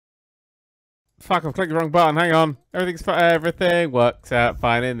Fuck, I've clicked the wrong button. Hang on. Everything works out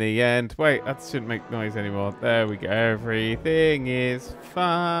fine in the end. Wait, that shouldn't make noise anymore. There we go. Everything is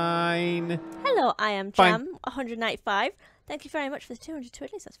fine. Hello, I am Fine. Jam 195. Thank you very much for the 200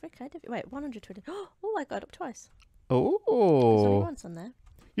 twiddlies. That's very kind of you. Wait, 100 twiddlies. Oh, I got it up twice. There's only Oh. once on there.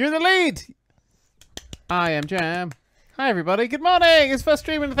 You're in the lead. I am Jam. Hi, everybody. Good morning. It's first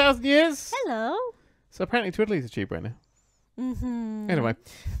stream in 1,000 years. Hello. So apparently twiddlies are cheap right now. Mm-hmm. Anyway.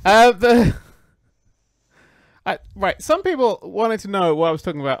 Right, some people wanted to know what I was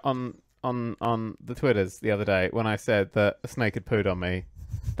talking about on the Twitters the other day when I said that a snake had pooed on me.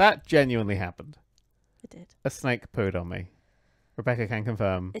 That genuinely happened. It did. A snake pooed on me. Rebecca can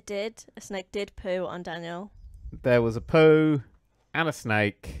confirm. It did. A snake did poo on Daniel. There was a poo and a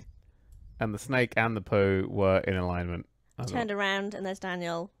snake, and the snake and the poo were in alignment. Turned around and there's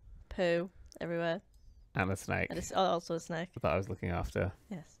Daniel. Poo everywhere. And a snake And it's also a snake. that I was looking after.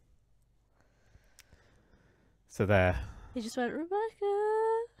 Yes. So there. He just went,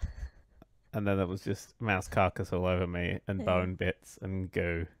 Rebecca. And then there was just mouse carcass all over me and Yeah. bone bits and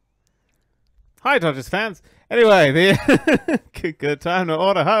goo. Hi, Dodgers fans. Anyway, the good time to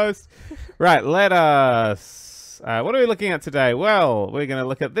order host. Right, let us. What are we looking at today? Well, we're going to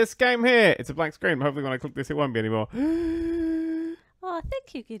look at this game here. It's a blank screen. Hopefully, when I click this, it won't be anymore. Oh,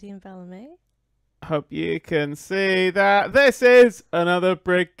 thank you, Gideon Bellamy. Hope you can see that this is another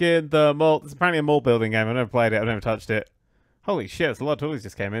brick in the mold. It's apparently a mold building game. I've never played it. I've never touched it. Holy shit! It's a lot of toys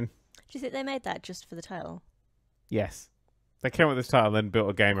just came in. Do you think they made that just for the title? Yes. They came up with this title and then built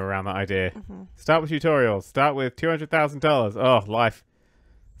a game around that idea. Mm-hmm. Start with tutorials. Start with $200,000. Oh, life.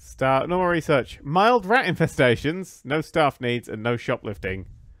 Start normal research. Mild rat infestations. No staff needs and no shoplifting.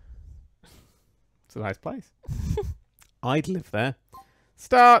 It's a nice place. I'd live there.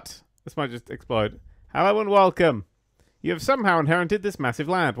 Start. This might just explode. Hello and welcome. You have somehow inherited this massive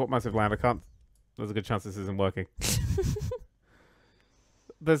land. What massive land? I can't. There's a good chance this isn't working.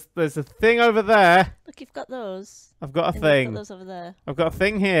 There's a thing over there. Look, you've got those. I've got a And thing. You've got those over there. I've got a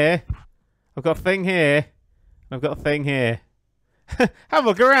thing here. I've got a thing here. I've got a thing here. Have a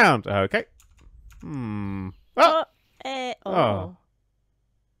look around. Okay. Oh. Oh. Oh.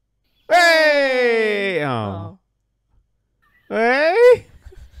 Hey. Oh. Hey.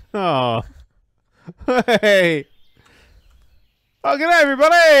 Oh. Hey. Oh, good day,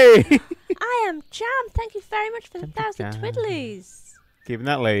 everybody. I am Jam. Thank you very much for the 1,000 Jam. twiddlies. Keeping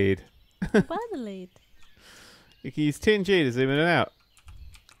that lead. Well, the lead. You can use TNG to zoom in and out.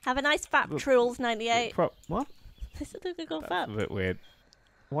 Have a nice fat Trules 98. What? This is a go That's fat. a bit weird.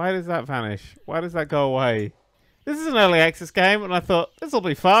 Why does that vanish? Why does that go away? This is an early access game, and I thought, this will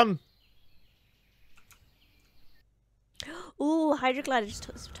be fun. Ooh, Hydroglider just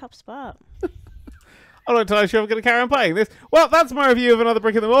took the top spot. I'm not entirely sure I'm going to carry on playing this. Well, that's my review of another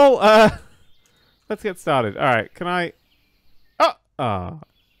brick in the wall. Let's get started. All right, can I... Oh!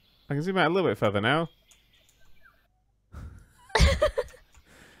 I can zoom out a little bit further now.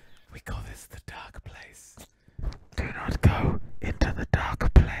 We call this the dark place. Do not go into the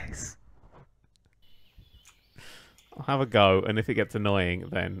dark place. I'll have a go, and if it gets annoying,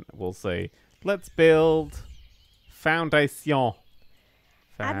 then we'll see. Let's build Foundation.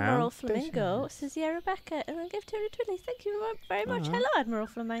 Admiral Flamingo says, yeah, Rebecca, and I'll give 200 twiddlies. Thank you very much. Hello, Admiral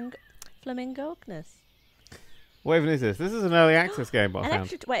Flamingo-ness. What even is this? This is an early access game, I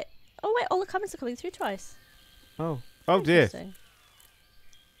found. Wait. Oh, wait, all the comments are coming through twice. Oh dear. Is Interesting.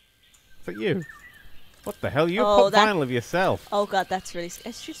 that you? What the hell? You Oh, put vinyl of yourself. Oh, God, that's really...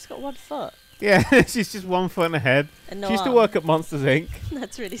 She's just got 1 foot. Yeah, she's just 1 foot ahead. And no she used to arm. work at Monsters, Inc.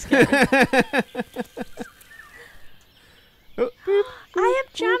 That's really scary. I am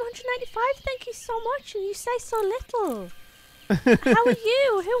Jam 195. Thank you so much, and you say so little. How are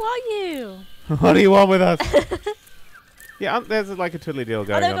you? Who are you? What do you want with us? Yeah, there's like a twiddly deal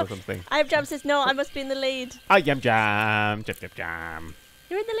going on or something. I am Jam says, no, I must be in the lead. I am Jam. Jam.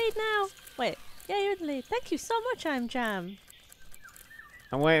 You're in the lead now. Wait. Yeah, you're in the lead. Thank you so much, I am Jam.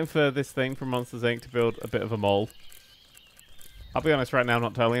 I'm waiting for this thing from Monsters, Inc. to build a bit of a mole. I'll be honest right now, I'm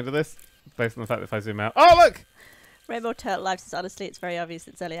not totally into this, based on the fact that if I zoom out... Oh, look! Rainbow Turtle Life says, honestly, it's very obvious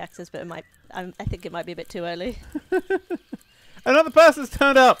it's early access, but it might. I think it might be a bit too early. Another person's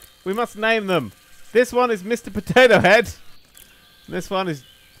turned up. We must name them. This one is Mr. Potato Head. This one is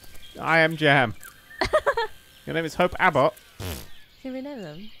I am Jam. Your name is Hope Abbott. Can we name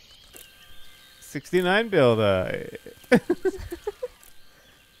them? 69 Builder.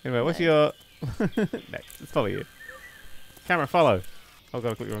 Anyway, what's your... Next, let's follow you. Camera, follow. Oh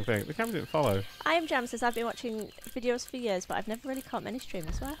god, I clicked the wrong thing. The camera didn't follow. I am Jam says, I've been watching videos for years, but I've never really caught many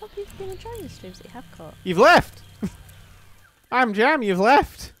streams, so I hope you've been enjoying the streams that you have caught. You've left! I'm Jam, you've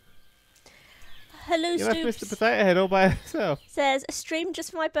left! hello, You left Stoops. Mr. Potato Head all by himself. Says, a stream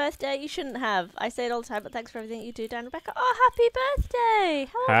just for my birthday. You shouldn't have. I say it all the time, but thanks for everything you do, Dan Rebecca. Oh, happy birthday!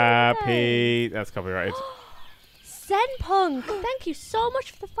 Happy. That's copyrighted. Zenpunk, thank you so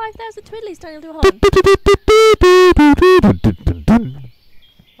much for the 5,000 twiddlies, Daniel Duhon.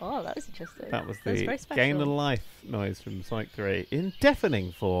 Oh, that was interesting. That was very the special. Gain of Life noise from Sonic 3 in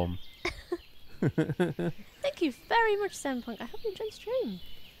deafening form. Thank you very much, Zenpunk. I hope you enjoyed the stream.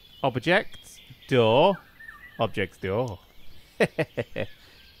 Objects, door. Objects, door.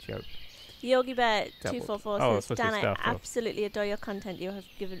 Joke. Yogi Bear 244 Oh, says, Dan, I absolutely adore your content. You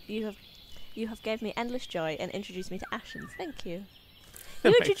have gave me endless joy and introduced me to Ashens. Thank you.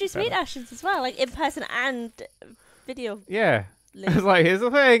 You introduced me to Ashens as well, like in person and video. Yeah. It's like, here's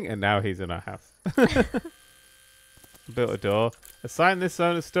the thing, and now he's in our house. Built a door. Assign this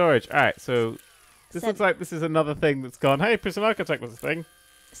zone as storage. Alright, so this looks like this is another thing that's gone, hey, Prison Architect was a thing.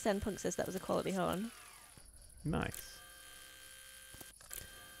 Zenpunk says that was a quality horn. Nice.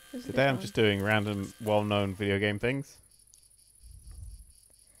 Today I'm just doing random, well-known video game things.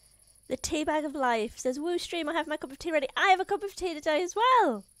 The tea bag of life says, woo stream, I have my cup of tea ready. I have a cup of tea today as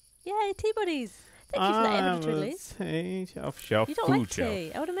well. Yay, tea buddies. Thank you for that, Emma Twiddlies. Off shelf. You don't like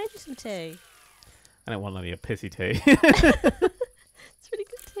tea. I would have made you some tea. I don't want any of pissy tea. It's really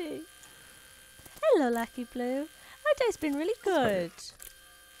good tea. Hello, Lucky Blue. My day's been really good.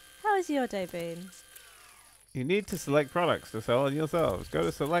 How has your day been? You need to select products to sell on yourselves. Go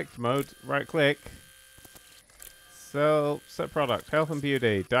to select mode, right click. Set product. Health and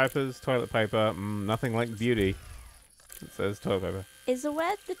beauty. Diapers, toilet paper. Nothing like beauty. It says toilet paper. Is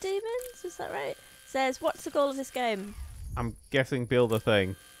aware the demons? Is that right? Says, what's the goal of this game? I'm guessing build a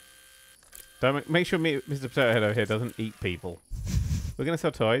thing. Don't make sure Mr. Potato Head over here doesn't eat people. We're going to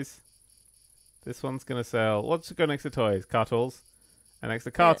sell toys. This one's going to sell... What's go next to toys? Car tools. And next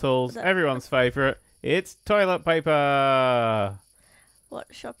to car tools, everyone's favourite, it's toilet paper. What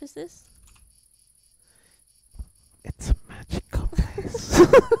shop is this? It's a magical place.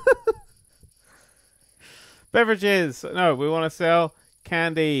 Beverages. No, we want to sell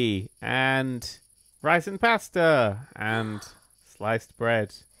candy and rice and pasta and sliced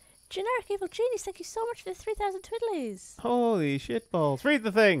bread. Generic Evil Genius, thank you so much for the 3,000 twiddlies. Holy shitballs. Read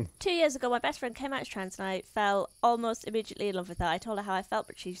the thing. 2 years ago, my best friend came out as trans and I fell almost immediately in love with her. I told her how I felt,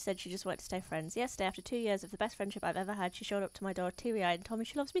 but she said she just wanted to stay friends. Yesterday, after 2 years of the best friendship I've ever had, she showed up to my door teary-eyed and told me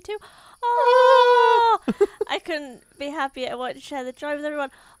she loves me too. Oh! I couldn't be happier. I wanted to share the joy with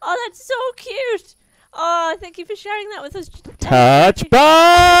everyone. Oh, that's so cute. Oh, thank you for sharing that with us. Touch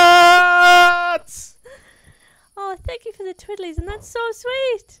butts! Oh, thank you for the twiddlies, and that's so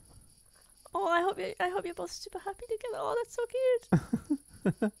sweet. Oh, I hope you're both super happy together. Oh, that's so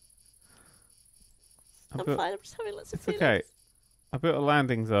cute. I'm fine. I'm just having lots of feelings. Okay. I built a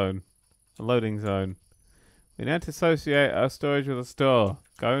landing zone, a loading zone. We need to associate our storage with a store.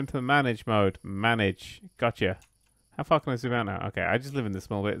 Go into the manage mode. Manage. Gotcha. How far can I zoom out now? Okay, I just live in this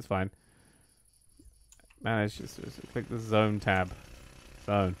small bit. It's fine. Manage. Just click the zone tab.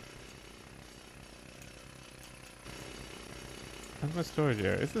 Zone. That's my storage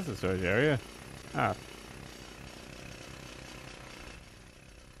area. Is this a storage area? Ah.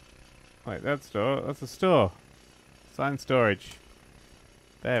 Wait, that's store. That's a store. Sign storage.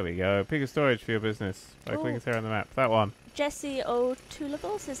 There we go. Pick a storage for your business by clicking here on the map. That one. Jesse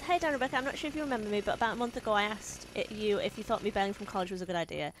O'Toolable says, hey Dan Rebecca, I'm not sure if you remember me, but about a month ago I asked you if you thought me bailing from college was a good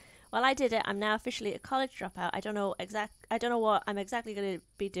idea. Well, I did it. I'm now officially a college dropout. I don't know what I'm exactly going to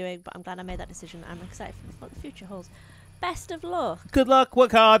be doing, but I'm glad I made that decision. I'm excited for what the future holds. Best of luck. Good luck.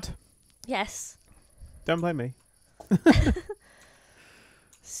 Work hard. Yes. Don't blame me.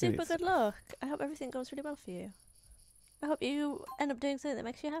 Super good luck. I hope everything goes really well for you. I hope you end up doing something that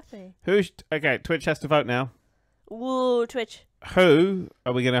makes you happy. Okay, Twitch has to vote now. Whoa, Twitch. Who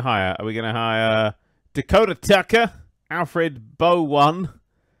are we going to hire? Are we going to hire Dakota Tucker, Alfred Bow1,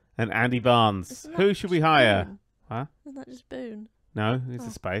 and Andy Barnes? Who should we hire? Boone? Huh? Isn't that just Boone? No, it's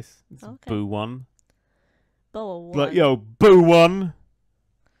a space. It's Boo1. Bow1. Like, yo, Boo1.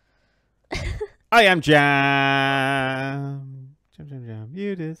 I am Jam. Jam.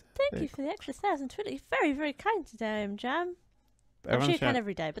 You did. Thank you for the extra 1,000 Twitter. You're very, very kind today, I am Jam. I'm sure you can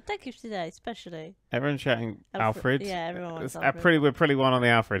every day, but thank you for today, especially. Everyone's shouting Alfred. Yeah, everyone wants Alfred. We're pretty one on the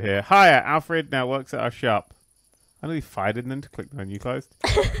Alfred here. Hiya, Alfred now works at our shop. I nearly fired him then to click the menu closed.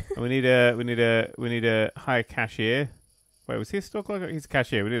 And we need a hire cashier. Wait, was he a store clerk? He's a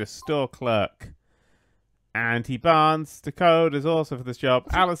cashier. We need a store clerk. Auntie Barnes, the code is also for this job.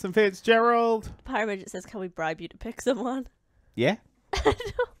 Alison Fitzgerald. Pyramid says, can we bribe you to pick someone? Yeah.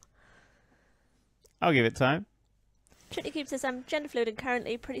 I'll give it time. Trinity Cube says, I'm gender fluid and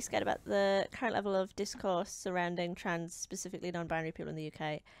currently pretty scared about the current level of discourse surrounding trans, specifically non-binary people in the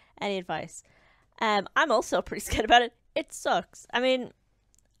UK. Any advice? I'm also pretty scared about it. It sucks. I mean,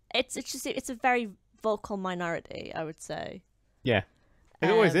 it's a very vocal minority, I would say. Yeah. It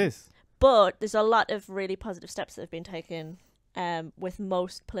always is. But there's a lot of really positive steps that have been taken with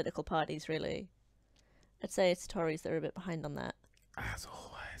most political parties, really. I'd say it's Tories that are a bit behind on that. As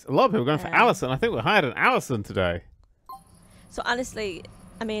always. A lot of people are going for Alison. I think we hired an Alison today. So honestly,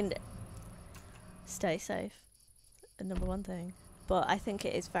 I mean, stay safe. Number one thing. But I think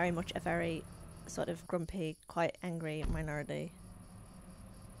it is very much a very sort of grumpy, quite angry minority.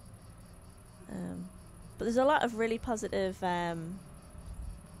 But there's a lot of really positive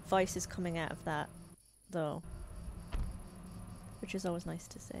voices coming out of that, though. Which is always nice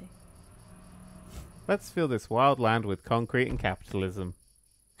to see. Let's fill this wild land with concrete and capitalism.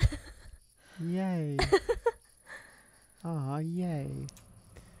 Yay. Aw, yay.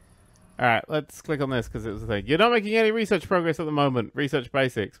 Alright, let's click on this because it was the thing. You're not making any research progress at the moment. Research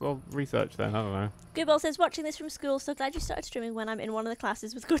basics. Well, research then, I don't know. Gooball says, watching this from school, so glad you started streaming when I'm in one of the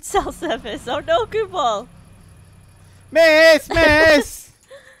classes with good cell service. Oh no, Gooball! Miss!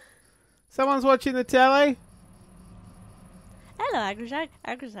 Someone's watching the telly? Hello, Agrazag.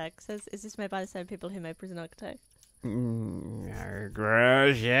 Agrazag says, is this made by the same people who made Prison Architect? Agrazag!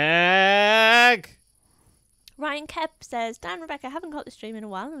 Ryan Kep says, Dan, Rebecca, I haven't got the stream in a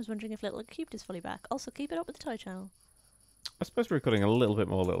while and I was wondering if Little Cubed is fully back. Also, keep it up with the toy channel. I suppose we're recording a little bit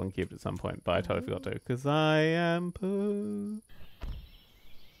more Little and Cubed at some point, but I totally forgot to, because I am poo.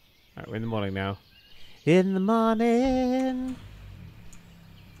 Alright, we're in the morning now. In the morning,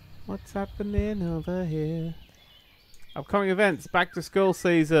 what's happening over here? Upcoming events, back to school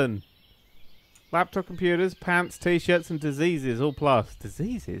season. Laptop computers, pants, t-shirts and diseases, all plus.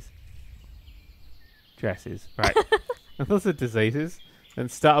 Diseases? Dresses, right. Those are diseases. Then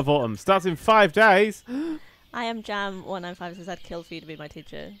start of autumn. Starts in 5 days. I am Jam 195 says I'd kill for you to be my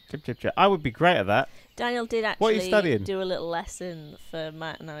teacher. Chip, chip, chip. I would be great at that. Daniel did What are you actually studying? do a little lesson for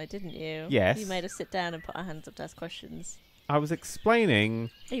Matt and I, didn't you? Yes. You made us sit down and put our hands up to ask questions. I was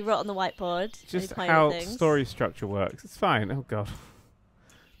explaining He wrote on the whiteboard. just and he pointed how things. story structure works. It's fine. Oh, God.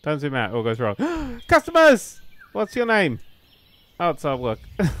 Don't zoom out. It all goes wrong. Customers! What's your name? Oh, it's our work.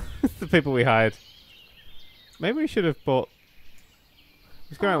 It's the people we hired. Maybe we should have bought...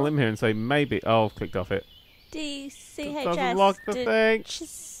 Let's go out on a limb here and say maybe... Oh, I've clicked off it. DCHS. Doesn't lock the thing.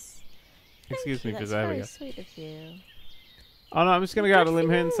 Excuse me, that's there we very go. sweet of you. Oh, no, I'm just going to go out on a limb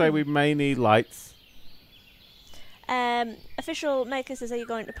here and say we may need lights. Official Maker says, are you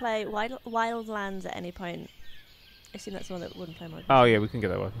going to play Wildlands at any point? I assume that's the one that wouldn't play more. Oh, yeah, we can get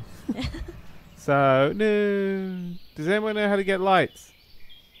that working. So, no. Does anyone know how to get lights?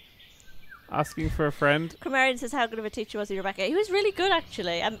 Asking for a friend. Cromarian says, how good of a teacher was he, Rebecca? He was really good,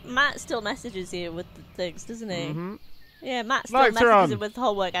 actually. Matt still messages you with the things, doesn't he? Mm-hmm. Yeah, Matt still Lights are messages on. him with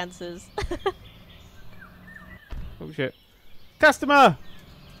homework answers. Oh, shit. Customer!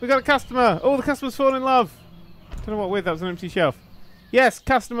 We got a customer! Oh, the customer's fallen in love! Don't know what with, that was an empty shelf. Yes,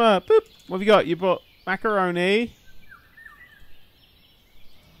 customer! Boop! What have you got? You bought macaroni.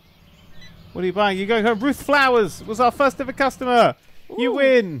 What are you buying? You're going home. Ruth Flowers was our first ever customer! Ooh. You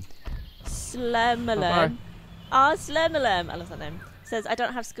win! Slurmalum. Ah, Slurmalum. I love that name. Says, I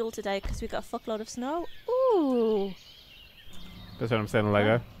don't have school today because we got a fuckload of snow. Ooh. That's what I'm saying on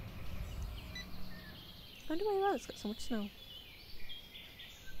Lego. I wonder why it's got so much snow.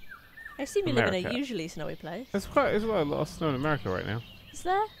 I assume you live in a America. usually snowy place. There's quite a lot of snow in America right now. Is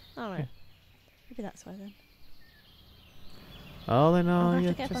there? Alright. Yeah. Maybe that's why then. All in I'll all, have to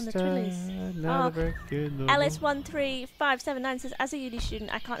you're get up on just the Trillies. another very good novel. Ellis13579 says, as a uni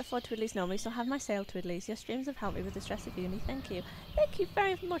student, I can't afford Twiddlies normally, so have my sale Twiddlies. Your streams have helped me with the stress of uni. Thank you. Thank you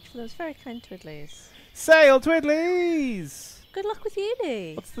very much for those very kind Twiddlies. Sale Twiddlies! Good luck with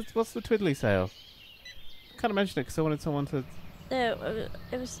uni. What's the Twiddly sale? I kind of mentioned it because I wanted someone to... No,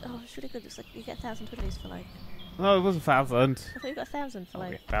 it was really good. It's like you get 1,000 Twiddlies for like... No, it was 1,000. I thought you got 1,000 for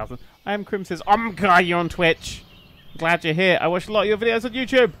like... 1,000. I am Crim says, I'm glad you're on Twitch. Glad you're here. I watch a lot of your videos on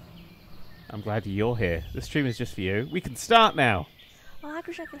YouTube. I'm glad you're here. The stream is just for you. We can start now. Oh,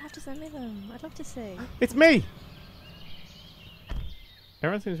 Agrashak, you'll have to send me them. I'd love to see. It's me.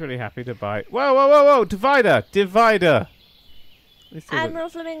 Everyone seems really happy to buy... Whoa, whoa, whoa, whoa. Divider. Divider. Admiral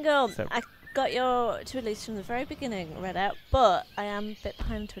Flamingo, So- I got your Twiddlies from the very beginning read out, but I am a bit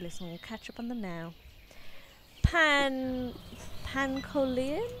behind Twiddlies, so I'm going to catch up on them now.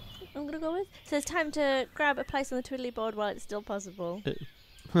 Pancolian, I'm going to go with. So it's time to grab a place on the Twiddly board while it's still possible.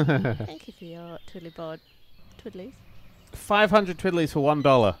 Thank you for your Twiddly board. Twiddlies. 500 Twiddlies for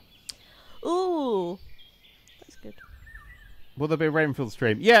 $1. Ooh. That's good. Will there be a Ravenfield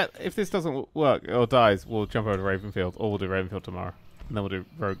stream? Yeah, if this doesn't work or dies, we'll jump over to Ravenfield, or we'll do Ravenfield tomorrow. And then we'll do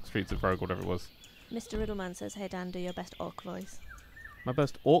Rogue, Streets of Rogue, whatever it was. Mr. Riddleman says, "Hey Dan, do your best orc voice." My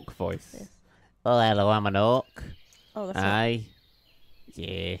best orc voice? Yes. Oh, hello, I'm an orc. Oh, that's Aye.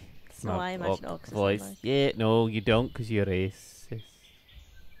 Yeah. That's not how I imagine orcs to voice. sound like. Yeah, no, you don't, because you're racist.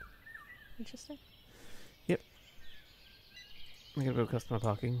 Interesting. I'm going to build customer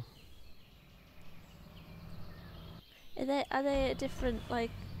parking. Are they a different,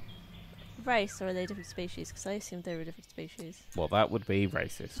 like, race, or are they a different species? Because I assumed they were a different species. Well, that would be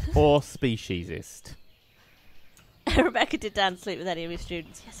racist. Or speciesist. Rebecca, did Dan sleep with any of your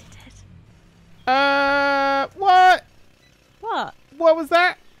students? Yes, he did. What? What? What was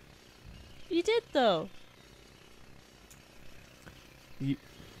that? You did, though. You...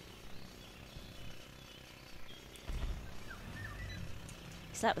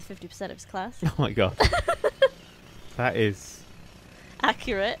 He sat with 50% of his class. Oh my god. That is...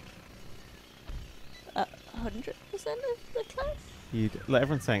 Accurate. 100% of the class?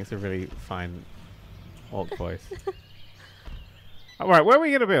 Everyone's saying it's a really fine orc voice. Alright, where are we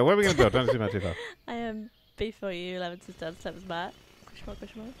going to build? Where are we going to build? Don't zoom out too far. I am B4U 11 since Dan slept with Matt. Question mark,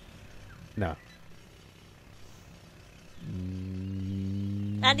 question mark. No.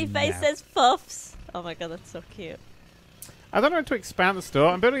 Andy Face says Fuffs. Oh my god, that's so cute. I don't know to expand the store.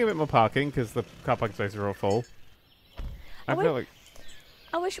 I'm building a bit more parking because the car parking spaces are all full. I feel like...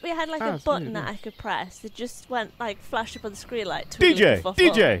 I wish we had like a it's button really that nice. I could press that just went like flashed up on the screen like Twiddly DJ!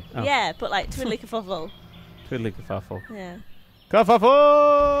 DJ! Oh. Yeah, but like Twiddly Kerfuffle. Twiddly kerfuffle. Yeah.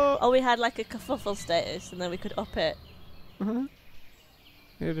 Kerfuffle! Or we had like a kerfuffle status and then we could up it. Uh-huh.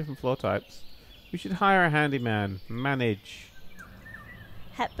 Yeah, different floor types. We should hire a handyman. Manage.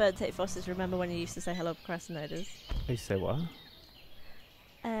 Hepburn84 says, remember when you used to say hello procrastinators? They say what?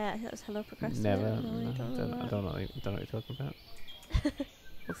 I think that was hello procrastinators. Never. No, you don't know I that. don't know what you're talking about.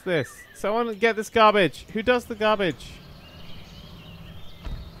 What's this? Someone get this garbage. Who does the garbage?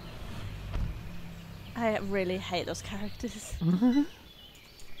 I really hate those characters.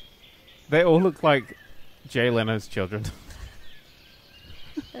 They all look like Jay Leno's children.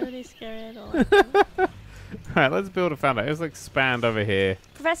 They're really scary. I don't like them. Right, let's build a fountain. Let's expand over here.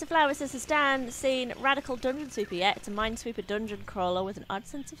 Professor Flower says, has Dan seen Radical Dungeon Sweeper yet? It's a Minesweeper dungeon crawler with an odd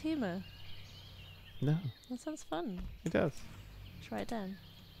sense of humour. No, That sounds fun. it does. Try it down.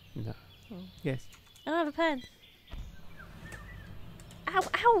 No. Oh. Yes. I don't have a pen. Ow,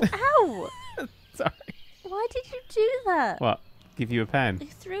 ow, ow! Sorry. Why did you do that? What? Give you a pen? You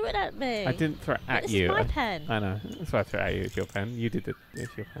threw it at me. I didn't throw it at This you. is my pen. I know. That's why I threw it at you. It's your pen. You did it.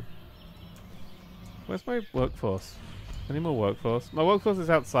 It's your pen. Where's my workforce? Any more workforce? My workforce is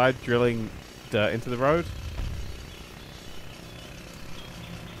outside drilling dirt into the road.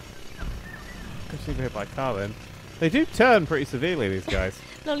 Could be hit by a car then. They do turn pretty severely, these guys.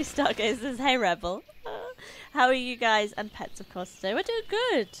 Lolly Stargazer says, hey Rebel. How are you guys and pets, of course, today? We're doing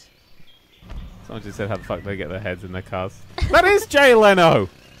good. Someone just said how the fuck they get their heads in their cars. That is Jay Leno!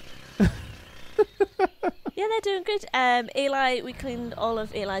 Yeah, they're doing good. Eli, we cleaned all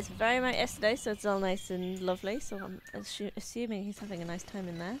of Eli's environment out yesterday, so it's all nice and lovely. So I'm assuming he's having a nice time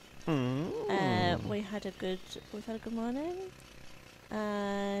in there. We've had a good morning,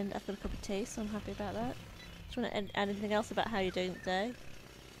 and I've got a cup of tea, so I'm happy about that. Do you want to add anything else about how you're doing today?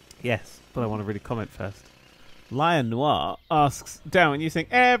 Yes, but I want to read a comment first. Lion Noir asks, down when you sing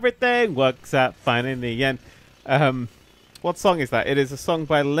everything works out fine in the end. What song is that? It is a song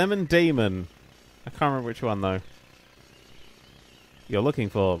by Lemon Demon. I can't remember which one though. You're looking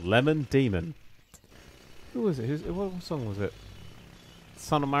for Lemon Demon. Who was it? What song was it?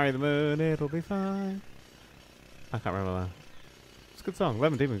 Sun will marry the moon, it'll be fine. I can't remember that. It's a good song.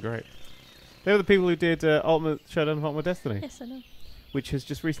 Lemon Demon, great. They were the people who did Ultimate Showdown of Ultimate Destiny. Yes, I know. Which has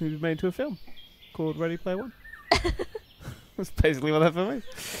just recently been made into a film called Ready Player One. That's basically what that film is.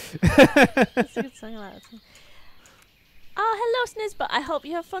 It's a good song. I like that song. Oh, hello, Snizbot. I hope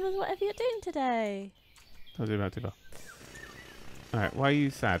you have fun with whatever you're doing today. I'll do that too far. Alright, why are you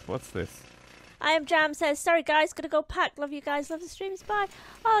sad? What's this? I am Jam says, sorry guys, gotta go pack. Love you guys, love the streams, bye.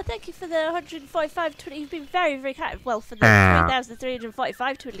 Oh, thank you for the 145 Twitter. You've been very, very kind. Well, for the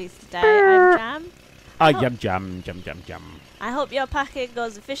 3,345 Twiddlies today, I'm Jam. Jam. I hope your packing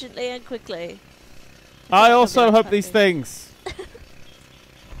goes efficiently and quickly. I also hope these things.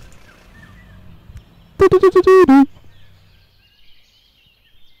 I'll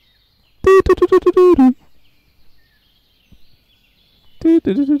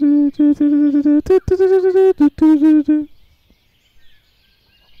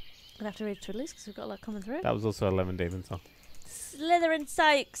have to read Twiddlies because we've got a lot coming through. That was also a Lemon Demon song. Slytherin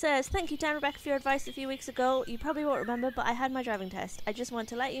Psych says, thank you, Dan Rebecca, for your advice a few weeks ago. You probably won't remember, but I had my driving test. I just want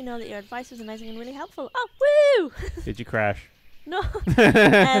to let you know that your advice was amazing and really helpful. Oh, woo! Did you crash? No.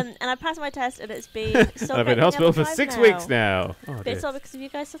 And I passed my test, and it's been so I've been in hospital for 6 weeks now. Oh, but it's all because of you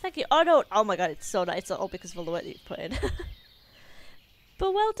guys, so thank you. Oh, no. Oh, my God, it's so nice. It's all because of all the work that you've put in.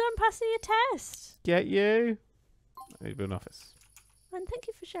 But well done passing your test. Get you. You've been office. And thank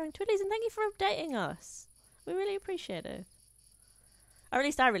you for sharing Twiddlies, and thank you for updating us. We really appreciate it. Or at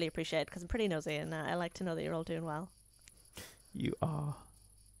least I really appreciate it, because I'm pretty nosy, and I like to know that you're all doing well. You are.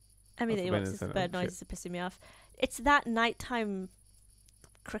 That you watch this bird noises are pissing me off. It's that nighttime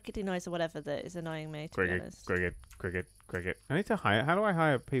crickety noise or whatever that is annoying me, to be honest. Cricket. I need to hire. How do I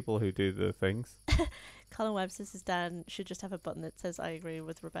hire people who do the things? Colin Webb says Dan should just have a button that says, I agree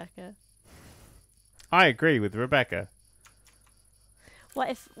with Rebecca. I agree with Rebecca. What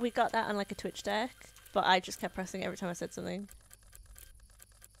if we got that on like a Twitch deck, but I just kept pressing every time I said something?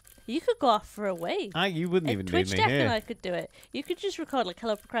 You could go off for a week. You wouldn't even need Twitch me deck here. and I could do it. You could just record like,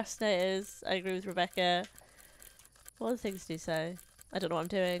 hello procrastinators, I agree with Rebecca. What other things do you say? I don't know what I'm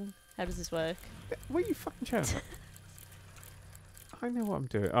doing. How does this work? What are you fucking chatting about? I know what I'm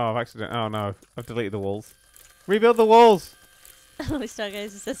doing. Oh, I've accidentally... Oh, no. I've deleted the walls. Rebuild the walls! Lonely Stargazer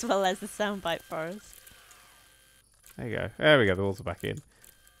says, well, there's the soundbite for us. There you go. There we go. The walls are back in.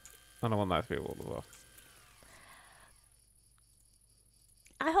 I don't want that to be a wall as well.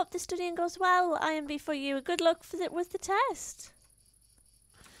 I hope the studying goes well, IMB for you. Good luck with the test.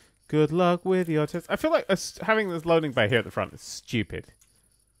 Good luck with your test. I feel like having this loading bay here at the front is stupid.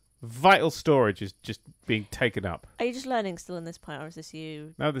 Vital storage is just being taken up. Are you just learning still in this point, or is this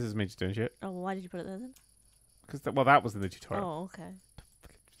you? No, this is me just doing shit. Oh, well, why did you put it there then? Because that was in the tutorial. Oh, okay.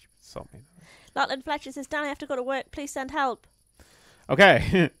 Salt me. Lachlan Fletcher says, Dan, I have to go to work. Please send help.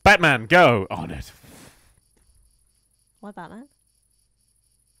 Okay, Batman, go on it. Why Batman?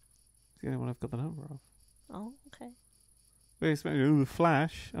 It's the only one I've got the number of. Oh, okay. Wait, the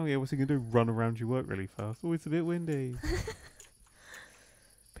Flash. Oh yeah, what's he gonna do? Run around your work really fast. Oh, it's a bit windy.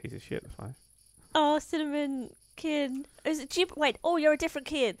 Piece of shit, the Flash. Oh, Cinnamon Kian. Wait, oh, you're a different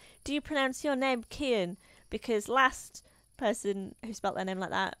Kian. Do you pronounce your name Kian? Because last person who spelt their name like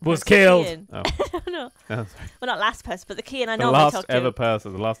that was killed. Kian. Oh. No. Oh, sorry. Well, not last person, but the Kian I The know. last ever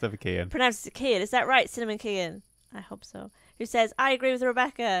person, the last ever Kian. Pronounces it Kian. Is that right, Cinnamon Kian? I hope so. Who says, I agree with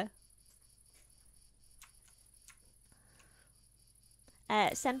Rebecca.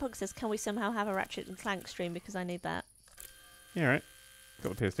 Senpug says, can we somehow have a Ratchet and Clank stream because I need that? Yeah, right.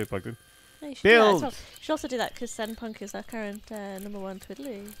 Got the PS2 plugged in. No, you should do that as well. You should also do that because Senpunk is our current #1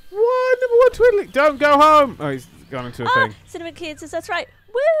 twiddly. What? #1 twiddly? Don't go home! Oh, he's gone into a thing. Cinnamon Kian says, that's right.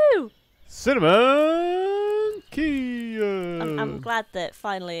 Woo! Cinnamon Kian! I'm glad that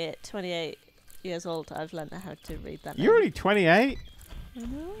finally at 28 years old I've learned how to read that name. You're only 28? I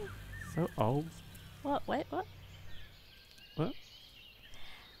know. So old. What? Wait, what? What?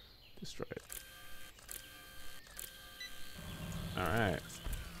 Destroy it. Alright.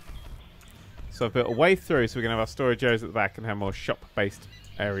 So I've built a way through so we can have our storage areas at the back and have more shop-based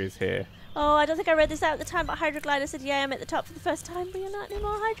areas here. Oh, I don't think I read this out at the time, but Hydroglider said, yeah, I'm at the top for the first time, but you're not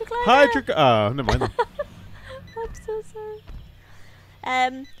anymore, Hydroglider. Oh, never mind. I'm so sorry.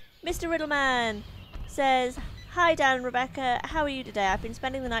 Mr. Riddleman says, hi, Dan and Rebecca. How are you today? I've been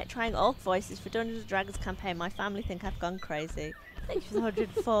spending the night trying orc voices for Dungeons & Dragons campaign. My family think I've gone crazy. Thank you for the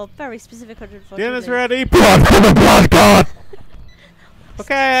 104, very specific 104. Dinner's ready. Blood for the blood god!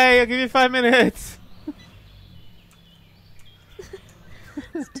 Okay, I'll give you 5 minutes.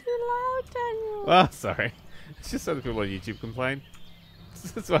 It's too loud, Daniel. Well, sorry. It's just so the people on YouTube complain.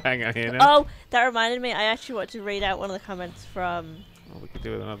 That's why I hang out here now. Oh, that reminded me. I actually want to read out one of the comments from Oh, we could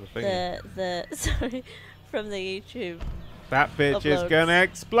do with another thing. sorry, from the YouTube. That bitch uploads. is gonna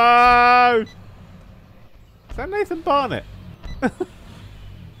explode! Is that Nathan Barnett?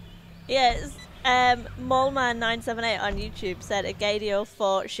 Yes. Moleman978 on YouTube said a Gadio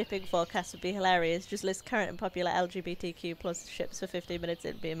 4 shipping forecast would be hilarious. Just list current and popular LGBTQ plus ships for 15 minutes.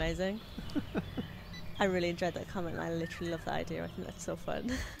 It'd be amazing. I really enjoyed that comment. I literally love that idea. I think that's so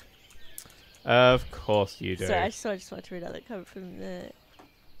fun. Of course you do. Sorry, I just wanted to read out that comment from the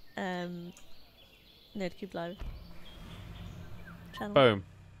Nerd³ Live channel. Boom.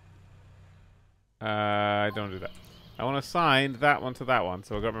 I don't do that. I want to assign that one to that one,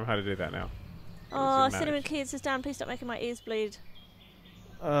 so I've got to remember how to do that now. Oh, Cinnamon Kid says, Dan, please stop making my ears bleed.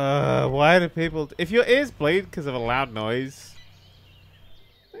 Why do people... If your ears bleed because of a loud noise,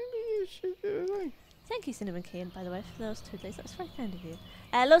 maybe you should do a thing. Thank you, Cinnamon Kid, by the way, for those 2 days. That was very kind of you.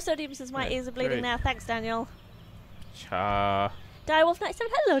 Low Sodium says, my ears are bleeding now. Thanks, Daniel. Cha. Direwolf97,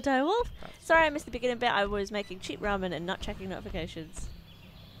 hello Direwolf. Sorry I missed the beginning bit. I was making cheap ramen and not checking notifications.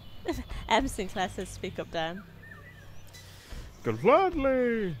 M. Sinclair says, speak up, Dan.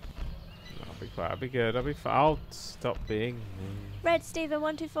 Gladly. I'll be quiet. I'll be good. I'll be fine. I'll stop being mean. Red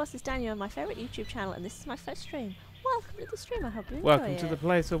Steven124 says, Dan, you're my favourite YouTube channel and this is my first stream. Welcome to the stream. I hope you enjoy Welcome to the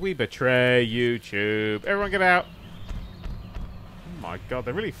place where we betray YouTube. Everyone get out. Oh my god,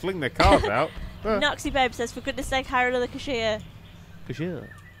 they really fling their cards out. Noxy Babe says, for goodness sake, hire another cashier. Cashier.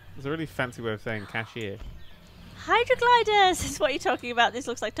 There's a really fancy way of saying cashier. Hydrogliders is what you're talking about. This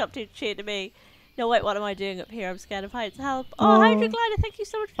looks like top tier cheer to me. No, wait, what am I doing up here? I'm scared of heights. Help. Oh, Hydroglider, thank you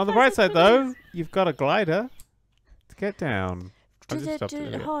so much for on the bright side, though, you've got a glider to get down. Do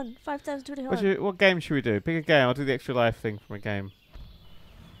the horn. 5,000 horn. What game should we do? Pick a game. I'll do the extra life thing from a game.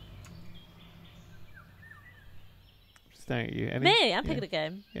 Just staring at you. Any? Me? I'm picking a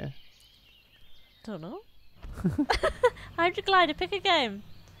game. Yeah. Don't know. Hydroglider, pick a game.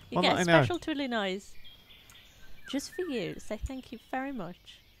 You get a special twiddly noise. Just for you. Say thank you very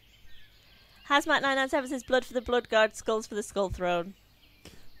much. Hazmat997 says blood for the blood god, skulls for the skull throne.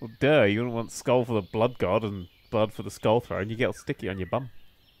 Well, duh. You wouldn't want skull for the blood god and blood for the skull throne. You get all sticky on your bum.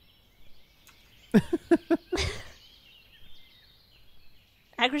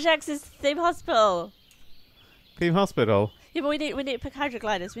 Agrishax is Theme Hospital. Theme Hospital? Yeah, but we need to pick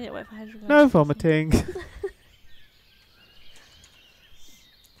hydrogliders. We need to wait for hydrogliders. No vomiting.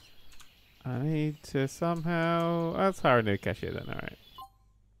 I need to somehow... Let's hire a new cashier then, alright.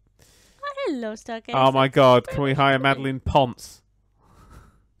 Hello, Stargazer. Oh my god, can we hire Madeline Ponce?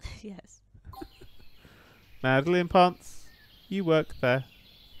 Yes. Madeline Ponce, you work there.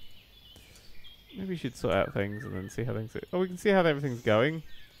 Maybe we should sort out things and then see how things... Oh, we can see how everything's going.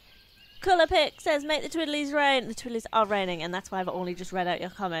 Colour Pick says, make the Twiddlies rain. The Twiddlies are raining, and that's why I've only just read out your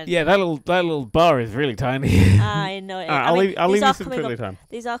comment. Yeah, that little bar is really tiny. I know it. I'll leave you some twiddly time.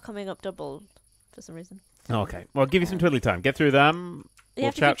 These are coming up double for some reason. Okay, well, I'll give you some twiddly time. Get through them. You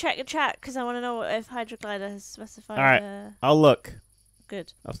have to keep checking chat, because I want to know if Hydroglider has specified... Alright, I'll look.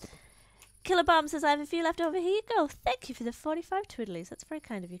 Good. I'll stop. Killer Bomb says, I have a few left over. Here you go. Thank you for the 45 Twiddlies. That's very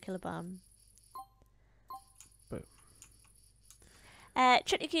kind of you, Killer Bomb.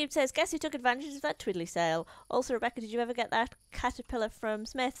 Chutney Cube says, guess who took advantage of that Twiddly sale? Also, Rebecca, did you ever get that caterpillar from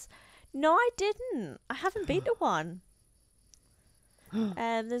Smith's? No, I didn't. I haven't been to one.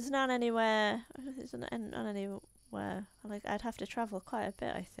 There's none anywhere. There's none anywhere. I'd have to travel quite a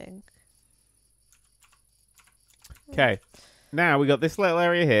bit, I think. Okay. Now we got this little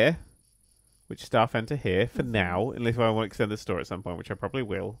area here, which staff enter here for now, unless I want to extend the store at some point, which I probably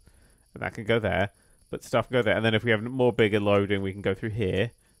will. And that can go there. But stuff can go there. And then if we have more bigger loading, we can go through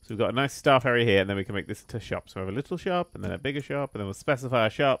here. So we've got a nice staff area here, and then we can make this into shops. So we have a little shop, and then a bigger shop, and then we'll specify our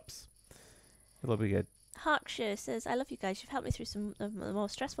shops. It'll be good. Harkshire says, I love you guys. You've helped me through some of the more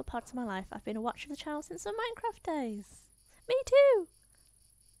stressful parts of my life. I've been a watcher of the channel since the Minecraft days. Me too.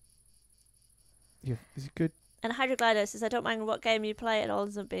 Yeah, is it good? And Hydroglider says, I don't mind what game you play. It all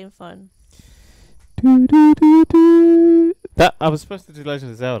ends up being fun. That I was supposed to do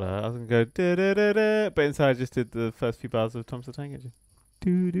Legend of Zelda. I was gonna go but inside I just did the first few bars of Thomas the Tank Engine.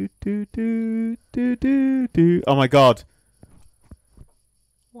 Oh my god!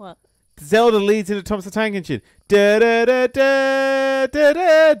 What? Zelda leads into Thomas the Tank Engine. Okay.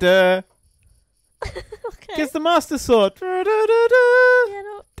 Gets the Master Sword.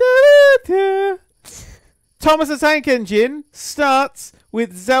 Thomas the Tank Engine starts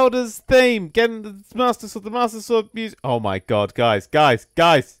with Zelda's theme. Getting the Master Sword music. Oh my god, guys. Anyway.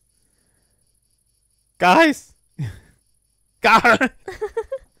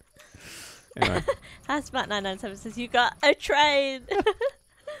 Hazmat997 says, you got a train.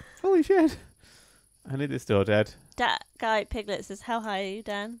 Holy shit. I need this door dead. That guy Piglet says, how high are you,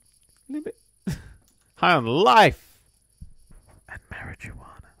 Dan? A little bit. High on life. And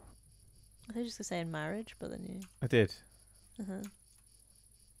marijuana. I thought you were just going to say in marriage, but then you... I did. Uh-huh.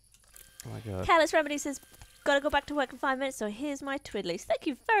 Oh my god. Careless Remedy says, gotta go back to work in 5 minutes, so here's my Twiddlies. Thank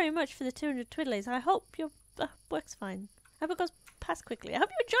you very much for the 200 Twiddlies. I hope your work's fine. I hope it goes past quickly. I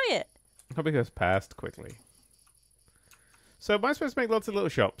hope you enjoy it. I hope it goes past quickly. So am I supposed to make lots of little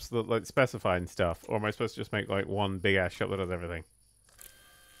shops that like specify and stuff? Or am I supposed to just make like one big ass shop that does everything?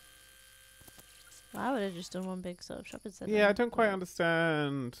 Well, I would have just done one big sort of shop instead. Yeah, I don't quite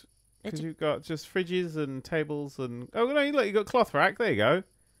understand. Because you've got just fridges and tables and... Oh, no, look, you've got cloth rack. There you go.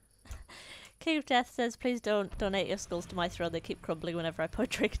 King of Death says, please don't donate your skulls to my throne. They keep crumbling whenever I put a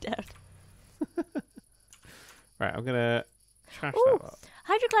drink down. Right, I'm going to trash that up.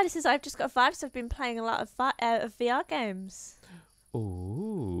 Hydroglider says, I've just got vibes. I've been playing a lot of VR games.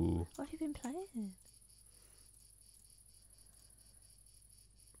 Ooh. What have you been playing?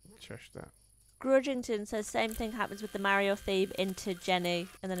 Trash that. Grudgington says same thing happens with the Mario theme into Jenny,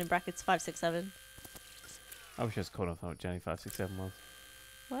 and then in brackets 567. I was just calling off what Jenny 567 was.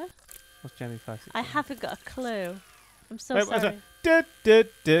 What? What's Jenny 567? I haven't got a clue. I'm so Wait, sorry.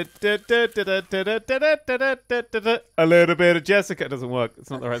 A little bit of Jessica. It doesn't work. It's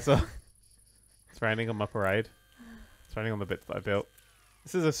not the right song. It's raining on my parade. It's raining on the bits that I built.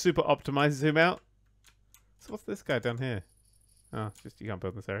 This is a super optimized zoom out. So what's this guy down here? Oh, it's just you can't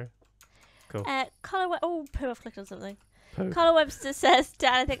build in this area. Cool. Oh, poo, I've clicked on something. Poo. Colin Webster says,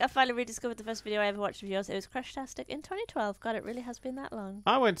 Dad, I think I finally rediscovered the first video I ever watched of yours. It was Crashtastic in 2012. God, it really has been that long.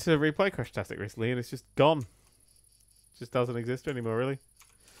 I went to replay Crashtastic recently and it's just gone. It just doesn't exist anymore, really.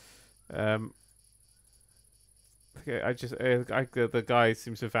 Okay, the guy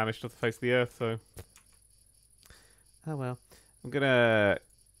seems to have vanished off the face of the earth, so... Oh well. I'm gonna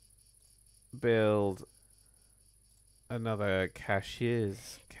build another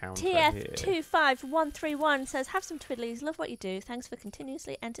cashier's counter here. TF25131 says, have some twiddlies, love what you do. Thanks for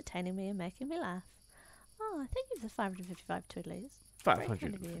continuously entertaining me and making me laugh. Oh, thank you for the 555 twiddlies.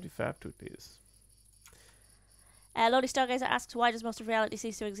 555 twiddlies. Lolly Stargazer asks, why does most of reality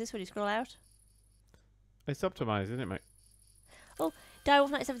cease to exist when you scroll out? It's optimized, isn't it, mate? Oh,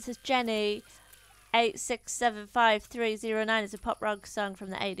 Direwolf97 says, Jenny 8675309 is a pop rock song from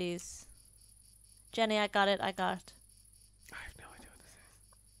the 80s. Jenny, I got it, I got. I have no idea what this is.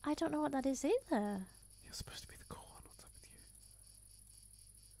 I don't know what that is either. You're supposed to be the cool one. What's up with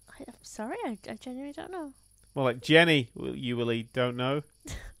you? I'm sorry, I genuinely don't know. Well, like Jenny, you really don't know.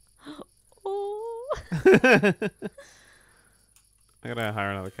 Oh. I'm gonna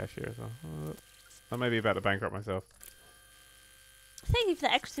hire another cashier as well. I may be about to bankrupt myself. Thank you for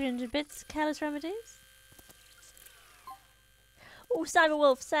the extra 300 bits, Careless Remedies. Oh,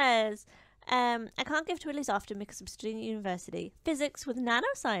 Cyberwolf says, I can't give twiddlies often because I'm studying at university. Physics with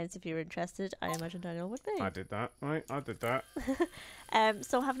nanoscience, if you're interested. I imagine Daniel would be. I did that, right? I did that.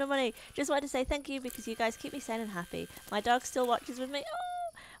 So have no money. Just wanted to say thank you because you guys keep me sane and happy. My dog still watches with me.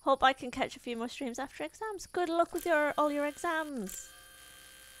 Oh, hope I can catch a few more streams after exams. Good luck with all your exams.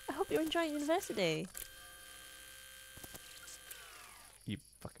 I hope you're enjoying university. You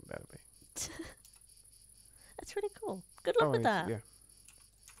fucking better be. That's really cool. Good luck with that. Yeah.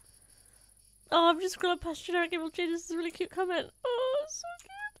 Oh, I'm just scrolling past generic evil genius. This is a really cute comment. Oh, it's so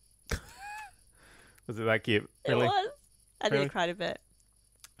cute. Was it that cute? Really? It was. I Really? nearly cried a bit.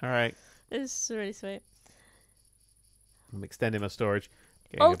 All right. It's really sweet. I'm extending my storage.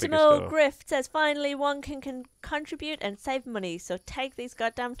 Getting a bigger Ultimo store. Grift says, finally one can contribute and save money, so take these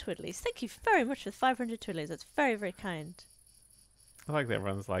goddamn twiddlies. Thank you very much for 500 twiddlies. That's very, very kind. I like that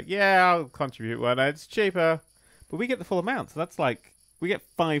everyone's like, yeah, I'll contribute one. It's cheaper. But we get the full amount, so that's like, we get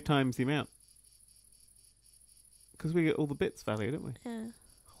 5 times the amount. Because we get all the bits value, don't we? Yeah.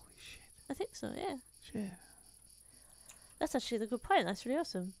 Holy shit. I think so, yeah. Shit. That's actually the good point. That's really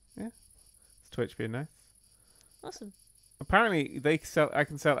awesome. Yeah. It's Twitch being nice. Awesome. Apparently, I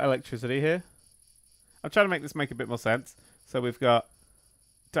can sell electricity here. I'm trying to make this make a bit more sense. So we've got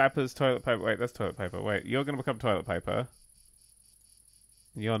diapers, toilet paper. Wait, that's toilet paper. Wait, you're going to become toilet paper.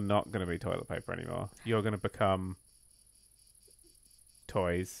 You're not going to be toilet paper anymore. You're going to become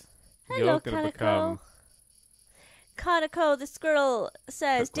toys. Hello, You're going to become... Kanako the squirrel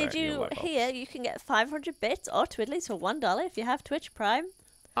says, Cookware did in your you light bulbs. hear you can get 500 bits or twiddlies for $1 if you have Twitch Prime?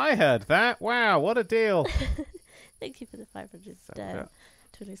 I heard that. Wow, what a deal. Thank you for the 500 that.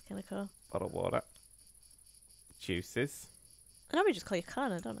 twiddlies, Kanako. Bottle of water. Juices. I normally just call you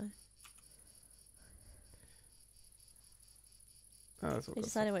Kana, don't I? Oh, that's what You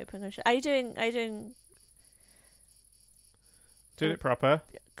that's decided what you're putting on shit. Are you doing doing it proper.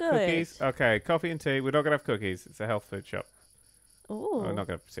 good? Cookies. Okay, coffee and tea. We're not going to have cookies. It's a health food shop. Ooh. We're not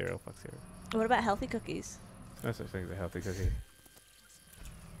going to have cereal. Fuck cereal. What about healthy cookies? No such thing as a healthy cookie.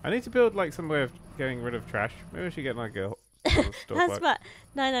 I need to build like some way of getting rid of trash. Maybe I should get like a store That's clerk. what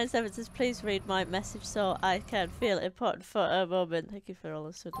 997 says, please read my message so I can feel important for a moment. Thank you for all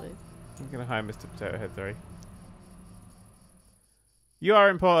this, Sudley. I'm going to hire Mr. Potato Head 3. You are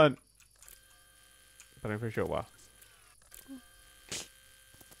important. But I'm pretty sure why.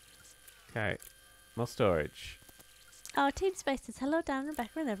 Okay. More storage. Oh, Team Space says, hello, Dan,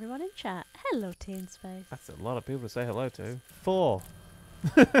 Rebecca, and everyone in chat. Hello, Team Space. That's a lot of people to say hello to. 4.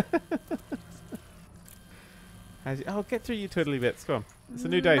 Oh, get through you twiddly bits. Come on. It's a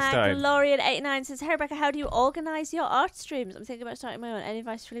new day's time. Mandalorian89 says, hey, Rebecca, how do you organise your art streams? I'm thinking about starting my own. Any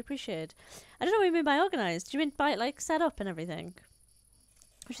advice really appreciated. I don't know what you mean by organised. Do you mean by, like, set up and everything?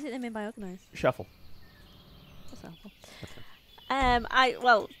 What do you think they mean by organised? Shuffle. That's helpful.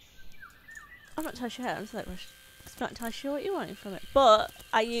 Well, I'm not totally sure how to answer that 'cause I'm not entirely sure what you're wanting from it. But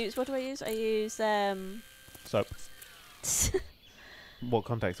I use, what do I use? I use, Soap. What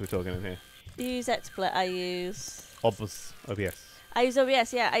context are we talking in here? you use XSplit, I use... OBS. I use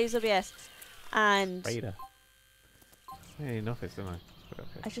OBS, yeah, I use OBS. And Raider. Yeah, enough is, don't I? But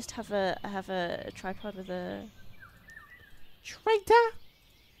okay. I just have a tripod with a... Traitor!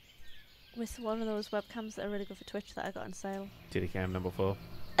 With one of those webcams that are really good for Twitch that I got on sale. Diddycam number 4.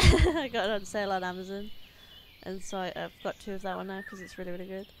 I got it on sale on Amazon. And so I've got 2 of that one now because it's really, really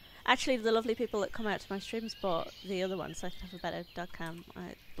good. Actually, the lovely people that come out to my streams bought the other one so I could have a better dog cam.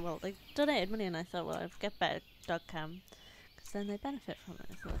 Well, they donated money and I thought, well, I'll get better dog cam because then they benefit from it.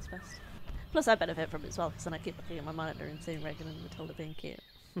 So that's best. Plus, I benefit from it as well because then I keep looking at my monitor and seeing Reagan and Matilda being cute.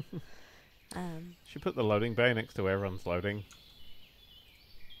 Should put the loading bay next to where everyone's loading.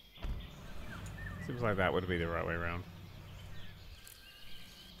 Seems like that would be the right way around.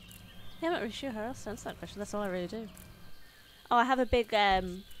 Yeah, I'm not really sure how else to answer that question. That's all I really do. Oh, I have a big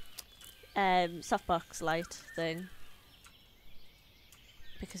softbox light thing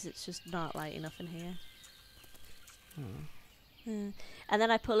because it's just not light enough in here. And then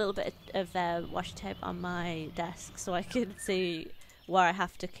I put a little bit of washi tape on my desk so I can see where I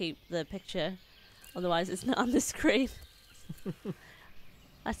have to keep the picture, otherwise it's not on the screen.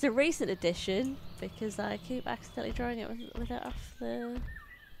 That's a recent addition because I keep accidentally drawing it with it off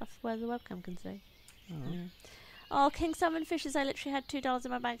where the webcam can see. Oh, King Salmon Fishes, I literally had $2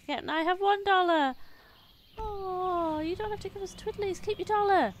 in my bank account and I have $1. Oh, you don't have to give us twiddlies. Keep your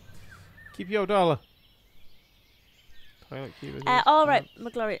dollar. Keep your dollar. All right,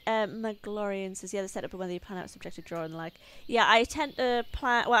 McGlorian says, yeah, the setup of whether you plan out a subjective drawing, like, yeah, I tend to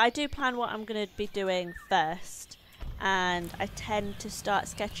plan, well, I do plan what I'm going to be doing first, and I tend to start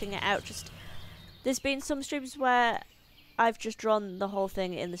sketching it out. Just, there's been some streams where I've just drawn the whole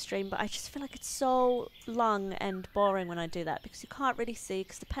thing in the stream, but I just feel like it's so long and boring when I do that, because you can't really see,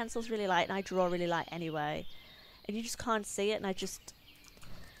 because the pencil's really light, and I draw really light anyway, and you just can't see it, and I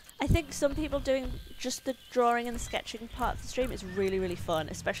think some people doing just the drawing and the sketching part of the stream is really, really fun,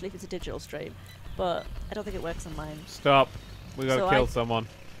 especially if it's a digital stream. But I don't think it works on mine. Stop. We gotta kill someone.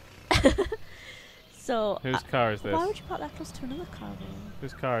 So whose car is this? Why would you park that close to another car?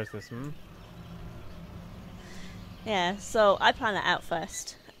 Whose car is this? Yeah, so I plan it out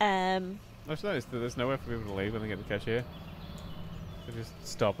first. I've noticed that there's nowhere for people to leave when they get to the cashier. They just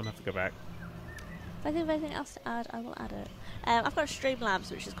stop and have to go back. If I think of anything else to add, I will add it. I've got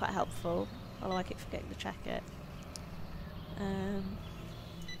Streamlabs, which is quite helpful, although I keep forgetting to check it.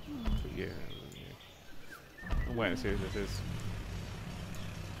 Yeah. I'm waiting to see who this is.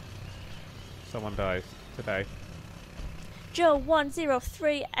 Someone dies today.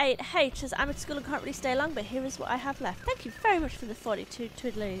 Joe1038H says, I'm at school and can't really stay long, but here is what I have left. Thank you very much for the 42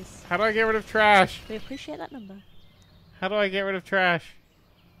 twiddlies. How do I get rid of trash? We appreciate that number. How do I get rid of trash?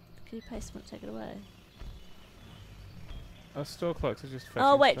 Can you paste someone to take it away? Our store clocks are just fetching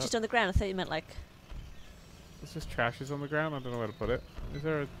Oh wait, stuff. just on the ground. I thought you meant like... It's just trash is on the ground. I don't know where to put it. Is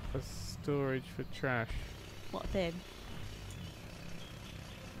there a storage for trash? What bin?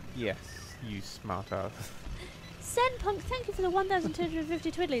 Yes, you smart ass. Zenpunk, thank you for the 1,250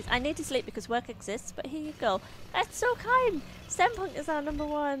 twiddlies. I need to sleep because work exists, but here you go. That's so kind. Zenpunk is our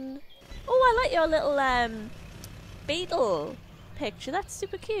 #1. Oh, I like your little beetle picture. That's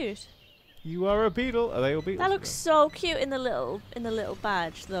super cute. You are a beetle. Are they all beetles? That looks so cute in the little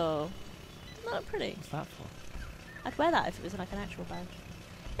badge, though. Doesn't that look pretty? What's that for? I'd wear that if it was like an actual badge.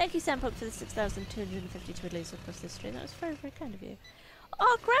 Thank you, Zenpunk, for the 6,250 twiddlies across this stream. That was very, very kind of you.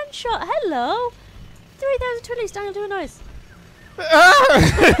 Oh, Grandshot, hello. 3,000 twiddlies. Daniel, do a noise.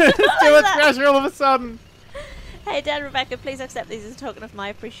 Too much pressure all of a sudden. Hey, Dan, Rebecca, please accept these as a token of my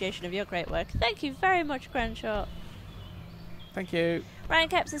appreciation of your great work. Thank you very much, Grandshot. Thank you. Ryan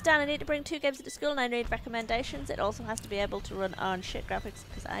Kep says, Dan, I need to bring 2 games into school and I need recommendations. It also has to be able to run on shit graphics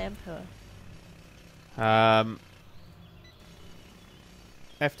because I am poor.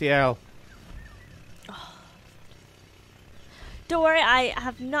 FTL. Oh. Don't worry, I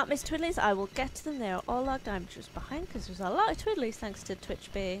have not missed twiddlies. I will get to them. They are all logged. I'm just behind because there's a lot of twiddlies thanks to Twitch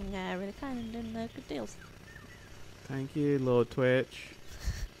being really kind and good deals. Thank you, Lord Twitch.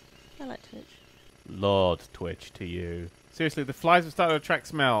 I like Twitch. Lord Twitch to you. Seriously, the flies have started to attract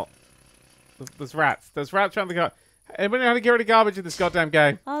smell. There's rats. There's rats around the car. Anybody know how to get rid of garbage in this goddamn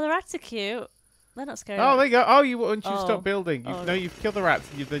game? Oh, the rats are cute. They're not scary. Oh, there you go. Oh, once you Oh. stop building. Oh. No, you've killed the rats.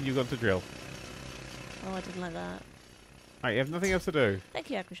 Then you've gone to drill. Oh, I didn't like that. Right, you have nothing else to do. Thank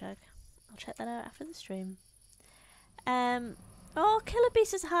you, Agrishag. I'll check that out after the stream. Oh, Killer Bee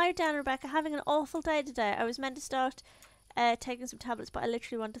says, hi, Dan and Rebecca. Having an awful day today. I was meant to start taking some tablets, but I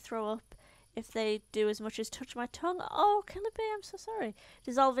literally want to throw up. if they do as much as touch my tongue. Oh, Killer Bee, I'm so sorry.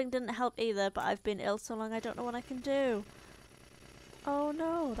 Dissolving didn't help either, but I've been ill so long I don't know what I can do. Oh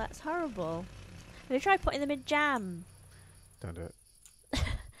no, that's horrible. Have you tried putting them in jam? Don't do it.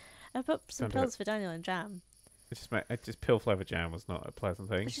 I put some Don't do pills for Daniel in jam. It just pill flavored jam was not a pleasant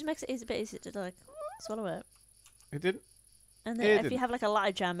thing. It just makes it a bit easier to like swallow it. It didn't. And then if you have like a lot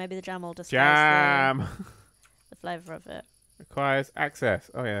of jam, maybe the jam will disguise Jam the flavour of it. requires access.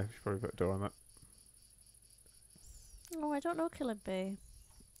 Oh yeah, we should probably put a door on that. Oh, I don't know, Killer Bee.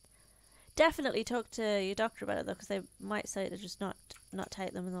 Definitely talk to your doctor about it though, because they might say to just not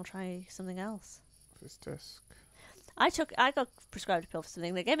take them and they'll try something else. This desk. I got prescribed a pill for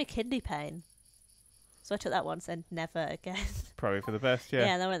something. They gave me kidney pain, so I took that once and never again. Probably for the best, yeah.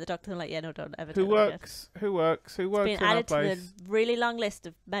 Yeah, and then I went to the doctor and like, yeah, no, don't ever. Who works? Who works? Who works It's in been our added to place? the really long list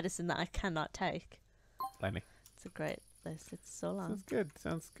of medicine that I cannot take. Lenny. It's a great list. It's so long. Sounds good.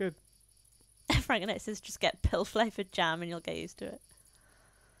 Sounds good. Frank and it says just get pill flavoured jam and you'll get used to it.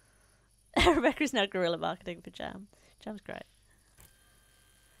 Rebecca's now guerrilla marketing for jam. Jam's great.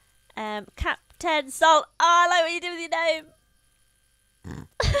 Captain Salt. Oh, I like what you do with your name.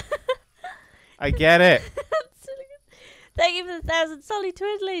 I get it. That's really good. Thank you for the 1,000 Solly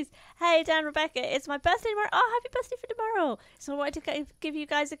Twiddlies. Hey, Dan, Rebecca, it's my birthday tomorrow. Oh, happy birthday for tomorrow. So I wanted to give you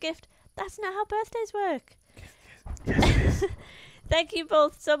guys a gift. That's not how birthdays work. Yes. Thank you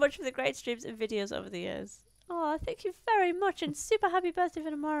both so much for the great streams and videos over the years. Oh, thank you very much and super happy birthday for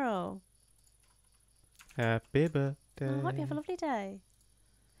tomorrow. Happy birthday. Oh, I hope you have a lovely day.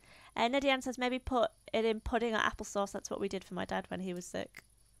 Nedian says maybe put it in pudding or applesauce. That's what we did for my dad when he was sick.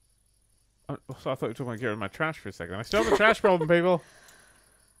 So I thought you were talking about getting rid of my trash for a second. I still have a trash problem, people.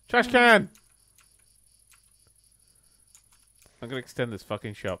 Trash can. I'm going to extend this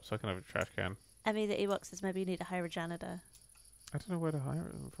fucking shop so I can have a trash can. Emmy the Ewok says maybe you need to hire a janitor. I don't know where to hire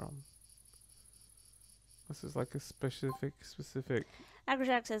them from. This is like a specific.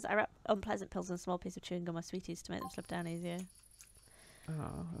 Agrojack says I wrap unpleasant pills in a small piece of chewing gum or sweeties to make them slip down easier.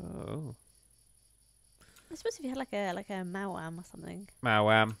 Oh. I suppose if you had like a mawam or something.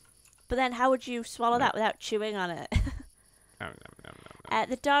 Mawam. But then how would you swallow that without chewing on it? No.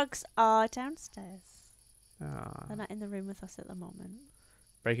 The dogs are downstairs. Ah. They're not in the room with us at the moment.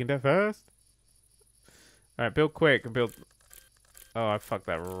 Breaking down first. Alright, build quick and build... Oh, I fucked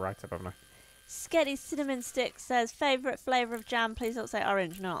that right up, haven't I? Sketty Cinnamon Stick says, favourite flavour of jam, please don't say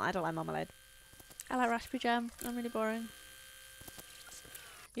orange. No, I don't like marmalade. I like raspberry jam. I'm really boring.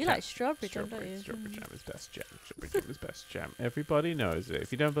 You like strawberry jam, don't you? Strawberry jam is best jam. Strawberry jam is best jam. Everybody knows it.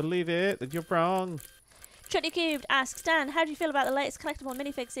 If you don't believe it, then you're wrong. Chutney Cubed asks, Dan, how do you feel about the latest collectible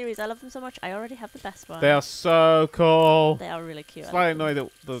minifig series? I love them so much. I already have the best one. They are so cool. They are really cute. Slightly annoyed that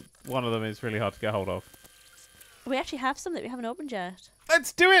the one of them is really hard to get hold of. We actually have some that we haven't opened yet.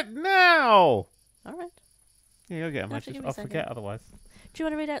 Let's do it now! Alright. Yeah, you'll get them. I'll forget otherwise. Do you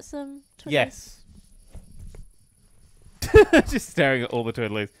want to read out some Twiddlies? Yes. Just staring at all the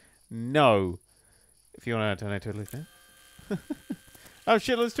Twiddlies. No. If you want to donate Twiddlies now. Oh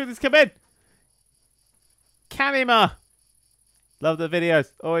shit, let's Twiddlies come in! Kanima! Love the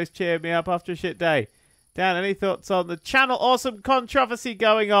videos. Always cheer me up after a shit day. Dan, any thoughts on the channel awesome controversy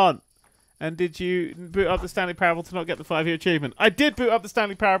going on? And did you boot up the Stanley Parable to not get the 5-year achievement? I did boot up the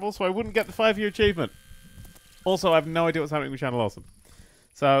Stanley Parable so I wouldn't get the 5-year achievement. Also, I have no idea what's happening with Channel Awesome.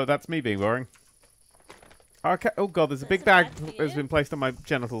 So that's me being boring. Oh god, there's a big bag that has been placed on my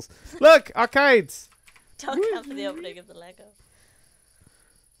genitals. Look! Arcades! Don't count for the opening of the Lego.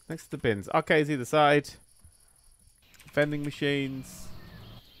 Next to the bins. Arcades either side. Vending machines.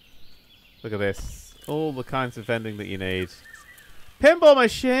 Look at this. All the kinds of vending that you need. Pinball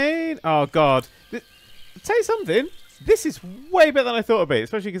machine! Oh god. I'll tell you something. This is way better than I thought it would be,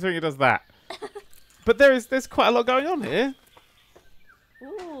 especially considering it does that. But there's quite a lot going on here.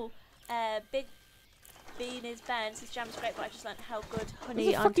 Ooh. Big Bean is banned. This jam's great, but I just learned how good honey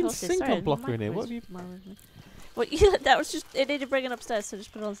There's a on fucking toast is. sink Sorry, on blocker in here. What have you... What, that was just... It needed bringing upstairs, so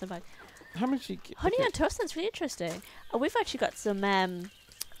just put it on the bag. How much you get? Honey on toast, that's really interesting. Oh, we've actually got some,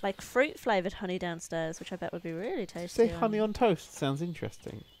 like, fruit-flavoured honey downstairs, which I bet would be really tasty. Say honey on toast sounds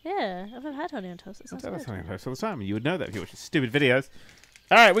interesting. Yeah, I've never had honey on toast. It sounds good. honey on toast all the time. You would know that if you watch stupid videos.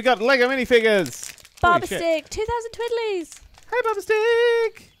 Alright, we got Lego minifigures. Barber Stick, 2,000 Twiddlies. Hey, Barber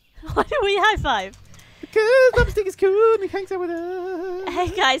Stick. Why do we high five? Because Barber Stick is cool and he hangs out with us. Hey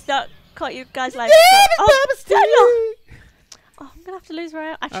guys, not caught you guys like. Yeah, Barber Stick. Oh, I'm gonna have to lose where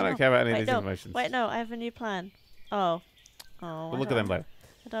I am. Actually, I don't care about any of these emotions. Wait, no, I have a new plan. Oh. We'll look at them later.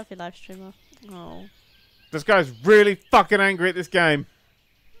 I don't have your live streamer. Oh. This guy's really fucking angry at this game.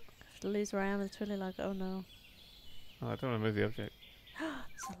 I have to lose where I am. It's really like, oh no. Oh, I don't want to move the object.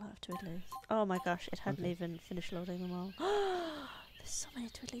 There's a lot of twiddlies. Oh my gosh, it hadn't even finished loading them all. There's so many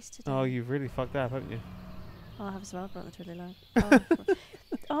twiddlies today. Oh, you've really fucked that up, haven't you? Oh, I have as well. I've brought the twiddly line. Oh,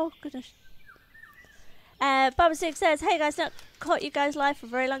 oh goodness. Baba Six says, "Hey guys, not caught you guys live for a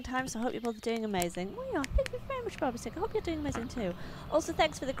very long time, so I hope you're both doing amazing." Oh yeah, thank you very much, Baba Six. I hope you're doing amazing too. Also,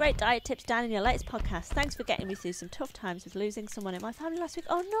 thanks for the great diet tips, Dan, in your latest podcast. Thanks for getting me through some tough times with losing someone in my family last week.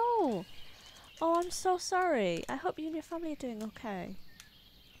 Oh no! Oh, I'm so sorry. I hope you and your family are doing okay.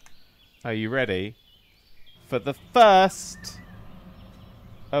 Are you ready for the first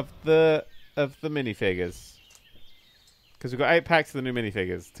of the minifigures? Because we've got 8 packs of the new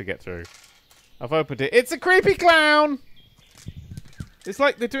minifigures to get through. I've opened it. It's a creepy clown! It's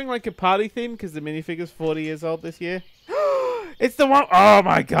like they're doing like a party theme because the minifigure's 40 years old this year. It's the one... Oh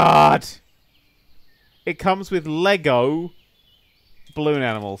my god! It comes with Lego balloon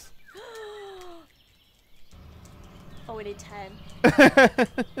animals. Oh, we need 10.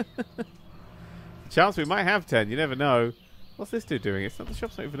 Chance we might have 10. You never know. What's this dude doing? It's not... The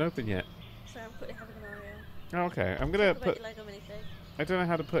shop's not even open yet. Sorry, I'm quickly having an Oreo. Oh, okay. I'm gonna Talk put... about your Lego minifig. I don't know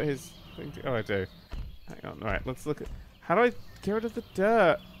how to put his thing to... Oh, I do. Hang on. Right, let's look at... How do I get rid of the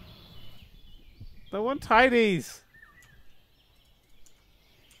dirt? I want tidies.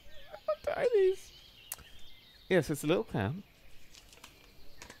 I want tidies. Yes, it's a little clown.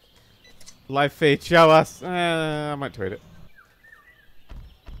 Live feed, show us. I might tweet it.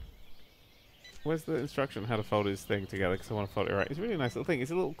 Where's the instruction on how to fold his thing together? Because I want to fold it right. It's a really nice little thing.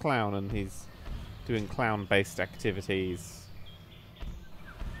 It's a little clown and he's doing clown-based activities.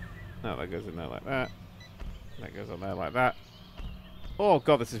 No, that goes in there like that. That goes on there like that. Oh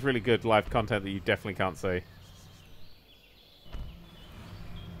god, this is really good live content that you definitely can't see.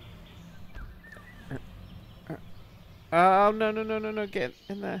 Oh, no, get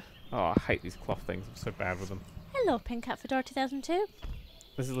in there. Oh, I hate these cloth things. I'm so bad with them. Hello, Pink Cat Fedora 2002.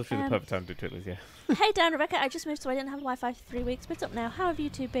 This is literally the perfect time to do Twiddlies, yeah. Hey Dan, Rebecca, I just moved so I didn't have Wi-Fi for 3 weeks. What's up now? How have you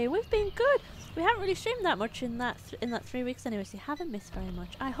two been? We've been good. We haven't really streamed that much in that 3 weeks anyway, so you haven't missed very much.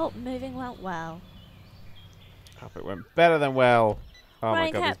 I hope moving went well. Hope it went better than well. Oh Ryan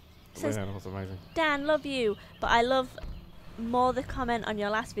my god, Cap this says, was amazing. Dan, love you, but I love more the comment on your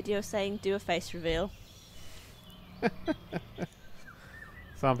last video saying do a face reveal.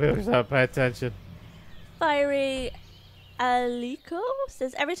 Some people just don't pay attention. Fiery Aliko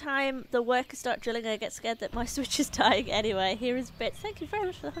says, every time the workers start drilling I get scared that my switch is dying anyway. Here is bits. Thank you very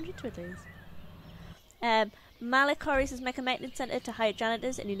much for the 100 Twiddlies. Malikori says, make a maintenance centre to hire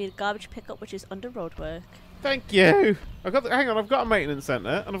janitors and you need a garbage pickup which is under road work. Thank you. Hang on, I've got a maintenance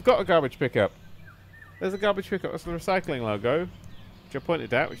centre and I've got a garbage pickup. There's a garbage pickup. That's the recycling logo, which I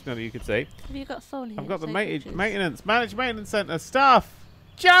pointed out, which none of you could see. Have you got a phone here? I've got the managed maintenance centre staff.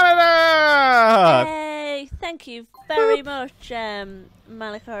 Janitor! Hey, thank you very much,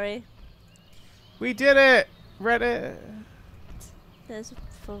 Malikori. We did it! Reddit. There's a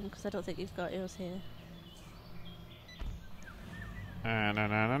phone because I don't think you've got yours here. Wait,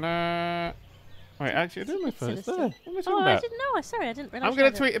 actually, I did my phone. It's there. What am I talking Oh, about? I didn't know. Sorry, I didn't realise. I'm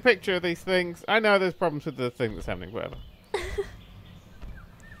going to tweet a picture of these things. I know there's problems with the thing that's happening, whatever.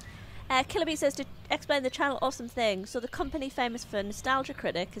 Killer Bee says to explain the channel awesome thing. So the company famous for Nostalgia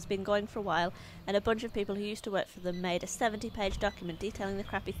Critic has been going for a while, and a bunch of people who used to work for them made a 70-page document detailing the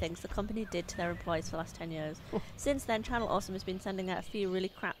crappy things the company did to their employees for the last 10 years. Since then, Channel Awesome has been sending out a few really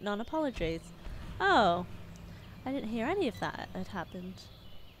crap non-apologies. Oh, I didn't hear any of that had happened.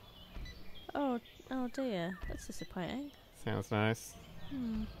 Oh dear, that's disappointing. Sounds nice.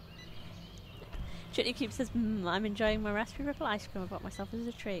 Chitney Cube says, I'm enjoying my Raspberry Ripple ice cream I bought myself as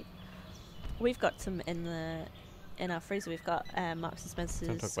a treat. We've got some in our freezer. We've got Marks and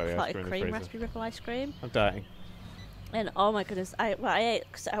Spencer's clotted cream Raspberry Ripple ice cream. I'm dying. And oh my goodness, I ate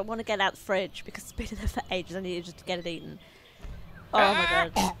because I want to get it out the fridge because it's been there for ages. I needed just to get it eaten. Oh my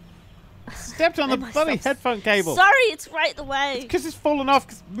god. Stepped on the bloody headphone cable. Sorry, it's right the way. Because it's fallen off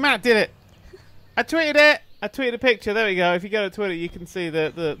because Matt did it. I tweeted it. I tweeted a picture. There we go. If you go to Twitter, you can see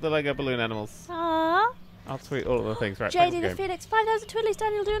the Lego balloon animals. Aww. I'll tweet all of the things. Right, JD the Phoenix, 5,000 Twiddlies.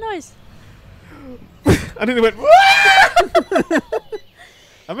 Daniel, do a noise. I nearly went.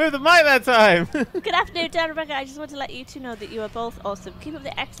 I moved the mic that time. Good afternoon, Dan and Rebecca. I just want to let you two know that you are both awesome. Keep up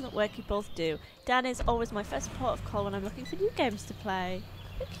the excellent work you both do. Dan is always my first port of call when I'm looking for new games to play.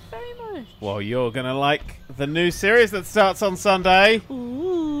 Thank you very much. Well, you're going to like the new series that starts on Sunday.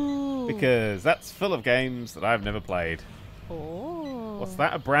 Ooh. Because that's full of games that I've never played. Oh. What's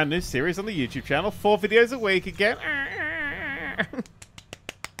that? A brand new series on the YouTube channel. 4 videos a week again.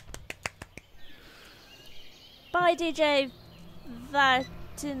 Bye, DJ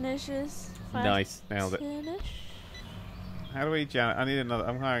Vatinicious. Nice. Nailed it. How do we janitor? I need another.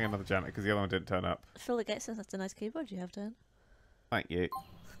 I'm hiring another janitor because the other one didn't turn up. Phil the Gates says that's a nice keyboard you have, Dan. Thank you.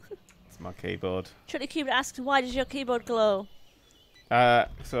 It's my keyboard. Trinity Cube asks, why does your keyboard glow?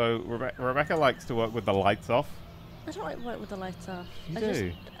 So Rebecca likes to work with the lights off. I don't like to work with the lights off. You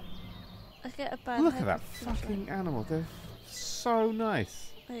do. I get a bad Look head at that with fucking animal. They're so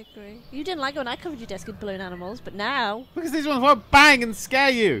nice. I agree. You didn't like it when I covered your desk in balloon animals, but now... Because these ones won't bang and scare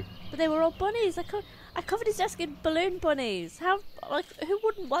you. But they were all bunnies. I covered his desk in balloon bunnies. How... Like, who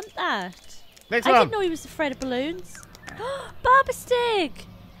wouldn't want that? Next I one. didn't know he was afraid of balloons. Barber Stig!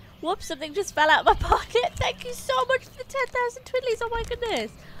 Whoops, something just fell out of my pocket. Thank you so much for the 10,000 twiddlies. Oh my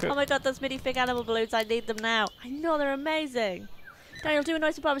goodness. Good. Oh my god, those minifig animal balloons. I need them now. I know, they're amazing. Daniel, do a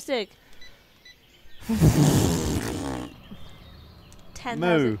noise of Barber Stig.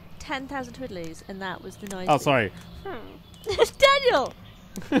 10,000 twiddlies, and that was the noise. Oh, sorry. Daniel!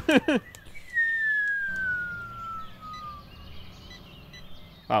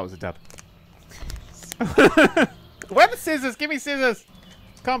 That was a dub. Where are the scissors? Give me scissors.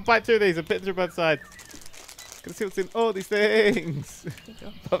 Can't bite through these. I've bitten through both sides. Can see what's in all these things.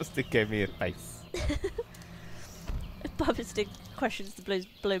 Barber Stig gave me a face. Barber Stig questions the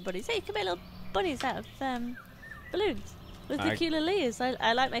balloon bunnies. Hey, come here, little bunnies out of balloons with the ukuleles.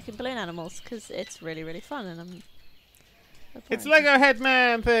 I like making balloon animals because it's really, really fun. And It's Lego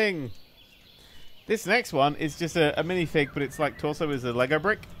Headman thing. This next one is just a minifig, but it's like torso is a Lego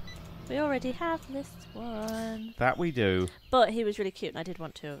brick. We already have this one. That we do. But he was really cute, and I did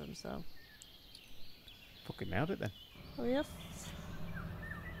want 2 of them, so. Fucking nailed it then. Oh, yes.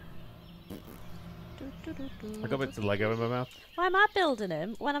 I got bits of Lego in my mouth. Why am I building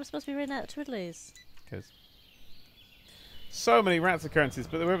him when I'm supposed to be reading out twiddlies? Because so many rats occurrences,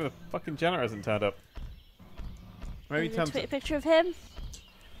 but whoever the fucking janitor hasn't turned up. Maybe tweet a picture of him.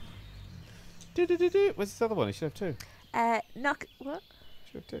 Where's this other one? He should have 2. What?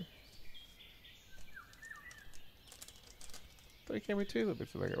 Should have 2. Thought he came with 2 little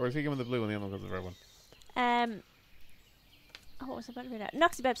bits of Lego. Or is he going with the blue one? The other one goes with the red one. What was I about to read out?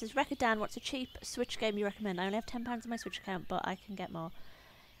 Noxy Beb says, Record Dan, what's a cheap Switch game you recommend? I only have £10 in my Switch account, but I can get more.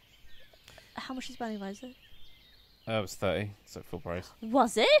 How much is Binding of Isaac? It was 30. It's at full price.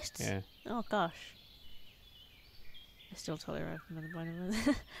 Was it? Yeah. Oh gosh. I still totally recommend Binding of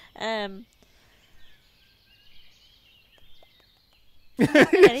Isaac. I don't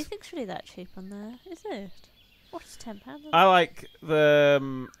think anything's really that cheap on there, is it? What's £10? I like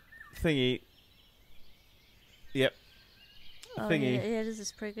the thingy. Yep. Oh, Thingy. Yeah, this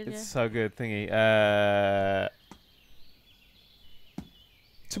is pretty good, It's so good, thingy.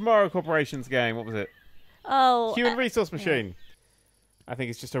 Tomorrow Corporation's game, what was it? Oh. Human Resource Machine. I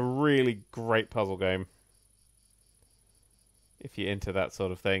think it's just a really great puzzle game. If you're into that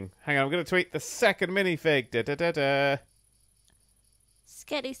sort of thing. Hang on, I'm going to tweet the second minifig. Da-da-da-da.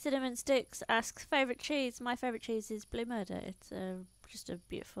 Sketty Cinnamon Sticks asks, favourite cheese? My favourite cheese is Blue Murder. It's just a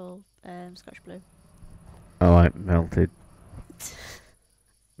beautiful Scotch blue. I like melted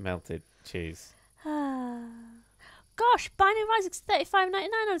cheese. Gosh, Binding of Isaac's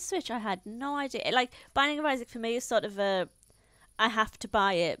 $35.99 on Switch. I had no idea. Like, Binding of Isaac for me is sort of I have to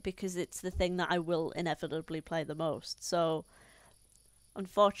buy it because it's the thing that I will inevitably play the most. So,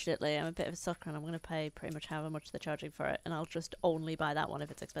 unfortunately, I'm a bit of a sucker and I'm going to pay pretty much however much they're charging for it. And I'll just only buy that one if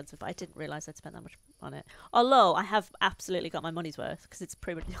it's expensive. But I didn't realise I'd spent that much on it. Although, I have absolutely got my money's worth because it's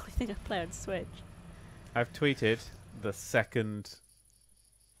pretty much the only thing I play on Switch. I've tweeted the second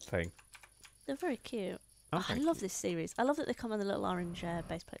thing. They're very cute. Oh, I love this series. I love that they come on the little orange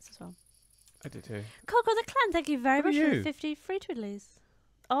base plates as well. I do too. Coco the Clan, thank you very much for you? the 50 free twiddlies.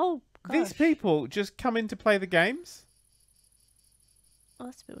 Oh, gosh. These people just come in to play the games. Oh,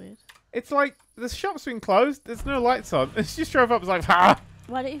 that's a bit weird. It's like the shop's been closed. There's no lights on. And she just drove up and was like, ha!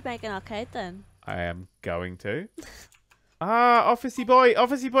 Why don't you make an arcade then? I am going to. Officey boy.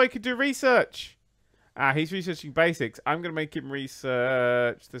 Officey boy could do research. He's researching basics. I'm going to make him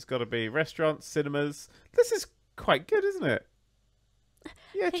research. There's got to be restaurants, cinemas. This is quite good, isn't it?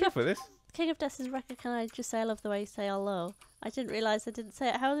 Yeah, chuff with this. King of Death says, Record, can I just say I love the way you say hello? I didn't realise I didn't say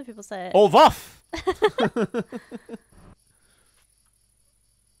it. How other people say it? All voff!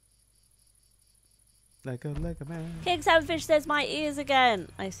 Lego man. King Salmonfish says, my ears again.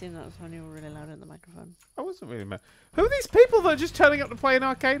 I assume that was when you were really loud in the microphone. I wasn't really mad. Who are these people that are just turning up to play an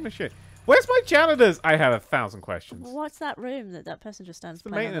arcade machine? Where's my janitors? I have 1,000 questions. What's that room that person just stands It's the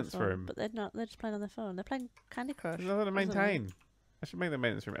playing maintenance on the phone? room. But they're not. They're just playing on their phone. They're playing Candy Crush. There's nothing to maintain. I should make the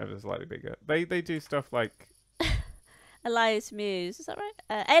maintenance room ever slightly bigger. They do stuff like... Elias Muse. Is that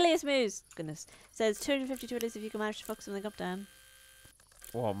right? Alias Muse. Goodness. Says 250 twiddlies if you can manage to fuck something up, Dan.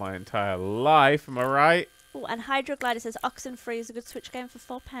 Well, my entire life, am I right? Oh, and Hydroglider says Oxenfree is a good Switch game for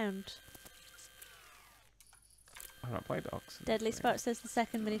 £4. I've not played Oxen. Deadly Spot says the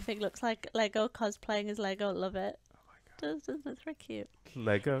second minifig looks like Lego cosplaying as Lego. Love it. Oh my god. Doesn't it? It's very cute.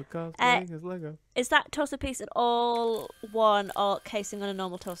 Lego cosplaying as Lego. Is that torso piece at all one or casing on a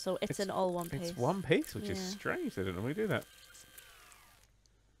normal torso? It's an all one piece. It's one piece, which is Yeah. strange. They don't normally do that.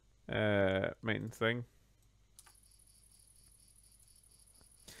 Maintenance thing.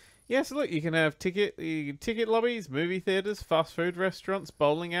 Yeah, so look, you can have ticket lobbies, movie theaters, fast food restaurants,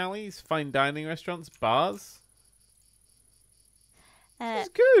 bowling alleys, fine dining restaurants, bars. It's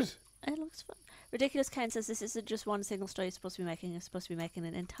good. It looks fun. Ridiculous Kane says this isn't just one single store you're supposed to be making. You're supposed to be making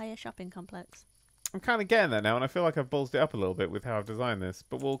an entire shopping complex. I'm kind of getting that now, and I feel like I've ballsed it up a little bit with how I've designed this,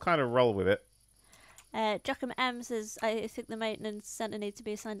 but we'll kind of roll with it. Jockum M says, I think the maintenance centre needs to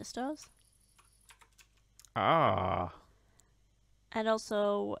be assigned to stores. Ah. And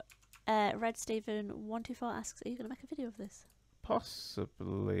also, Red Steven 124 asks, are you going to make a video of this?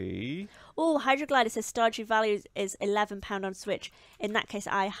 Possibly. Oh, Hydroglider says Stardew Valley is £11 on Switch. In that case,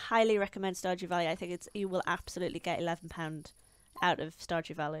 I highly recommend Stardew Valley. I think you will absolutely get £11 out of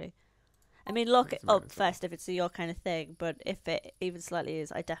Stardew Valley. I mean, look it up first if it's your kind of thing, but if it even slightly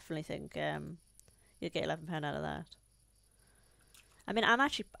is, I definitely think you'll get £11 out of that. I mean,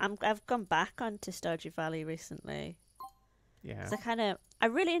 I've gone back onto Stardew Valley recently. Yeah. I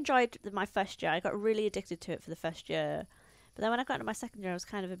really enjoyed my first year. I got really addicted to it for the first year. But then when I got into my second year, I was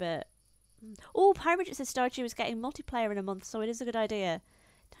kind of a bit... Oh, Pyramid says Stardew is getting multiplayer in a month, so it is a good idea.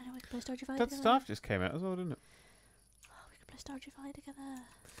 Don't know we can play Stardew Valley That together. stuff just came out as well, didn't it? Oh, we can play Stardew Valley together.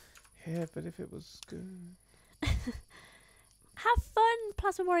 Yeah, but if it was good... Have fun,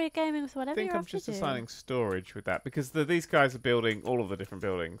 Plasma Warrior Gaming, with whatever I think you're I'm off to just do. assigning storage with that, because these guys are building all of the different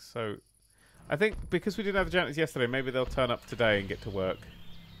buildings, so... I think because we didn't have the janitors yesterday, maybe they'll turn up today and get to work.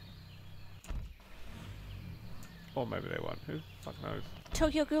 Or maybe they won't. Who the fuck knows?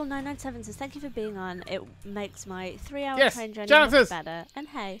 Tokyo Girl 997 says, thank you for being on. It makes my 3-hour Yes, train journey janitors! much better. And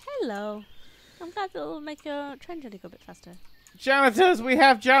hey, hello. I'm glad it'll make your train journey go a bit faster. Janitors! We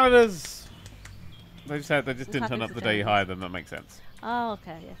have janitors! They just didn't happy turn up for the day you janitors. hired them. That makes sense. Oh,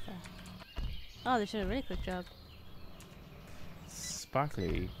 okay, yeah, fair. Oh, they did a really quick job.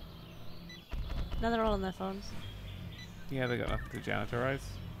 Sparkly. Now they're all on their phones. Yeah, they got nothing to janitorize.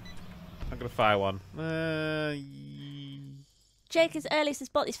 I'm gonna fire one. Jake is early, says,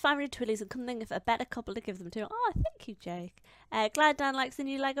 bought these 500 Twillies and couldn't think of a better couple to give them to. Oh, thank you, Jake. Glad Dan likes the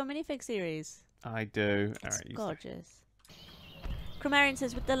new Lego minifig series. I do. It's Alright, gorgeous. Cromarian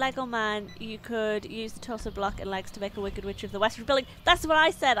says, with the Lego man, you could use the torso block and legs to make a Wicked Witch of the Western building. That's what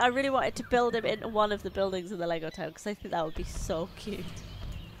I said. I really wanted to build him in one of the buildings in the Lego town because I think that would be so cute.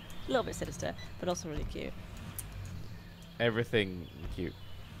 A little bit sinister, but also really cute. Everything cute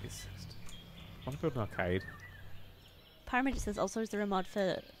is just... I want to build an arcade. Pyramid says, also is there a mod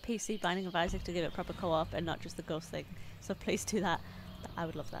for PC Binding of Isaac to give it proper co-op and not just the ghost thing? So please do that. I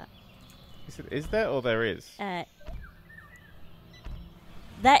would love that. Is there or there is?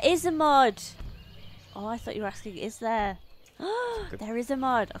 There is a mod. Oh, I thought you were asking, is there? There is a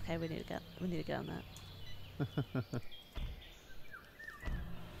mod. Okay, we need to get on that.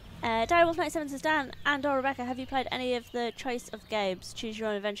 Direwolf97 says, Dan and or Rebecca, have you played any of the Choice of Games, Choose Your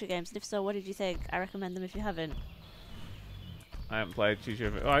Own Adventure games? And if so, what did you think? I recommend them if you haven't. I haven't played Choose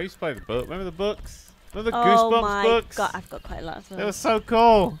Your Own. Oh, I used to play the book. Remember the books? Remember the Oh Goosebumps my books? god, I've got quite a lot of them. They were so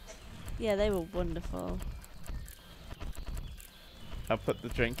cool. Yeah, they were wonderful. I put the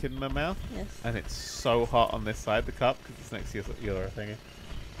drink in my mouth, Yes. and it's so hot on this side, the cup, because it's next to your thingy.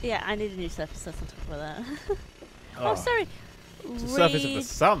 Yeah, I need a new surface on top of that. Oh, sorry. It's the surface of the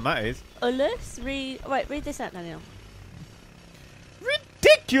sun, that is. Read this out, Daniel.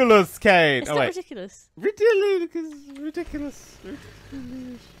 Ridiculous, Kate! It's Oh, not wait. ridiculous. Ridiculous.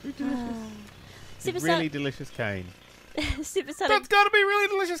 Super Really delicious cane. Supersonic. That's gotta be really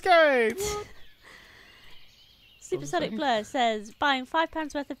delicious cane! Supersonic Blur says, buying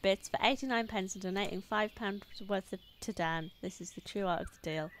 £5 worth of bits for 89 pence and donating £5 worth to Dan. This is the true art of the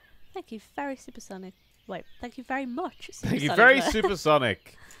deal. Thank you very supersonic. Wait, thank you very much. Thank you very Blur.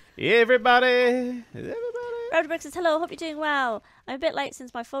 supersonic. Everybody. Roadbrick says, hello, hope you're doing well. I'm a bit late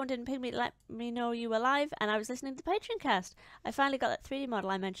since my phone didn't ping me to let me know you were live, and I was listening to the Patreon cast. I finally got that 3D model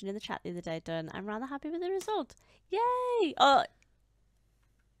I mentioned in the chat the other day done. I'm rather happy with the result. Yay! Oh,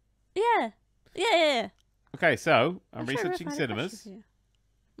 yeah. Okay, so I'm sure I researching wrote cinemas.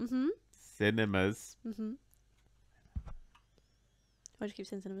 Mm-hmm. Cinemas. Mm-hmm. Why do you keep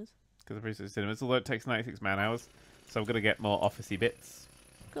saying cinemas? Because I'm researching cinemas, although it takes 96 man hours. So I'm going to get more officey bits.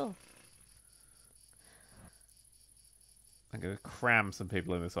 Cool. I'm going to cram some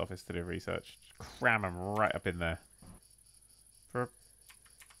people in this office to do research. Just cram them right up in there.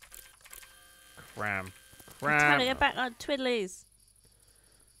 Cram. Time to get back on Twiddlies.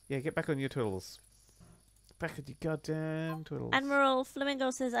 Yeah, get back on your twiddles. Back on your goddamn twiddles. Admiral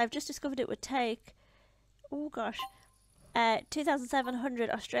Flamingo says, I've just discovered it would take, oh gosh, 2,700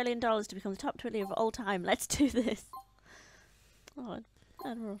 Australian dollars to become the top Twiddly of all time. Let's do this. Oh,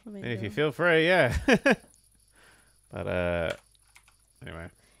 Admiral Flamingo. If you feel free, yeah. But, anyway. I'm going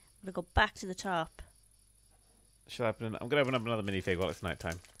to go back to the top. I'm going to open up another minifig while it's night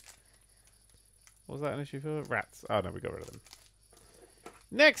time. What was that an issue for? Rats. Oh, no, we got rid of them.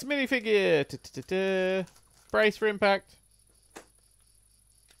 Next minifigure! Brace for impact.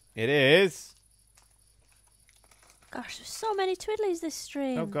 It is. Gosh, there's so many Twiddlies this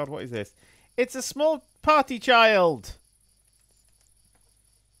stream. Oh, God, what is this? It's a small party child.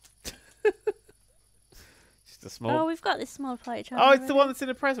 Just a small... Oh, we've got this small party child. Oh, it's the one that's in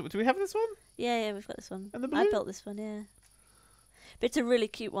a present. Do we have this one? Yeah, we've got this one. And the I blue? built this one, yeah. But it's a really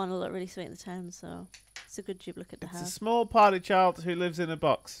cute one. It'll look really sweet in the town, so it's a good duplicate to have. It's a small party child who lives in a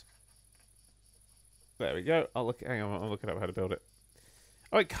box. There we go. Hang on, I'll look it up how to build it.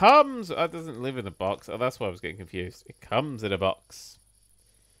 Oh, it comes. Oh, it doesn't live in a box. Oh, that's why I was getting confused. It comes in a box,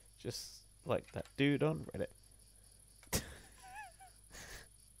 just like that dude on Reddit.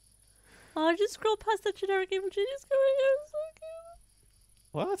 Oh, I just scrolled past that generic Evil Genius comment. It was so cute.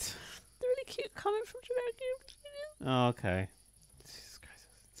 What? The really cute comment from generic Evil Genius. Oh, okay. Jesus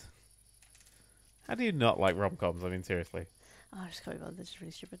Christ. How do you not like rom-coms? I mean, seriously. Oh, I just can't be bothered. This is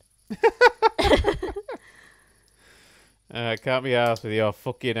really stupid. Can't be arsed with your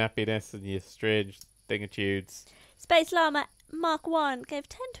fucking happiness and your strange thingatudes. Space Llama Mark 1 gave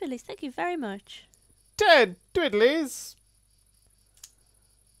 10 Twiddlies. Thank you very much. 10 Twiddlies!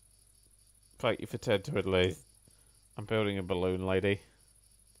 Thank you for 10 Twiddlies. I'm building a balloon lady.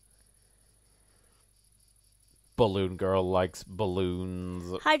 Balloon girl likes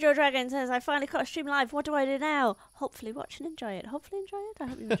balloons. Hydro Dragon says, I finally caught a stream live. What do I do now? Hopefully watch and enjoy it. Hopefully enjoy it. I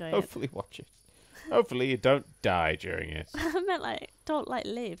hope you enjoy it. Hopefully watch it. Hopefully you don't die during it. I meant like, don't like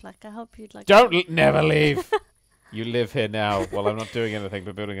leave. Like, I hope you'd like. Never leave. You live here now while I'm not doing anything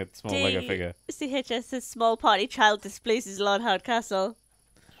but building a small Lego figure. CHS says, small party child displeases Lord Hardcastle.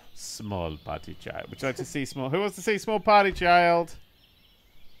 Small party child. Would you like to see small? Who wants to see small party child?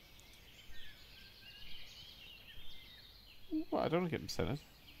 What? I don't want to get him centered.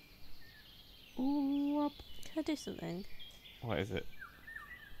 Can I do something? What is it?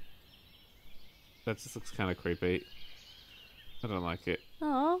 That just looks kind of creepy. I don't like it.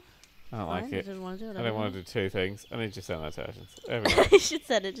 Oh. I don't like it. I didn't want to do it. I don't want to do two things. I need to send that to Ashes. There we go. You should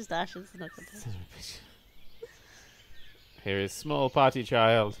send it just Ashes. Not content. Here is small party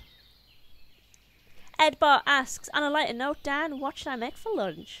child. Edbar asks, on a lighter note, Dan, what should I make for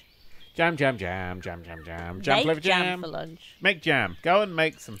lunch? Jam, jam, jam, jam, jam, jam. Jam Make flavour jam jam. for lunch. Make jam. Go and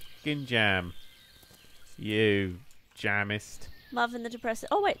make some fucking jam. You jamist. Marvin the Depressed.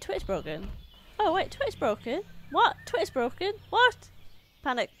 Oh, wait, Twitter's broken. Oh, wait, Twitter's broken. What? Twitter's broken? What?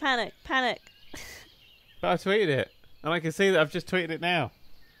 Panic, panic, panic. But I tweeted it. And I can see that I've just tweeted it now.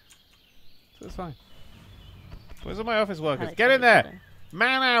 So it's fine. Where's all my office workers? Panic, Get in panic, there! panic.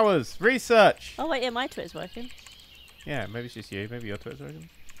 Man hours! Research! Oh, wait, yeah, my Twitter's working. Yeah, maybe it's just you. Maybe your Twitter's working.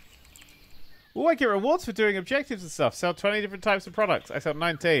 Oh, I get rewards for doing objectives and stuff. Sell 20 different types of products. I sell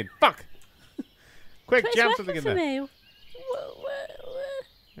 19. Fuck! Quick, Twitter's jam working something in for there. me.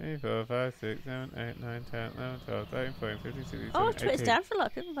 3, 4, 5, 6, 7, 8, 9, 10, 11, 12, 13, 14, 15, 16, Oh, 17, Twitter's 18. down for a lot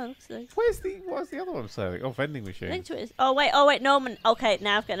of people by the looks of things. What's the other one selling? Oh, vending I machine. think Twitter's... Oh, wait, no, man. Okay,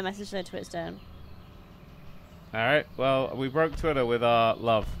 now I've gotten a message saying Twitter's down. Alright, well, we broke Twitter with our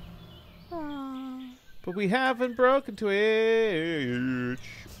love. Aww. But we haven't broken Twitch.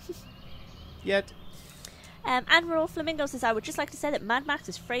 Yet. Admiral Flamingo says, I would just like to say that Mad Max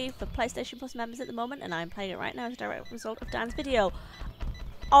is free for PlayStation Plus members at the moment, and I'm playing it right now as a direct result of Dan's video.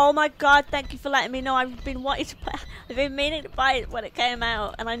 Oh my god, thank you for letting me know. I've been wanting to play. I've been meaning to buy it when it came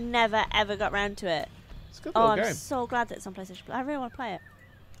out, and I never ever got round to it. It's a good Oh, little I'm game. so glad that it's on PlayStation Plus. I really want to play it.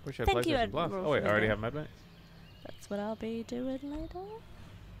 Wish I had Thank you, PlayStation Plus. Admiral Oh wait, I already Flamingo. have Mad Max. That's what I'll be doing later.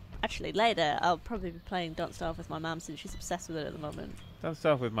 Actually, later, I'll probably be playing Don't Starve with my mum since she's obsessed with it at the moment. Don't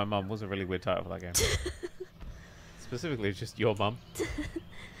Starve with My Mum was a really weird title for that game. Specifically, just your mum.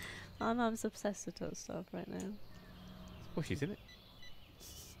 My mum's obsessed with Don't Starve right now. Oh, she's in it.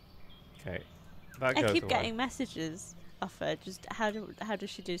 Okay. That I goes keep away. getting messages off her. Just how does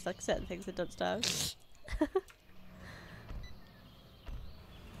she do like certain things that Don't Starve?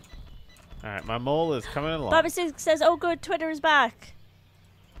 Alright, my mole is coming along. Barbara Six says, "Oh, good, Twitter is back.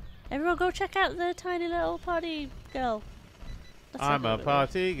 Everyone, go check out the tiny little party girl." That's I'm not a what it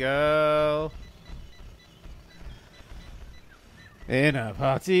party girl. In a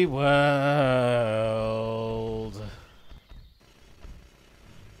party world.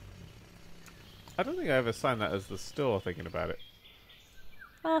 I don't think I ever signed that as the store, thinking about it.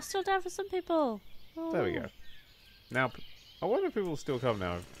 was. Oh, still down for some people. Oh. There we go. Now, I wonder if people will still come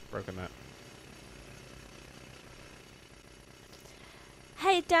now I've broken that.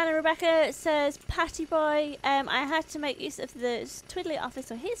 Hey, Dan and Rebecca says, Patty Boy, I had to make use of the Twiddly office,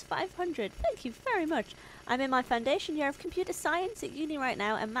 so here's 500. Thank you very much. I'm in my foundation year of computer science at uni right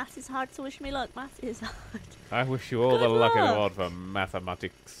now, and maths is hard, so wish me luck. Maths is hard. I wish you all the Good luck in the luck. world for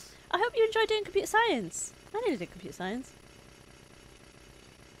mathematics. I hope you enjoy doing computer science. I nearly did computer science.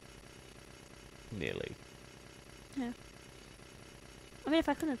 Nearly. Yeah. I mean, if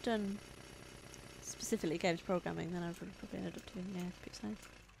I couldn't have done specifically games programming, then I would have probably ended up doing computer science.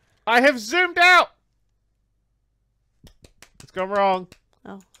 I have zoomed out! It's gone wrong.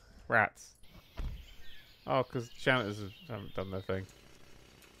 Oh. Rats. Oh, because janitors haven't done their thing.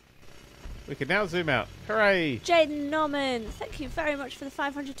 We can now zoom out. Hooray! Jaden Norman, thank you very much for the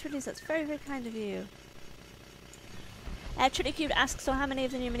 500 Twitties. That's very, very kind of you. Trinity Cube asks, so how many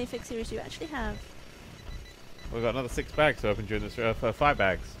of the new minifig series do you actually have? We've got another 6 bags to open during this, 5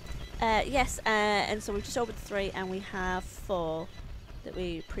 bags. Yes, and so we've just opened 3 and we have 4 that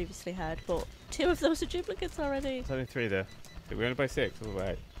we previously had, but 2 of those are duplicates already. There's only 3 there. Did we only buy 6? Or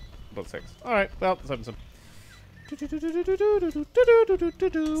buy 8? About 6. Alright, well, let's open some.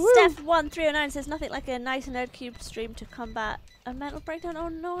 Steph1309 says, nothing like a nice Nerd³ stream to combat a mental breakdown. Oh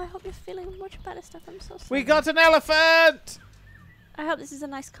no, I hope you're feeling much better, Steph. I'm so sorry. We got an elephant! I hope this is a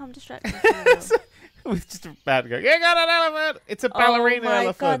nice calm distraction for you. We're just about to go, you got an elephant! It's a ballerina elephant. Oh my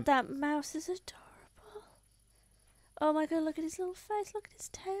elephant. god, that mouse is adorable. Oh my god, look at his little face. Look at his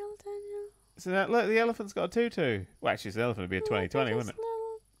tail, Daniel. So that, look, the elephant's got a tutu. Well, actually, the elephant would be a 2020, wouldn't it?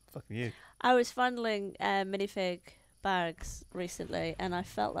 Little... Fucking you. I was fondling minifig bags recently, and I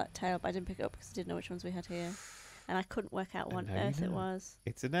felt that tail, but I didn't pick it up because I didn't know which ones we had here. And I couldn't work out what on earth it was.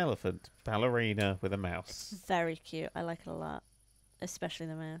 It's an elephant ballerina with a mouse. It's very cute. I like it a lot. Especially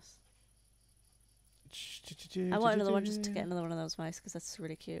the mouse. I want another one just to get another one of those mice because that's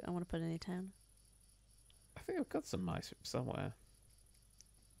really cute. I want to put it in a town. I think I've got some mice somewhere.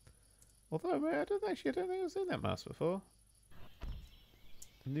 Although I don't think I've seen that mouse before.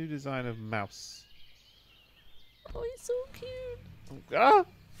 The new design of mouse. Oh, he's so cute. Ah!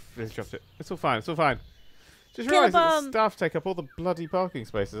 Just dropped it. It's all fine. It's all fine. Just realised that the staff take up all the bloody parking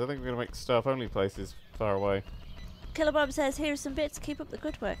spaces. I think we're going to make staff-only places far away. Killerbomb says, here's some bits. Keep up the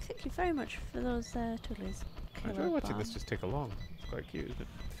good work. Thank you very much for those twiddlies. I enjoy watching this just tick along. It's quite cute, isn't it?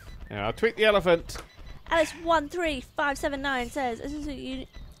 Yeah, I'll tweet the elephant. Alice13579 says,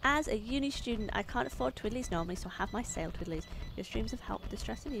 as a uni student, I can't afford twiddlies normally, so have my sale twiddlies. Your streams have helped the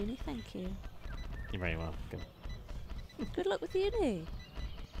stress of uni. Thank you. You're very welcome. Good luck with the uni.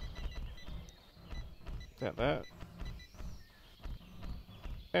 Got that.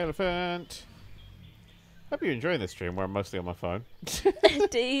 Elephant. Hope you're enjoying this stream where I'm mostly on my phone.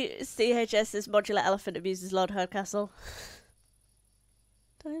 DCHS says, modular elephant abuses Lord Herdcastle.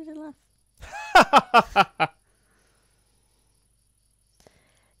 Don't even laugh.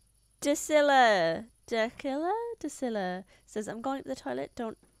 Decilla says, I'm going to the toilet.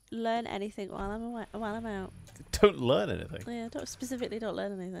 Don't learn anything while I'm out. Don't learn anything. Yeah, don't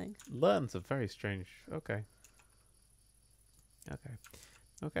learn anything. Learn's a very strange. Okay.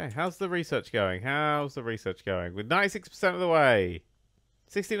 How's the research going? We're 96% of the way,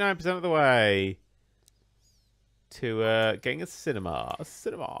 69% of the way to getting a cinema.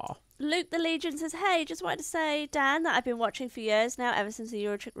 Luke the Legion says, hey, just wanted to say, Dan, that I've been watching for years now, ever since the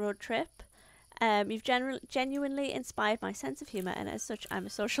Eurotrip road trip. You've genuinely inspired my sense of humour, and as such, I'm a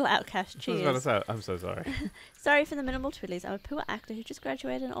social outcast. Cheers. I'm so sorry. Sorry for the minimal twiddlies. I'm a poor actor who just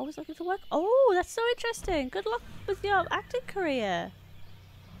graduated and always looking for work. Oh, that's so interesting. Good luck with your acting career.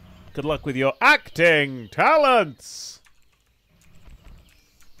 Good luck with your acting talents.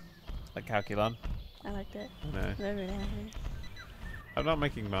 Like Calculon. I liked it. No. They're really happy. I'm not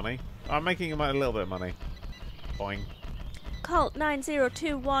making money. I'm making a little bit of money. Boing.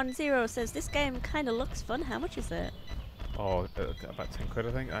 Colt90210 says, this game kind of looks fun. How much is it? Oh, about 10 quid,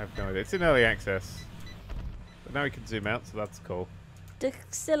 I think. I have no idea. It's in early access. But now we can zoom out, so that's cool.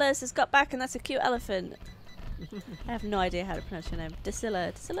 Dexillus has got back, and that's a cute elephant. I have no idea how to pronounce your name.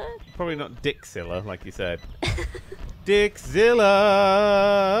 Decilla? Probably not Dixilla, like you said. Dixilla!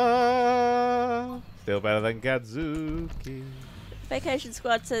 Still better than Gadzuki. Vacation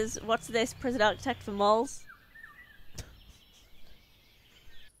Squad says, what's this? Prison architect for moles?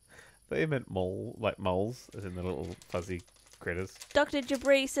 They meant mole, like moles, as in the little fuzzy critters. Dr.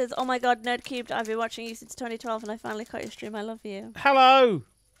 Jabri says, "Oh my God, Nerd³, I've been watching you since 2012, and I finally caught your stream. I love you." Hello!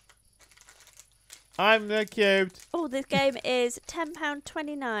 I'm Nerd³. Oh, this game is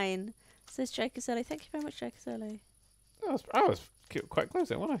 £10.29. Says Jake Azoli. Thank you very much, Jake Azoli. I was quite close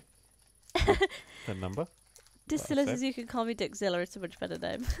there, wasn't I? The number. Distilla says you can call me Dickzilla. It's a much better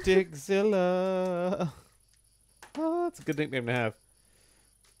name. Dickzilla. Oh, that's a good nickname to have.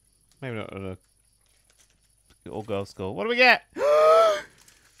 Maybe not in a all-girls school. What do we get? The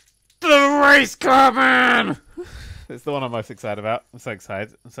race car man! It's the one I'm most excited about. I'm so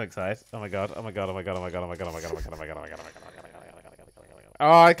excited. I'm so excited. Oh my god. Oh my god. Oh my god. Oh my god. Oh my god. Oh my god. Oh my god. Oh my god. Oh my god. Oh my god. Oh my god.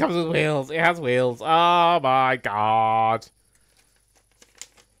 Oh, it comes with wheels. It has wheels. Oh my god.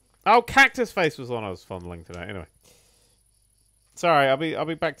 Oh, Cactus Face was the one I was fondling today. Anyway. Sorry, I'll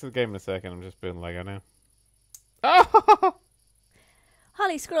be back to the game in a second. I'm just building Lego now. Oh!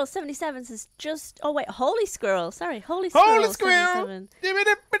 Holly Squirrel 77 says just. Oh wait, Holy Squirrel. Sorry, Holy Squirrel. Holy Squirrel.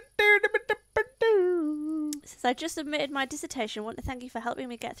 77 says I just submitted my dissertation. Want to thank you for helping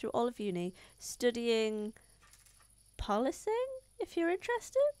me get through all of uni, studying policing. If you're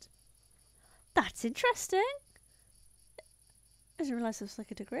interested, that's interesting. I didn't realise it was like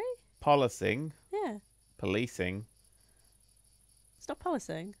a degree. Policing. Yeah. Policing. It's not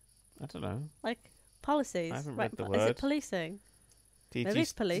policing. I don't know. Like policies. I haven't read the Is word. it policing? Maybe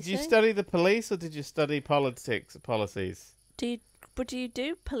it's policing. Did you study the police or did you study politics policies? Do you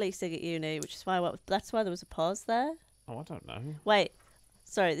do policing at uni? Which is why that's why there was a pause there. Oh, I don't know. Wait,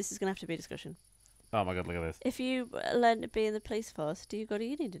 sorry, this is gonna have to be a discussion. Oh my god, look at this. If you learn to be in the police force, do you go to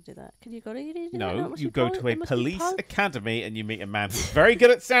uni to do that? Can you go to uni to do that? No, you go to a police academy and you meet a man who's very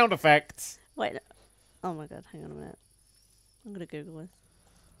good at sound effects. Wait, no. Oh my god, hang on a minute. I'm gonna Google this.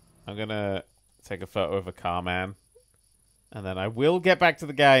 I'm gonna take a photo of a car man. And then I will get back to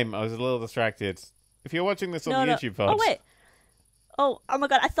the game. I was a little distracted. If you're watching this on the YouTube pod. Oh, wait. Oh my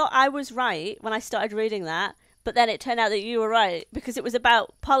god, I thought I was right when I started reading that, but then it turned out that you were right because it was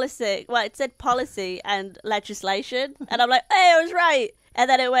about policy. Well, it said policy and legislation, and I'm like, hey, I was right. And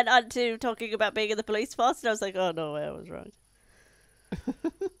then it went on to talking about being in the police force, and I was like, oh no way, I was wrong.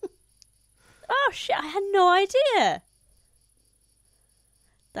 Oh shit, I had no idea.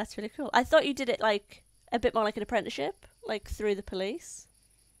 That's really cool. I thought you did it like a bit more like an apprenticeship, like through the police,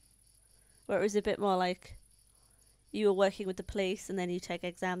 where it was a bit more like you were working with the police and then you take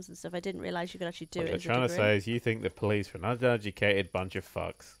exams and stuff. I didn't realise you could actually do it as a degree. What you're trying to say is you think the police are an uneducated bunch of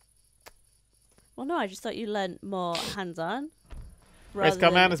fucks. Well, no, I just thought you learned more hands-on. Race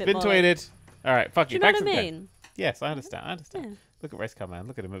Car Man has been tweeted. All right, fuck you. Do you know what I mean? Yes, I understand. Yeah. Look at Race Car Man.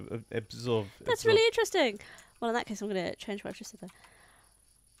 Look at him absorb. That's really interesting. Well, in that case, I'm going to change what I just said there.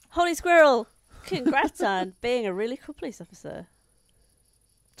 Holy Squirrel, congrats on being a really cool police officer.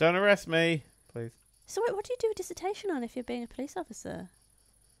 Don't arrest me, please. So wait, what do you do a dissertation on if you're being a police officer?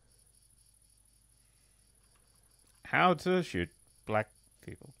 How to shoot black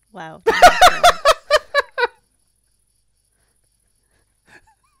people. Wow. I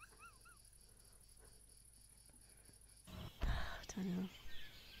don't know.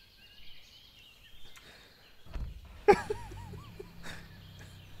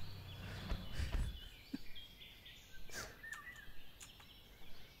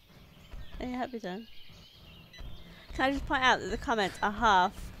 Are you happy, Dan? Can I just point out that the comments are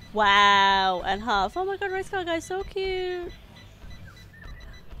half wow and half oh my god, race car guy's so cute.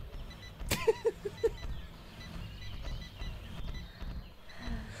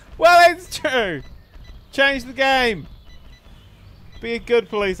 Well, it's true. Change the game. Be a good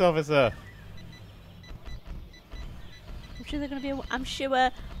police officer. I'm sure they're going to be. I'm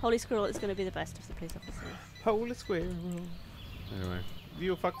sure Holy Squirrel is going to be the best of the police officers. Holy Squirrel. Anyway,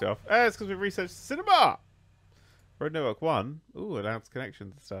 you fucked off. It's because we researched cinema. Road Network 1. Ooh, announced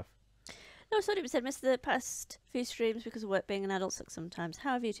connections and stuff. No, somebody said missed the past few streams because of work being an adult sucks sometimes.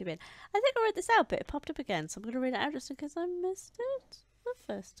 How have you two been? I think I read this out, but it popped up again, so I'm going to read it out just in case I missed it the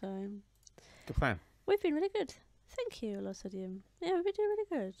first time. Good plan. We've been really good. Thank you, Low Sodium. Yeah, we've been doing really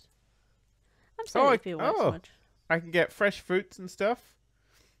good. I'm sorry if you work so much. I can get fresh fruits and stuff.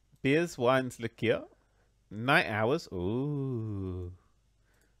 Beers, wines, liqueur. Night hours. Ooh.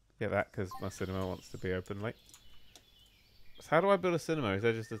 Get that because my cinema wants to be open late. So how do I build a cinema? Is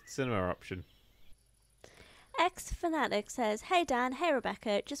there just a cinema option? X-Fanatic says, hey Dan, hey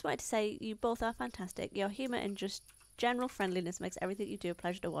Rebecca, just wanted to say you both are fantastic. Your humour and just general friendliness makes everything you do a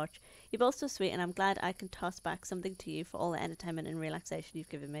pleasure to watch. You're both so sweet and I'm glad I can toss back something to you for all the entertainment and relaxation you've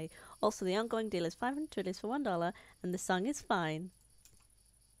given me. Also, the ongoing deal is 500 Twiddlies for $1 and the song is fine.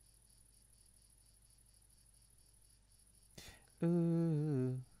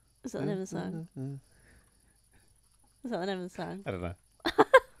 Ooh. Is that the name of the song? Is that the name of the song? I don't know.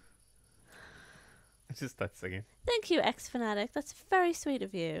 It's just that singing. Thank you, X-Fanatic. That's very sweet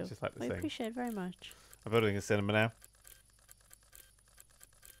of you. It's just like the We sing. appreciate it very much. I'm building a cinema now.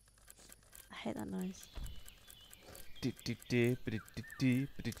 I hate that noise.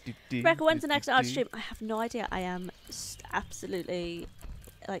 Rebecca, when's the next art stream? I have no idea. I am absolutely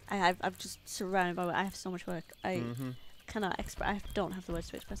like I'm just surrounded by. I have so much work. I cannot express. I don't have the words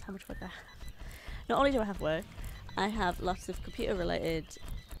to express how much work I have. Not only do I have work, I have lots of computer-related,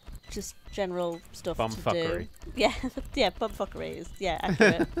 just general stuff to Bumfuckery. do. Yeah, yeah, bumfuckery is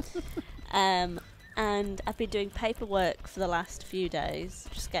accurate. And I've been doing paperwork for the last few days,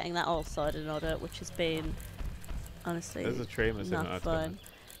 just getting that all sorted in order, which has been honestly There's a tree missing. not fun.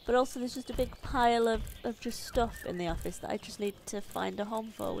 But also there's just a big pile of just stuff in the office that I just need to find a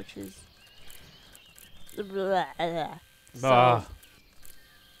home for, which is so,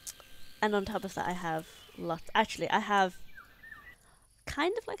 and on top of that I have lots. Actually, I have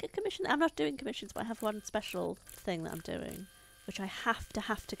kind of like a commission. I'm not doing commissions, but I have one special thing that I'm doing, which I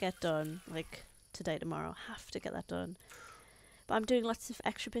have to get done, like today, tomorrow. Have to get that done. But I'm doing lots of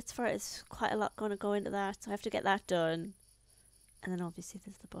extra bits for it. It's quite a lot going to go into that, so I have to get that done. And then obviously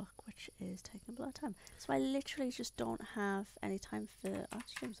there's the book, which is taking a lot of time. So I literally just don't have any time for art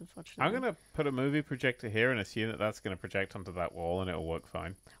streams, unfortunately. I'm going to put a movie projector here and assume that that's going to project onto that wall and it'll work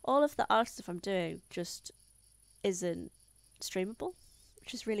fine. All of the art stuff I'm doing just isn't streamable,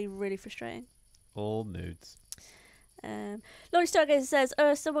 which is really, really frustrating. All nudes. Laurie Stargazer says,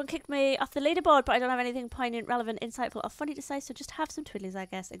 someone kicked me off the leaderboard, but I don't have anything poignant, relevant, insightful, or funny to say, so just have some twiddlies, I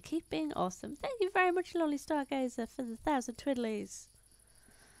guess, and keep being awesome. Thank you very much, Laurie Stargazer, for the 1,000 twiddlies.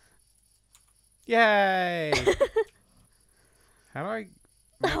 Yay! How do I...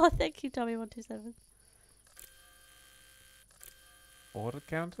 Oh, thank you, Tommy127. Order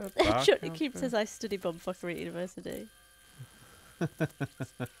counter? Bar Shorty counter? Cube says, I study bumfuckery at university.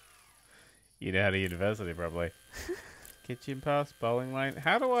 You'd had a university, probably. Kitchen pass, bowling lane.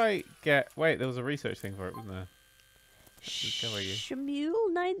 How do I get... Wait, there was a research thing for it, wasn't there?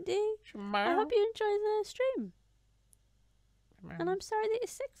 Shamule90. I hope you enjoy the stream. And I'm sorry that you're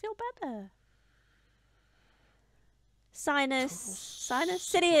sick. Feel better. Sinus.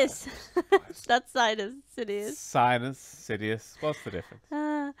 Sidious. That's sinus. Sidious. Sinus, Sidious. What's the difference?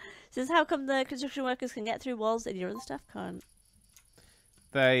 Says, how come the construction workers can get through walls and your other staff can't?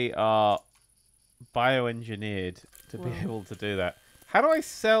 They are bioengineered to be able to do that. How do I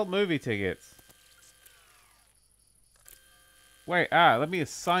sell movie tickets? Wait, let me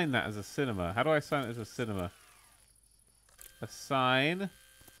assign that as a cinema. How do I assign it as a cinema? Assign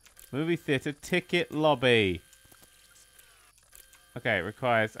movie theater ticket lobby. Okay, it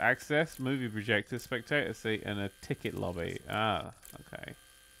requires access, movie projector, spectator seat, and a ticket lobby. Okay.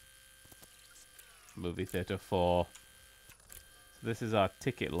 Movie theater 4. So this is our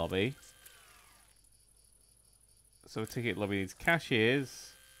ticket lobby. So a ticket lobby needs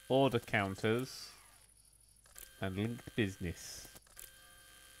cashiers, order counters, and linked business.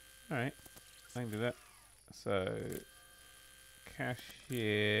 Alright, I can do that. So,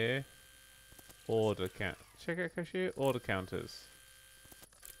 cashier, order count. Check out cashier, order counters.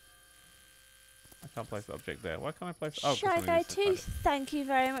 I can't place the object there. Why can't I place... Oh, Shy Guy 2, thank you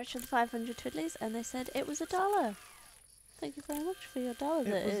very much for the 500 twiddlies. And they said it was $1. Thank you very much for your dollar.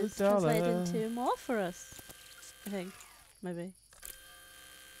 That is translated into more for us. I think. Maybe.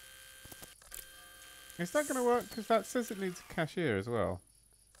 Is that going to work? Because that says it needs a cashier as well.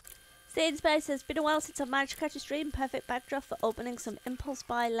 Stay Space says, been a while since I managed to catch a stream. Perfect backdrop for opening some impulse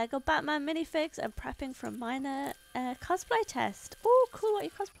buy Lego Batman minifigs and prepping for a minor cosplay test. Oh, cool. What are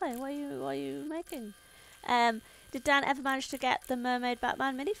you cosplaying? What are you making? Did Dan ever manage to get the Mermaid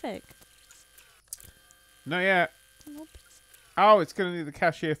Batman minifig? Not yet. Nope. Oh, it's going to need the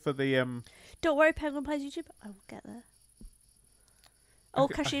cashier for the... Don't worry, Penguin Plays YouTube. I will get there. Oh,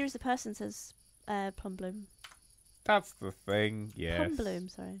 cashier is the person, says Plum Bloom. That's the thing, yes. Plum Bloom,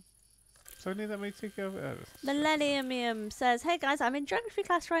 sorry. So I need that me to go... Millennium says, hey guys, I'm in geography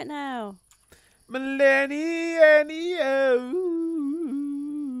class right now. Millennium.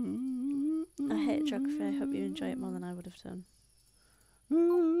 I hate geography. I hope you enjoy it more than I would have done. I'm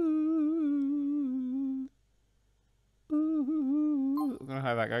going to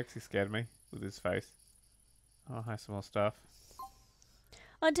hide that guy because he scared me with his face. I'll hide some more stuff.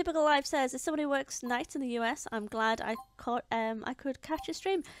 Untypical Life says, as somebody who works nights in the US, I'm glad I could catch a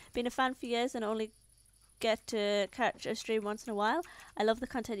stream. Been a fan for years and only get to catch a stream once in a while. I love the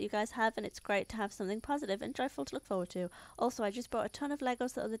content you guys have, and it's great to have something positive and joyful to look forward to. Also, I just bought a ton of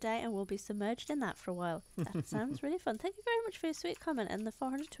Legos the other day and will be submerged in that for a while. That sounds really fun. Thank you very much for your sweet comment and the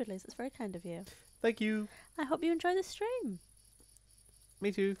 400 twiddlies. That's very kind of you. Thank you. I hope you enjoy the stream.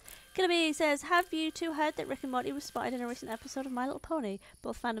 Me too. Killerby says, have you two heard that Rick and Morty was spotted in a recent episode of My Little Pony?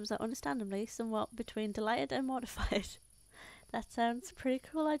 Both fandoms are understandably somewhat between delighted and mortified. That sounds pretty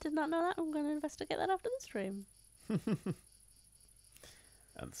cool. I did not know that. I'm going to investigate that after the stream. And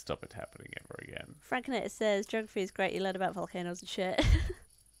stop it happening ever again. Frankenet says, geography is great. You learn about volcanoes and shit.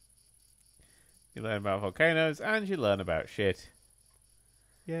 You learn about volcanoes and you learn about shit.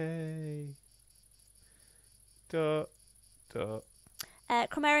 Yay. Duh. Duh.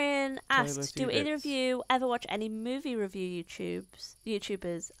 Cromarian asked, Taylor do either T-Bits. of you ever watch any movie review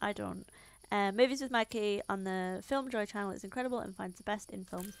YouTubers? I don't. Movies with Mikey on the Film Joy channel is incredible and finds the best in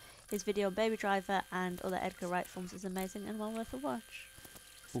films. His video on Baby Driver and other Edgar Wright films is amazing and well worth a watch.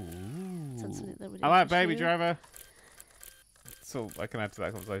 Ooh. Sounds something that would I like interest Baby you. Driver. So I can add to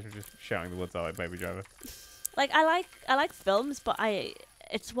that conversation just shouting the words I like Baby Driver. Like I like films, but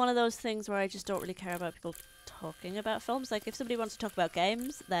it's one of those things where I just don't really care about people talking about films. Like if somebody wants to talk about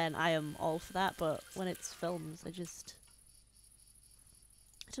games, then I am all for that. But when it's films, I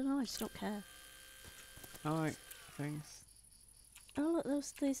don't know. I just don't care. I like things. Oh look,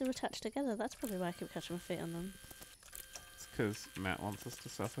 these are attached together. That's probably why I keep catching my feet on them. It's because Matt wants us to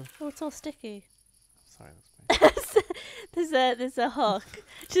suffer. Oh, it's all sticky. Sorry, that's me. There's a hook.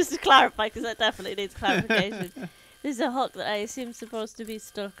 Just to clarify, because that definitely needs clarification. There's a hook that I assume is supposed to be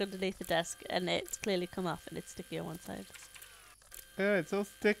stuck underneath the desk, and it's clearly come off, and it's sticky on one side. Yeah, it's all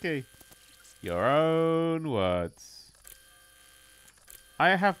sticky. Your own words.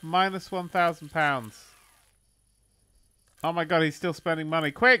 I have minus £1,000. Oh my god, he's still spending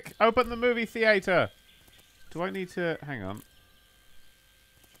money. Quick, open the movie theater. Do I need to... Hang on.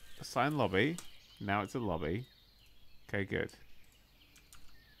 Assign lobby. Now it's a lobby. Okay, good.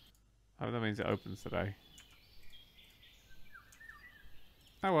 I hope that means it opens today.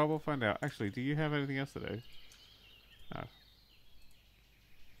 Oh well, we'll find out. Actually, do you have anything else to do? No.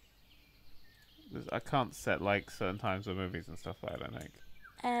 I can't set like certain times for movies and stuff like that, I don't think.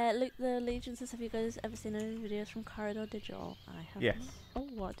 Luke the Legion says, have you guys ever seen any videos from Corridor Digital? I haven't. Yes. Oh,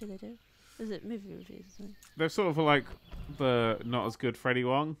 what do they do? Is it movie reviews or something? They're sort of like the not as good Freddie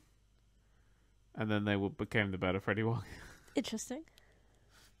Wong. And then they became the better Freddie Wong. Interesting.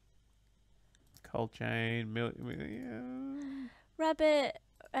 Cold Chain, yeah. Rabbit,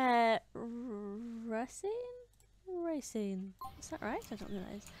 Racine? Is that right? I don't know what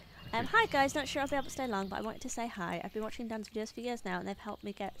that is. Hi guys, not sure I'll be able to stay long, but I wanted to say hi. I've been watching dance videos for years now, and they've helped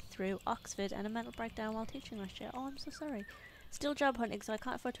me get through Oxford and a mental breakdown while teaching last year. Oh, I'm so sorry. Still job hunting, so I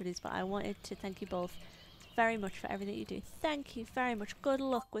can't afford Twiddlies, but I wanted to thank you both very much for everything you do. Thank you very much. Good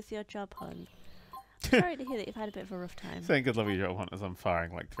luck with your job hunt. I'm sorry to hear that you've had a bit of a rough time. Saying good luck with your job hunt as I'm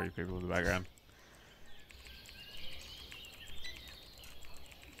firing like 3 people in the background.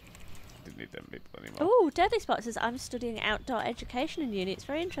 Didn't need them people anymore. Oh, Deadly Spot says, I'm studying outdoor education in uni. It's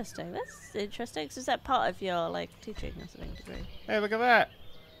very interesting. That's interesting. So is that part of your, like, teaching or something degree? Hey, look at that!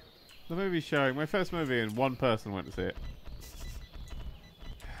 The movie's showing. My first movie and 1 person went to see it.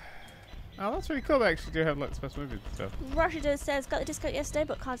 Oh, that's really cool. They actually do have, like, special movies and stuff. Rashida says, got the discount yesterday,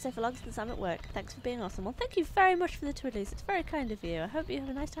 but can't stay for long since I'm at work. Thanks for being awesome. Well, thank you very much for the Twiddlies. It's very kind of you. I hope you have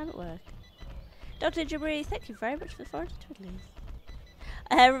a nice time at work. Dr. Jabri, thank you very much for the 400 Twiddlies.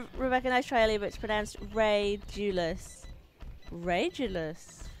 Rebecca, nice try earlier, but it's pronounced Ray-Julus.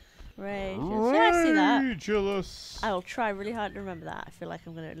 Ray-Julus. Ray-Julus. Yeah, I see that. Ray-Julus. I will try really hard to remember that. I feel like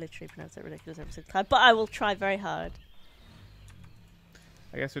I'm going to literally pronounce it ridiculous every single time, but I will try very hard.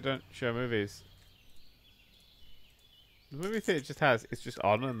 I guess we don't show movies. The movie theater just has, it's just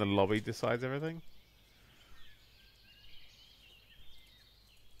on and the lobby decides everything.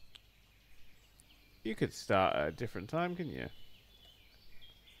 You could start at a different time, couldn't you?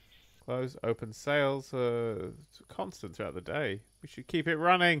 Close, open sales, it's constant throughout the day. We should keep it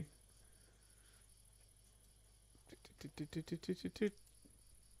running.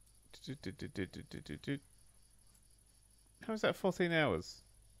 How is that 14 hours?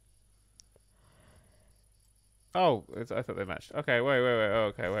 Oh, I thought they matched. Okay, wait.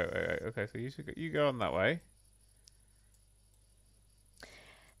 Oh, okay, wait. Okay, so you go on that way.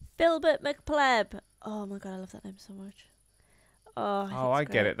 Filbert McPleb. Oh my god, I love that name so much. Oh, I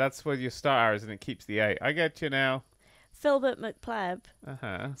get it. That's where your start hours and it keeps the 8. I get you now. Filbert McPleb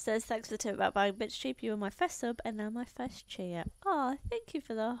says, thanks for the tip about buying bits cheap. You were my first sub and now my first cheer. Oh, thank you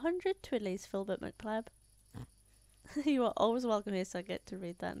for the 100 Twiddlies, Filbert McPleb. You are always welcome here, so I get to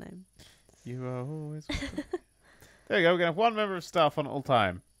read that name. You are always welcome. There you go. We're going to have one member of staff on all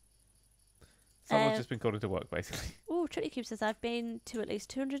time. Someone's just been called into work, basically. Oh, Trinity Cube says, I've been to at least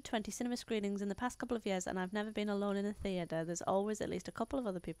 220 cinema screenings in the past couple of years, and I've never been alone in a theatre. There's always at least a couple of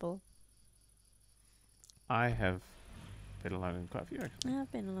other people. I have been alone in quite a few, actually. Yeah,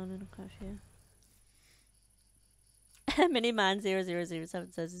 I've been alone in quite a few.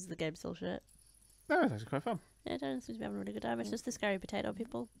 Miniman0007 says, is the game still shit? No, it's actually quite fun. Yeah, Darren seems to be having a really good time. It's just the scary potato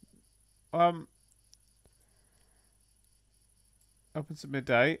people. Opens at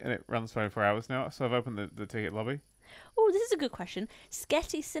midday and it runs 24 hours now, so I've opened the ticket lobby. Oh, this is a good question.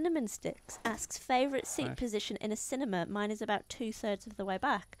 Sketty Cinnamon Sticks asks, favourite seat position in a cinema? Mine is about 2/3 of the way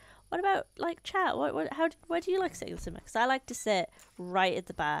back. What about, like, chat? Where do you like sitting in the cinema? Because I like to sit right at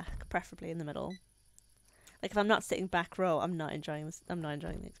the back, preferably in the middle. Like, if I'm not sitting back row, I'm not enjoying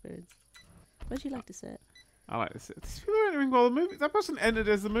the experience. Where do you like to sit? I like to sit. These people are entering while the movie... That person ended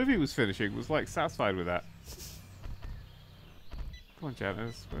as the movie was finishing, was, like, satisfied with that. Come on,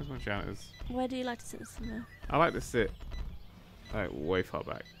 janitors. Where's my janitors? Where do you like to sit in the cinema? I like to sit, like, way far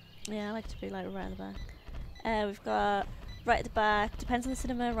back. Yeah, I like to be, like, right at the back. We've got right at the back, depends on the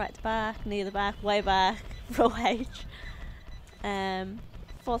cinema, right at the back, near the back, way back, row H. 4th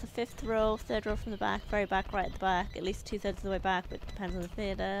or 5th row, 3rd row from the back, very back, right at the back, at least 2/3 of the way back, but depends on the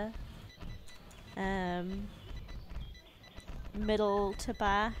theatre. Middle to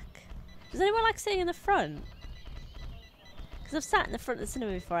back. Does anyone like sitting in the front? Because I've sat in the front of the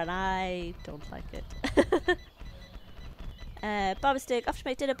cinema before and I don't like it. Barber Stick, off to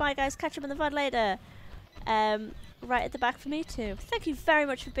make dinner. Bye guys, catch up on the VOD later. Right at the back for me too. Thank you very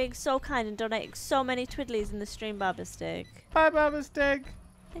much for being so kind and donating so many twiddlies in the stream, Barber Stick. Bye, Barber Stick.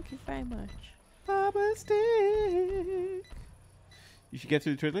 Thank you very much. Barber Stick. You should get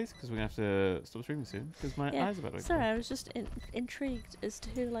to the Twiddlies because we're going to have to stop streaming soon because my eyes are about to go. Sorry, I was just intrigued as to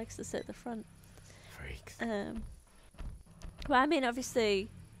who likes to sit at the front. Freaks. Well, I mean,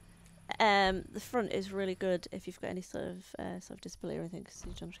 obviously, the front is really good if you've got any sort of disability or anything, because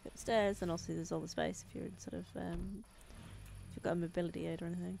you don't have to get the stairs, and also there's all the space if you're in sort of if you've got a mobility aid or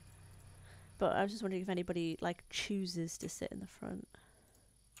anything. But I was just wondering if anybody like chooses to sit in the front,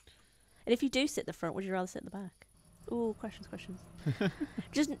 and if you do sit in the front, would you rather sit in the back? Ooh, questions.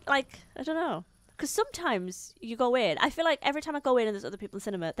 Just like, I don't know. Because sometimes you go in, I feel like every time I go in and there's other people in the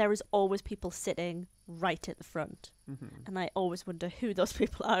cinema, there is always people sitting right at the front. And I always wonder who those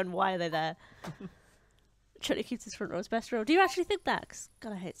people are and why are they there. Trinity keeps his front row as best row. Do you actually think that? 'Cause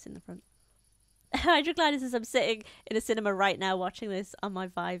God, I hate sitting in the front. Hydra Gliders says I'm sitting in a cinema right now watching this on my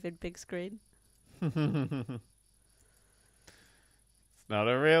Vive in big screen. It's not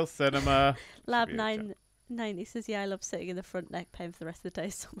a real cinema. Lab 990 says, yeah, I love sitting in the front neck pain for the rest of the day.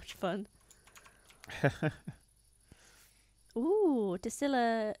 So much fun. Ooh,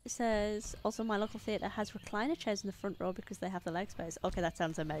 Drusilla says, also my local theatre has recliner chairs in the front row because they have the leg space. Okay, that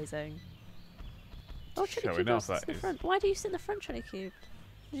sounds amazing. Oh, Trinity Cube goes to the front. Why do you sit in the front, Trinity Cube?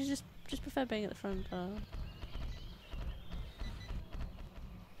 Did you just prefer being at the front? Oh.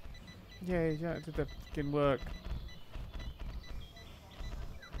 Yeah, it did that fucking work.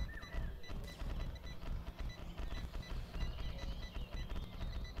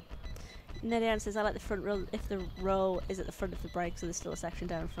 Nerd³ says, I like the front row if the row is at the front of the break, so there's still a section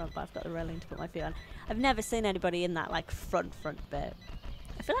down front, but I've got the railing to put my feet on. I've never seen anybody in that, like, front bit.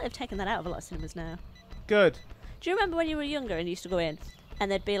 I feel like they've taken that out of a lot of cinemas now. Good. Do you remember when you were younger and you used to go in,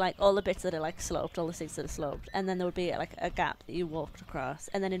 and there'd be, like, all the bits that are, like, sloped, all the seats that are sloped, and then there would be, like, a gap that you walked across,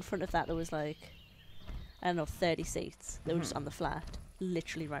 and then in front of that there was, like, I don't know, 30 seats that were just on the flat,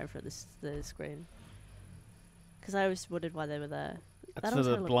 literally right in front of the screen. Because I always wondered why they were there. That's for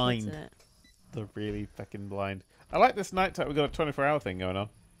the blind. The really fucking blind. I like this night time. We've got a 24-hour thing going on.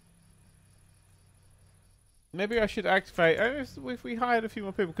 Maybe I should activate. If we hired a few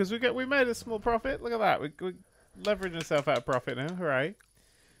more people, because we made a small profit. Look at that. We're leveraging ourselves out of profit now. Hooray!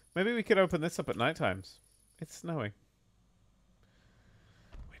 Maybe we could open this up at night times. It's snowing.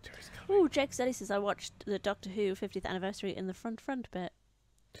 Winter is coming. Ooh, Jake Zeddy says I watched the Doctor Who 50th anniversary in the front bit.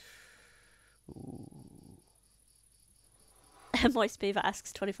 Ooh. Moist Beaver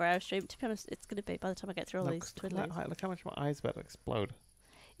asks 24-hour stream. To be honest, it's going to be by the time I get through all these twiddlies. Look how much my eyes about to explode.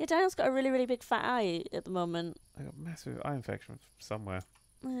 Yeah, Daniel's got a really, really big fat eye at the moment. I got massive eye infection somewhere.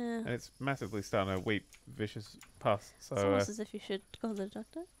 Yeah. And it's massively starting to weep vicious pus. So it's almost as if you should go to the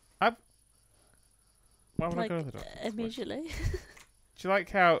doctor. Why would like, I go to the doctor? Immediately. Do you like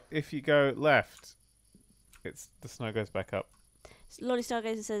how if you go left, the snow goes back up? Lolly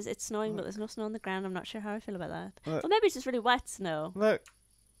Stargazer says it's snowing, but there's no snow on the ground. I'm not sure how I feel about that. Look. Well, maybe it's just really wet snow. Look,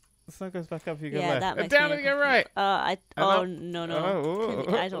 The snow goes back up if you go Yeah, left. that And makes down me if you go right. Oh, up. no. Oh,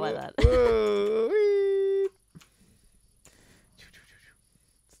 I don't like that.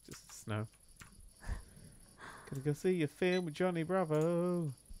 It's just snow. Gonna go see your film with Johnny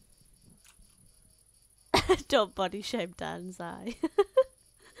Bravo. Don't body shame Dan's eye.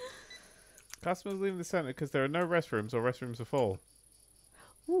 Customers leaving the centre because there are no restrooms or restrooms are full.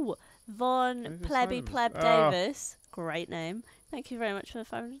 Ooh, Von Where's the Plebby signs? Pleb Oh. Davis. Great name. Thank you very much for the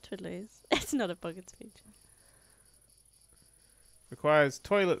 500 twiddlies. It's not a bug, it's a feature. Requires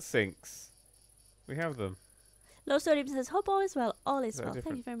toilet sinks. We have them. Low Sodium says, hope all is well. All is that well. Thank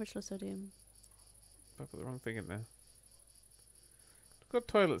different? you very much, Low Sodium. I put the wrong thing in there. I've got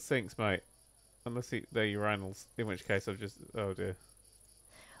toilet sinks, mate. Unless they're urinals, in which case I've just... Oh, dear.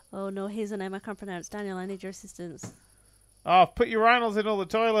 Oh no, here's a name I can't pronounce. Daniel, I need your assistance. Oh, put urinals in all the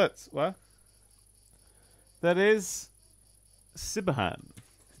toilets. What? That is... Sibahan.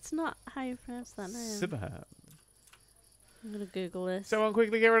 It's not how you pronounce that name. Sibahan. I'm going to Google this. Someone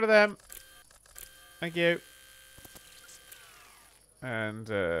quickly get rid of them. Thank you. And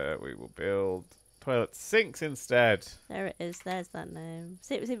we will build toilet sinks instead. There it is. There's that name.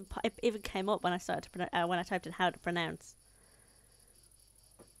 See, it even came up when I started to when I typed in how to pronounce.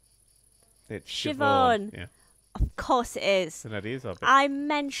 It's Siobhan. Yeah. Of course it is. So that is of it. I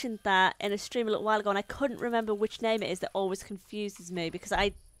mentioned that in a stream a little while ago, and I couldn't remember which name it is. That always confuses me because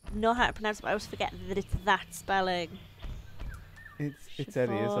I know how to pronounce it, but I always forget that it's that spelling. It's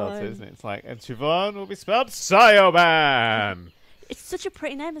Eddie Izzard, isn't it? It's like, and Siobhan will be spelled Sioban. It's such a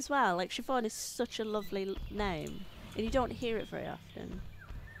pretty name as well. Like, Siobhan is such a lovely name, and you don't hear it very often.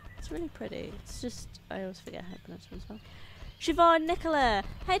 It's really pretty. It's just, I always forget how to pronounce it as well. Siobhan Nicola.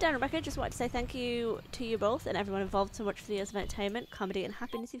 Hey Dan and Rebecca, just wanted to say thank you to you both and everyone involved so much for the years of entertainment, comedy and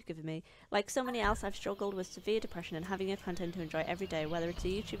happiness you've given me. Like so many else, I've struggled with severe depression, and having your content to enjoy every day, whether it's a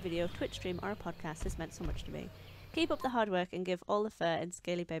YouTube video, Twitch stream or a podcast, has meant so much to me. Keep up the hard work and give all the fur and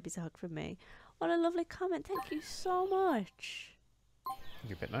scaly babies a hug from me. What a lovely comment. Thank you so much.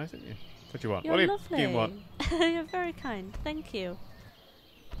 You're a bit nice, aren't you? What do you want? You're What do lovely. you want? You're very kind. Thank you.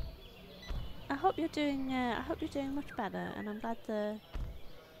 I hope you're doing much better, and I'm glad the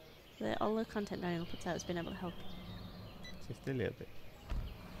all the content Daniel puts out has been able to help. Just a little bit.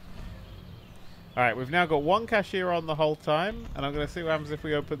 Alright, we've now got one cashier on the whole time, and I'm going to see what happens if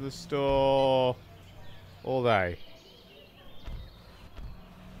we open the store all day.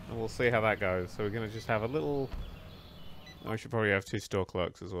 And we'll see how that goes. So we're going to just have a little... Oh, we should probably have 2 store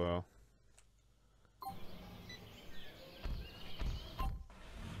clerks as well.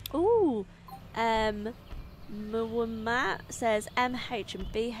 Ooh! Mwama says MH and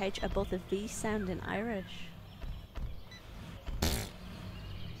BH are both a V sound in Irish.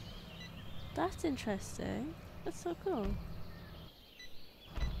 That's interesting. That's so cool.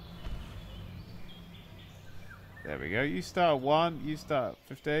 There we go. You start 1, you start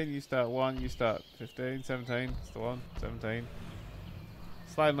 15, you start 1, you start 15, 17. That's the one. 17.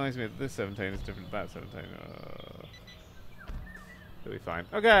 Slightly annoys me that this 17 is different to that 17. It'll be fine.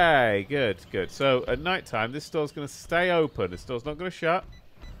 Okay, good, good. So at night time, this store's going to stay open. The store's not going to shut,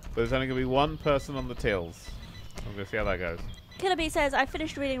 but there's only going to be one person on the tills. I'm going to see how that goes. Killer Bee says, I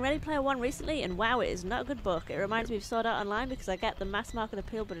finished reading Ready Player One recently, and wow, it is not a good book. It reminds me of Sword Art Online because I get the mass market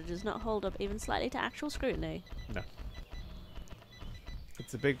appeal, but it does not hold up even slightly to actual scrutiny. No.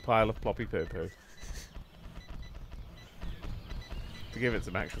 It's a big pile of ploppy poo-poo. To give it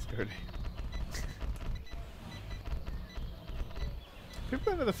some actual scrutiny. People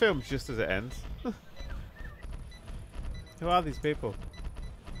go into the film just as it ends. Who are these people?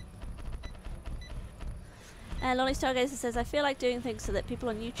 Lonnie Stargazer says, I feel like doing things so that people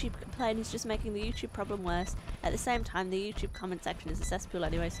on YouTube complain is just making the YouTube problem worse. At the same time, the YouTube comment section is a cesspool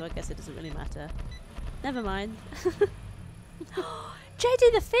anyway, so I guess it doesn't really matter. Never mind.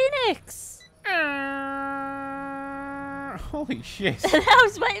 JD the Phoenix! Holy shit. That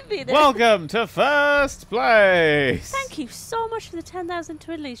was waiting for you there. Welcome to first place! Thank you so much for the 10,000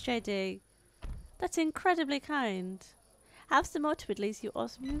 twiddlies, JD. That's incredibly kind. Have some more twiddlies, you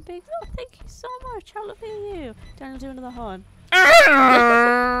awesome human beings. Oh, thank you so much. How lovely are you? Daniel, do another horn.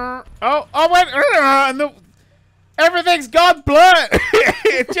 Oh, I went, and everything's gone blurred.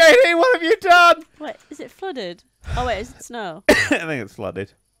 JD, what have you done? Wait, is it flooded? Oh wait, is it snow? I think it's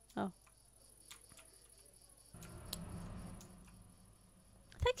flooded. Oh.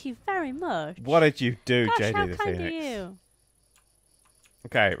 Thank you very much. What did you do, Gosh, JD how the kind Phoenix? are you?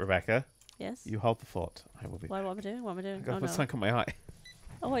 Okay, Rebecca. Yes? You hold the fort. I will be. What am I doing? What am I doing? I got Oh, to put no. something on my eye.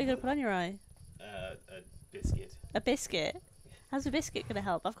 Oh, what are you going to put on your eye? A biscuit. A biscuit? How's a biscuit going to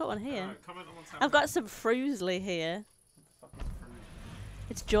help? I've got one here. Comment on what's I've got some fruisely here.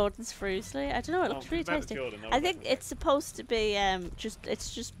 It's Jordan's fruity. I don't know. It looks really tasty. I think it's supposed to be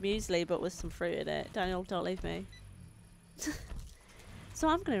it's just muesli but with some fruit in it. Daniel, don't leave me. So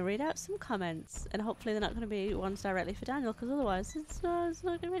I'm going to read out some comments, and hopefully they're not going to be ones directly for Daniel, because otherwise it's not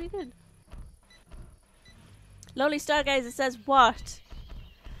going to be really good. Lonely Stargazer says what?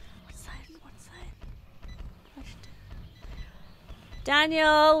 What sign? What sign?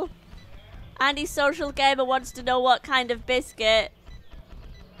 Daniel! Anti-social gamer wants to know what kind of biscuit.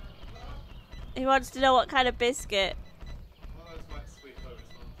 He wants to know what kind of biscuit. One of those like sweet Hovis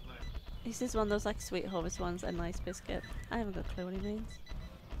ones, nice. He says one of those like sweet Hovis ones, a nice biscuit. I haven't got a clue what he means.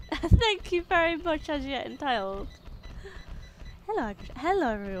 Thank you very much, as yet entitled. Hello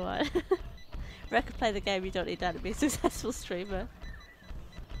everyone. Record play the game, you don't need that to be a successful streamer.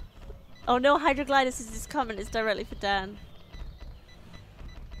 Oh no, Hydroglidus is this comment is directly for Dan.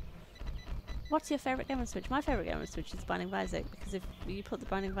 What's your favourite game on Switch? My favourite game on Switch is Binding of Isaac, because if you put the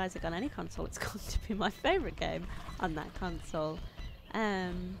Binding of Isaac on any console, it's going to be my favourite game on that console.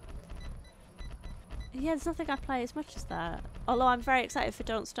 Yeah, there's nothing I play as much as that. Although I'm very excited for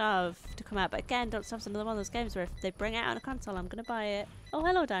Don't Starve to come out, but again, Don't Starve's another one of those games where if they bring it out on a console, I'm going to buy it. Oh,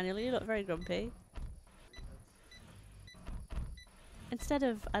 hello Daniel, you look very grumpy. Instead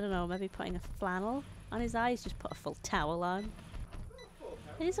of, I don't know, maybe putting a flannel on his eye, he's just put a full towel on.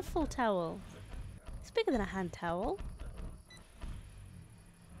 It is a full towel. It's bigger than a hand towel.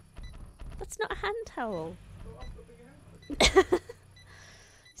 That's not a hand towel.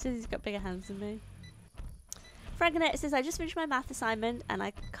 Says he's got bigger hands than me. Frankenette says, I just finished my math assignment and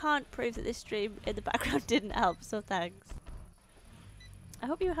I can't prove that this stream in the background didn't help, so thanks. I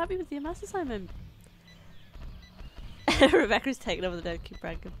hope you were happy with your math assignment. Rebecca's taken over the Don't Keep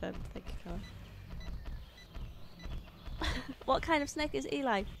Brand confirmed. Thank you, Colin. What kind of snake is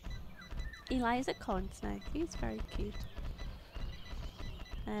Eli? Eli is a corn snake. He's very cute.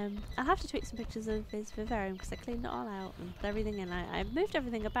 I'll have to tweet some pictures of his vivarium because I cleaned it all out and put everything in. I moved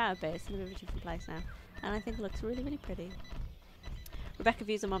everything about a bit. It's in a bit of a different place now. And I think it looks really, really pretty. Rebecca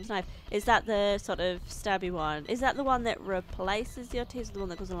views her mum's knife. Is that the sort of stabby one? Is that the one that replaces your teeth or the one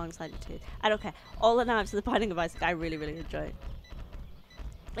that goes alongside your teeth? I don't care. All the knives of the Binding of Isaac I really, really enjoy.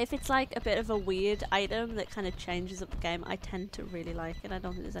 If it's like a bit of a weird item that kind of changes up the game, I tend to really like it. I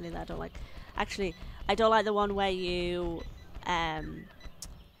don't think there's any that I don't like. Actually, I don't like the one where you have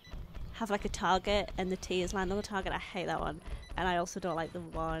like a target and the tea is land on the target. I hate that one. And I also don't like the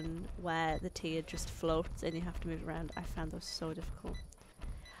one where the tea just floats and you have to move around. I found those so difficult.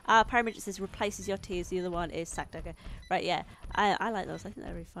 Paramidget says replaces your teas. The other one is sack dagger. Right, yeah. I like those. I think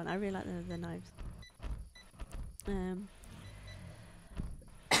they're really fun. I really like the knives.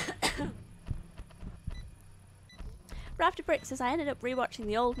 Raptor Brick says, I ended up rewatching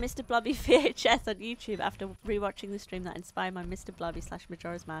the old Mr. Blobby VHS on YouTube after rewatching the stream that inspired my Mr. Blobby /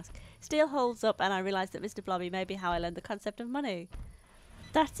 Majora's Mask. Still holds up, and I realised that Mr. Blobby may be how I learned the concept of money.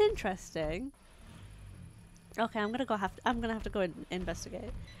 That's interesting. Okay, I'm gonna have to go and investigate.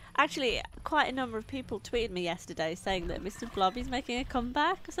 Actually, quite a number of people tweeted me yesterday saying that Mr. Blobby's making a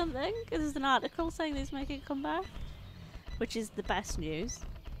comeback or something. There's an article saying that he's making a comeback, which is the best news.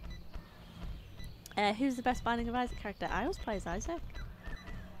 Who's the best Binding of Isaac character? I always play as Isaac.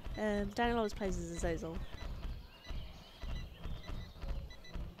 Daniel always plays as Azazel.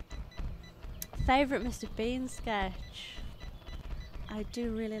 Favourite Mr. Bean sketch? I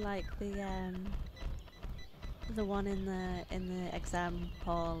do really like the one in the exam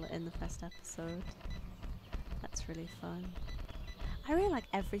hall in the first episode. That's really fun. I really like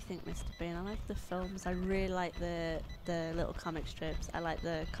everything Mr. Bean. I like the films. I really like the little comic strips. I like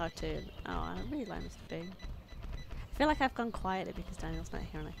the cartoon. Oh, I really like Mr. Bean. I feel like I've gone quieter because Daniel's not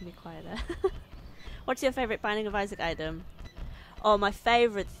here and I can be quieter. What's your favourite Binding of Isaac item? Oh, my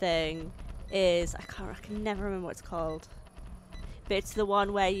favourite thing is I can never remember what it's called. But it's the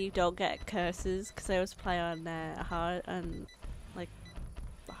one where you don't get curses because I always play on hard and like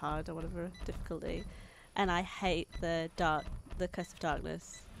hard or whatever difficulty, and I hate the Curse of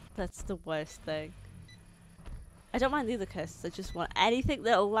Darkness. That's the worst thing. I don't mind the other curses. I just want anything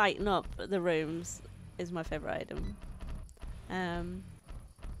that'll lighten up the rooms is my favourite item.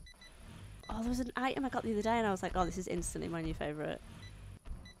 Oh, there was an item I got the other day and I was like, oh, this is instantly my new favourite.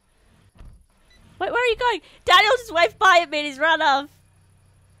 Wait, where are you going? Daniel just waved by at me and he's run off.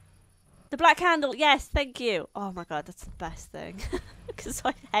 The black candle, yes, thank you. Oh my god, that's the best thing. Because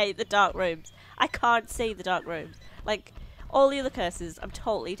I hate the dark rooms. I can't see the dark rooms. Like, all the other curses I'm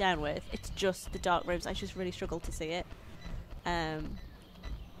totally down with. It's just the dark rooms. I just really struggle to see it.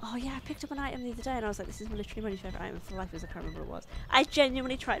 Oh yeah, I picked up an item the other day and I was like, this is literally my new favourite item for life as I can't remember what it was. I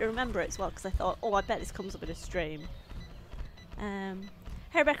genuinely tried to remember it as well because I thought, oh, I bet this comes up in a stream.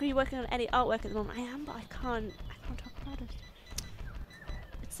 Hey Rebecca, are you working on any artwork at the moment? I am, but I can't talk about it.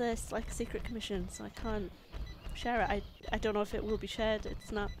 It's like a secret commission, so I can't share it. I don't know if it will be shared.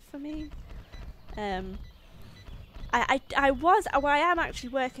 It's not for me. I am actually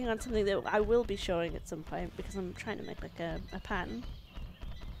working on something that I will be showing at some point, because I'm trying to make like a pattern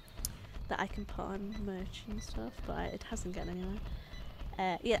that I can put on merch and stuff, but it hasn't gotten anywhere.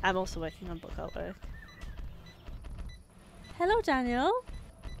 Yeah, I'm also working on book artwork. Hello Daniel,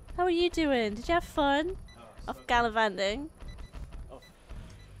 how are you doing? Did you have fun? Off gallivanting? Oh,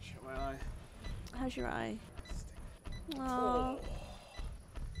 shut my eye. How's your eye? Oh.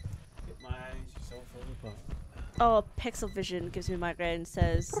 Hit my eye, she's so full apart. Oh, Pixel Vision gives me migraine,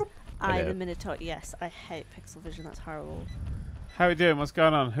 says I Hello. the Minotaur. Yes, I hate Pixel Vision, that's horrible. How are we doing? What's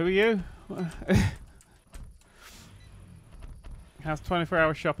going on? Who are you? How's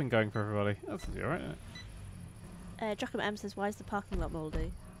 24-hour shopping going for everybody? That's alright, isn't it? Jockum M says, why is the parking lot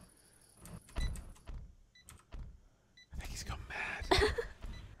mouldy? I think he's gone mad.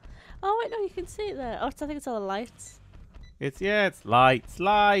 Oh wait, no, you can see it there. Oh, I think it's all the lights. It's lights.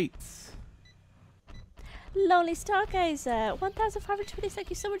 Lonely Stargazer, 1,520. Thank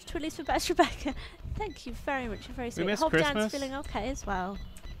you so much, Twiddlies, for best Rebecca. Thank you very much. You're very sweet. missed Hope Dan's Christmas. feeling okay as well.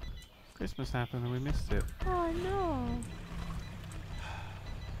 Christmas happened and we missed it. Oh no.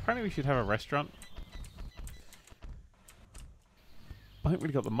 Apparently we should have a restaurant. I haven't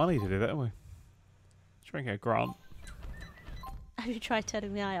really got the money to do that, have we? Should we get a grant? Have you tried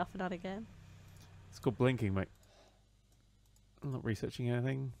turning the eye off and on again? It's called blinking, mate. I'm not researching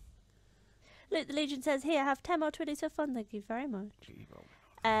anything. Luke the Legion says, here, have 10 more Twiddlies for fun. Thank you very much.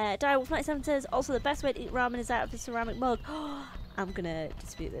 Direwolf97 says, also the best way to eat ramen is out of the ceramic mug. I'm going to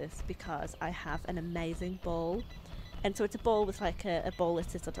dispute this because I have an amazing bowl. And so it's a bowl with like a bowl that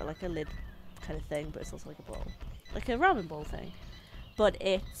sits on like a lid kind of thing, but it's also like a bowl. Like a ramen bowl thing. But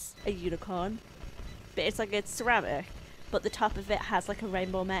it's a unicorn. But it's like, it's ceramic. But the top of it has like a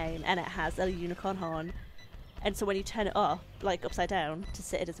rainbow mane and it has a unicorn horn. And so when you turn it up, like upside down, to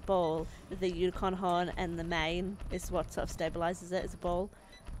sit it as a bowl, the unicorn horn and the mane is what sort of stabilises it as a bowl.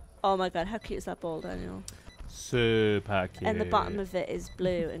 Oh my god, how cute is that bowl, Daniel? Super cute. And the bottom of it is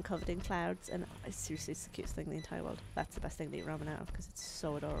blue and covered in clouds, and it's seriously the cutest thing in the entire world. That's the best thing to eat ramen out of because it's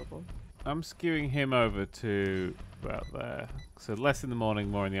so adorable. I'm skewing him over to about there. So less in the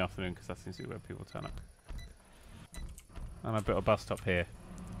morning, more in the afternoon, because that seems to be where people turn up. And I built a bus stop here.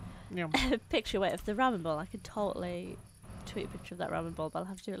 Picture, wait, of the ramen bowl. I could totally tweet a picture of that ramen bowl, but I'll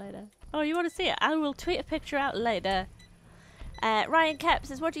have to do it later. Oh, you want to see it? I will tweet a picture out later. Ryan Kep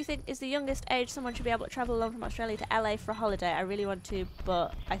says, what do you think is the youngest age someone should be able to travel alone from Australia to LA for a holiday? I really want to,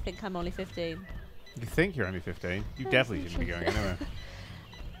 but I think I'm only 15. You think you're only 15? You definitely shouldn't be going anywhere.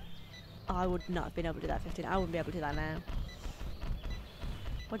 Oh, I would not have been able to do that at 15. I wouldn't be able to do that now.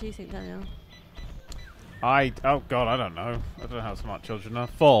 What do you think, Daniel? Oh god, I don't know. I don't know how smart children are.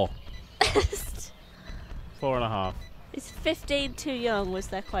 4. 4.5. Is 15 too young, was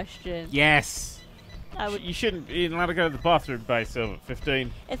their question. Yes! I would, You shouldn't be allowed to go to the bathroom by yourself at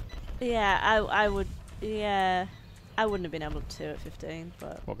 15. yeah, I would, yeah. I wouldn't have been able to at 15,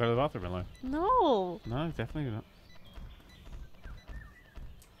 but... What, go to the bathroom alone? No! No, definitely not.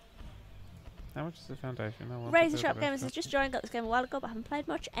 How much is the foundation? Oh, well, Razor Shop Gamers has just joined, got this game a while ago, but haven't played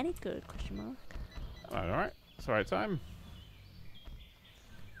much. Any good? Question mark. Alright, it's the right time.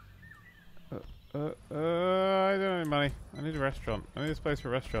 I don't have any money. I need a restaurant. I need a space for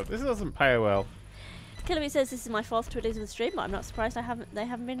a restaurant. This doesn't pay well. Killerby says this is my 4th Twiddlies of the stream, but I'm not surprised they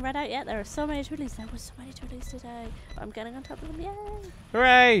haven't been read out yet. There are so many Twiddlies. There were so many Twiddlies today. But I'm getting on top of them. Yay!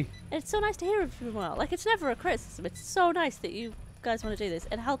 Hooray! It's so nice to hear from you all. Like, it's never a criticism. It's so nice that you guys want to do this.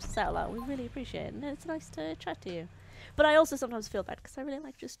 It helps us out a lot. We really appreciate it. And it's nice to chat to you. But I also sometimes feel bad because I really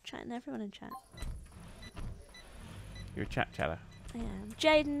like just chatting to everyone in chat. You're a chat chatter. Yeah.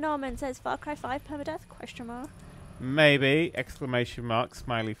 Jaden Norman says Far Cry 5 permadeath? Question mark. Maybe! Exclamation mark,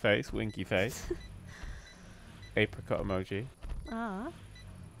 smiley face, winky face. Apricot emoji. Ah.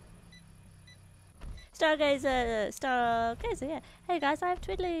 Stargazer, yeah. Hey guys, I have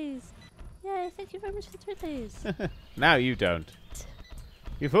Twiddlies. Yay, thank you very much for the Twiddlies. Now you don't.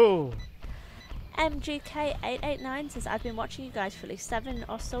 You fool! MGK889 says, I've been watching you guys for at least 7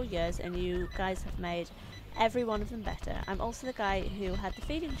 or so years and you guys have made every one of them better. I'm also the guy who had the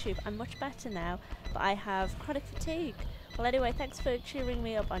feeding tube. I'm much better now, but I have chronic fatigue. Well, anyway, thanks for cheering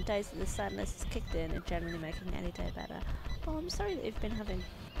me up on days that the sadness has kicked in and generally making any day better. Oh, I'm sorry that you've been having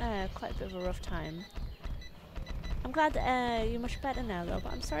quite a bit of a rough time. I'm glad that you're much better now, though,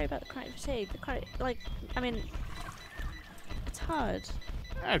 but I'm sorry about the chronic fatigue. The chronic, like, I mean, it's hard.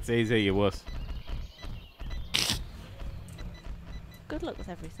 That's easy, you wuss. good luck with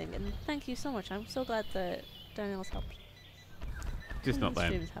everything, and thank you so much. I'm so glad that Daniel's helped. Just not then.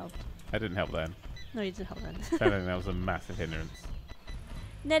 Streams helped. I didn't help then. No, you didn't help then. I think that was a massive hindrance.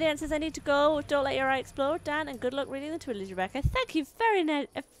 Nedian says, I need to go. Don't let your eye explode, Dan, and good luck reading the Twiddlies, Rebecca. Thank you very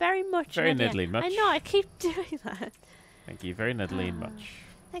much, Very Nedian. niddly much. I know, I keep doing that. Thank you very niddly much.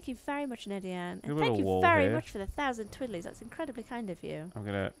 Thank you very much, Nedian. Good And thank you wall very here. much for the 1,000 Twiddlies. That's incredibly kind of you. I'm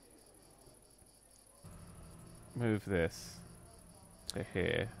gonna move this to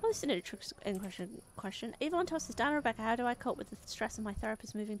here. Oh, this is an interesting question. Yvonne tosses, Dan, Rebecca, how do I cope with the stress of my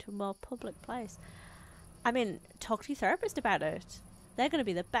therapist moving to a more public place? I mean, talk to your therapist about it. They're going to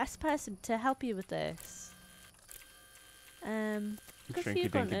be the best person to help you with this. Good for you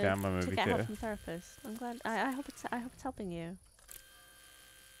going to get help from a therapist. I'm glad. I hope it's helping you.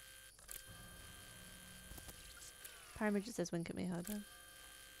 Paramidget says wink at me harder.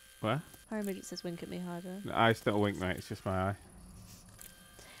 What? Paramidget says wink at me harder. No, I still wink, mate. It's just my eye.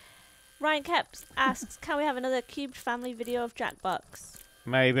 Ryan Keps asks, can we have another cubed family video of Jackbox?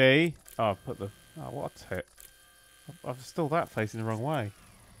 Maybe. Oh, I've put the... Oh, what a tit. I've still that facing the wrong way.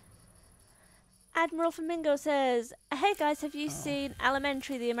 Admiral Flamingo says, hey guys, have you seen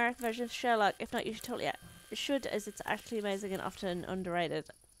Elementary, the American version of Sherlock? If not, you should totally should, as it's actually amazing and often underrated.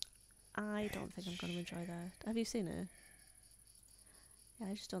 I don't think I'm going to enjoy that. Have you seen it? Yeah,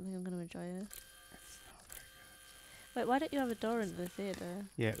 I just don't think I'm going to enjoy it. It's not very good. Wait, why don't you have a door into the theatre?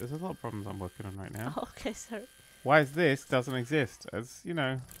 Yeah, there's a lot of problems I'm working on right now. Oh, okay, sorry. Why is this doesn't exist? As, you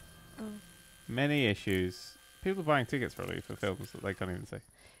know, Oh. many issues. People are buying tickets probably for films that they can't even see.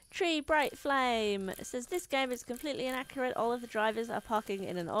 Tree Bright Flame says, this game is completely inaccurate. All of the drivers are parking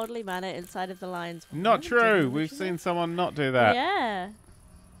in an orderly manner inside of the lines. Not true! We've seen someone not do that. Yeah.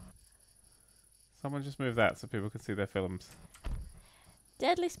 Someone just move that so people can see their films.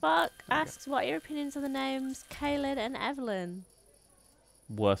 Deadly Spark asks, what are your opinions on the names Kaylin and Evelyn?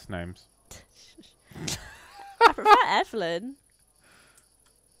 Worst names. I prefer Evelyn.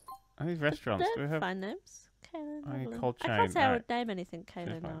 Are these restaurants? Do we have Fine names. Kaylin, I Evelyn. cold I can't chain, say I right. would name anything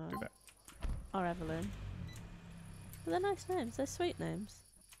Kaylin fine, do that. or Evelyn. But they're nice names. They're sweet names.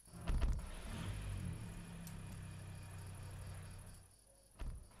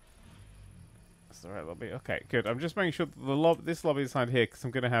 That's the right lobby. Okay, good. I'm just making sure that the this lobby is signed here because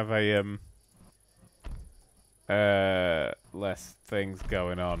I'm going to have a less things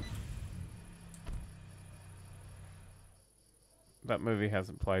going on. That movie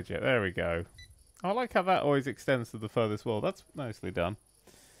hasn't played yet. There we go. I like how that always extends to the furthest wall. That's nicely done.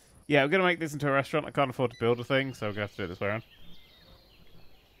 Yeah, I'm going to make this into a restaurant. I can't afford to build a thing, so I'm going to have to do it this way around.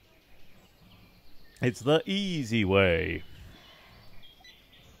 It's the easy way.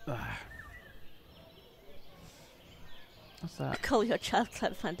 What's that? Call your child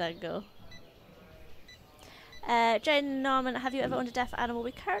Club Fandango. Jane Norman, have you ever owned a deaf animal?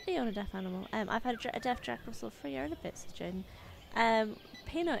 We currently own a deaf animal. I've had a deaf Jack Russell for a year and a bit, says Jane.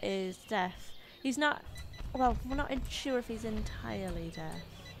 Peanut is deaf. He's not... Well, we're not sure if he's entirely deaf.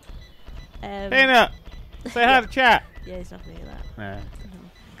 Peanut! Say hi to chat! Yeah, he's not going to do that. Nah.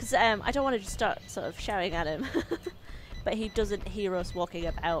 Because I don't want to just start sort of shouting at him. But he doesn't hear us walking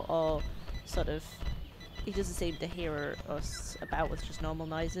about or sort of... He doesn't seem to hear us about with just normal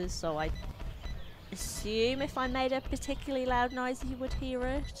noises, so I assume if I made a particularly loud noise he would hear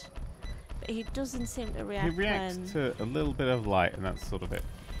it. But he doesn't seem to react. He reacts to a little bit of light, and that's sort of it.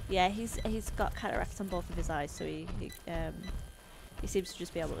 Yeah, he's got cataracts on both of his eyes, so he seems to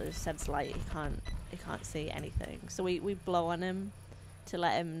just be able to sense light. He can't see anything. So we blow on him to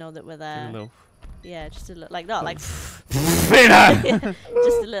let him know that we're there. A little. Yeah, just a little, like not like Peanut!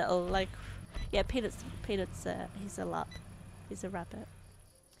 just a little like. Yeah, Peanut's he's a lap. He's a rabbit.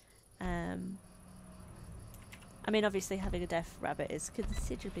 I mean, obviously having a deaf rabbit is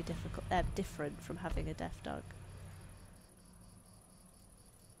considerably different from having a deaf dog.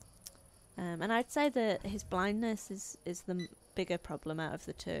 And I'd say that his blindness is the bigger problem out of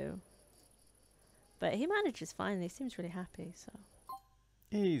the two. But he manages fine. He seems really happy, so.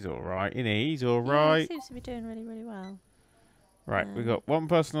 He's alright, isn't he? He's Yeah, alright. he seems to be doing really, really well. Right, we got one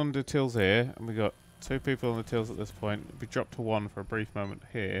person on the tills here, and we got two people on the tills at this point. We dropped to one for a brief moment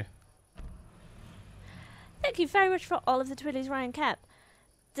here. Thank you very much for all of the Twiddlies, Ryan Cap.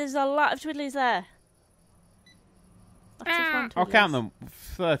 There's a lot of Twiddlies there. Not just one I'll count Twiddlies. them.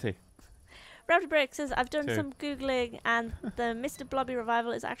 30. Raptor Break says, I've done Two. some Googling and the Mr. Blobby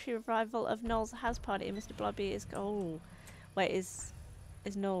revival is actually a revival of Noel's house party. And Mr. Blobby is... Oh, wait, is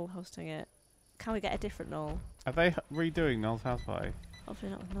Noel hosting it? Can we get a different Noel? Are they redoing Noel's house party?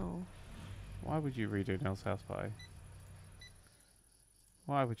 Hopefully not with Noel. Why would you redo Noel's house party?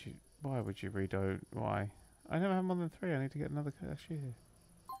 Why would you redo... Why? I never have more than 3. I need to get another cashier.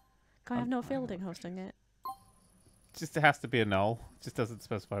 Can I have Noel Fielding hosting it? Just it has to be a Noel. Just doesn't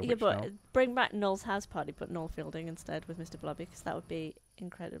specify Yeah, which but Noel. bring back Noel's house party, but Noel Fielding instead with Mr. Blobby, because that would be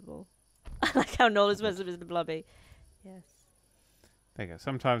incredible. I like how Noel is versus Mr. Blobby. Yes. There you go.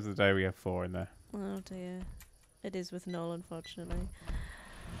 Sometimes of the day we have 4 in there. Oh dear. It is with Noel, unfortunately.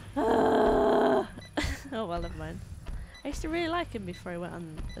 Oh well, never mind. I used to really like him before he went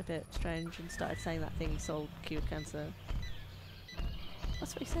on a bit strange and started saying that thing he sold cured cancer.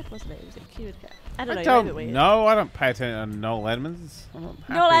 That's what he said, wasn't it? Was it cured cancer? I don't know. I don't know. I don't pay attention to Noel Edmonds. I'm not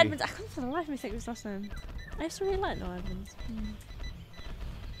happy. Noel Edmonds. I couldn't for the life of me think of his last name. I used to really like Noel Edmonds.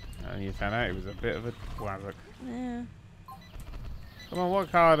 And you found out he was a bit of a wazzock. Yeah. Come on,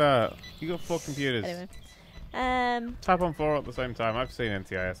 work harder. You got 4 computers. Anyway. Type on 4 at the same time. I've seen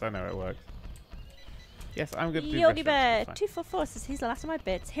NTIS. I know it works. Yes, I'm good to do Yogi Bear restaurants, 244 says he's the last of my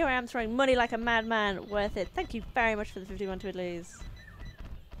bits. Here I am throwing money like a madman. Worth it. Thank you very much for the 51 twiddlies.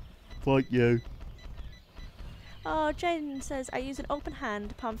 Like you. Oh, Jane says I use an open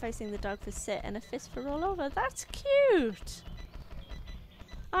hand, palm facing the dog for sit, and a fist for roll over. That's cute.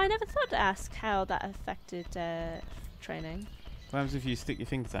 I never thought to ask how that affected training. What happens if you stick your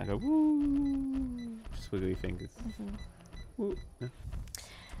fingers out and go woo? Swiggly fingers. Woo. No.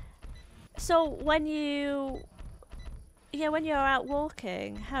 So when you're out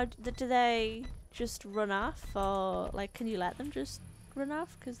walking, how do they just run off, or like can you let them just run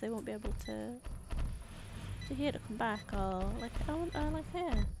off because they won't be able to hear to come back, or like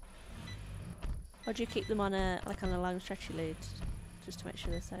here, or do you keep them on a long stretchy lead just to make sure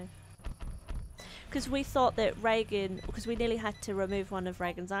they're safe? Because we thought that Reagan, because we nearly had to remove one of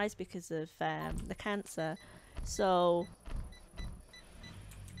Reagan's eyes because of the cancer, so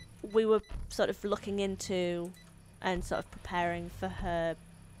we were sort of looking into and sort of preparing for her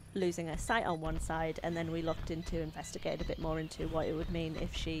losing her sight on one side, and then we looked into, investigated a bit more into what it would mean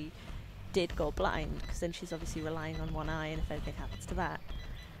if she did go blind, because then she's obviously relying on one eye, and if anything happens to that.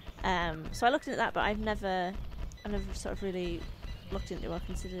 So I looked into that, but I've never sort of really looked into or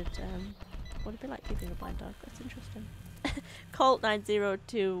considered what it'd be like keeping a blind dog. That's interesting. Colt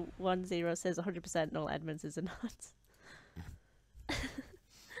 90210 says 100% Noel Edmonds is a nut.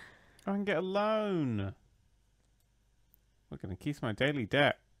 I can get a loan. We're going to keep my daily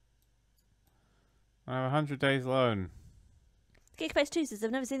debt. I have 100 days loan. Geekbase 2 says, I've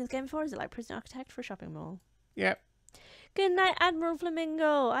never seen this game before. Is it like Prison Architect for a shopping mall? Yep. Good night, Admiral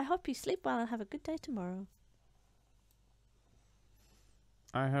Flamingo. I hope you sleep well and have a good day tomorrow.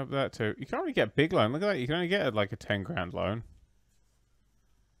 I hope that too. You can't really get a big loan. Look at that. You can only get like a 10 grand loan.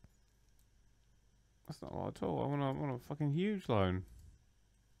 That's not a lot at all. I want a fucking huge loan.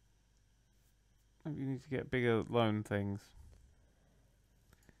 Maybe you need to get bigger loan things.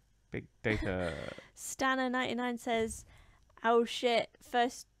 Big data. Stanner99 says, oh shit,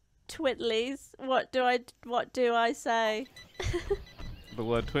 first Twiddlies. What do I say? The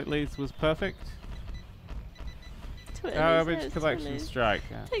word Twitleys was perfect. Twiddlies, Garbage collection Twiddlies. strike.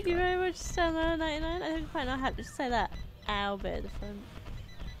 Yeah, Thank you very much, Stanner99. I don't quite know how to say that ow bit at the front.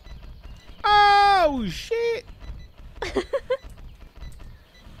 Oh shit!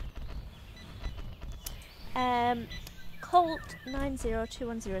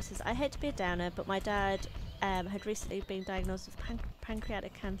 Colt90210 says, I hate to be a downer, but my dad had recently been diagnosed with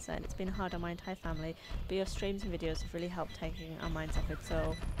pancreatic cancer, and it's been hard on my entire family. But your streams and videos have really helped taking our minds off it,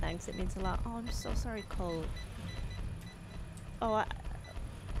 so thanks, it means a lot. Oh, I'm so sorry, Colt. Oh, I'm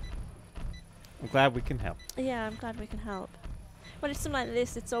glad we can help. yeah, I'm glad we can help. When it's something like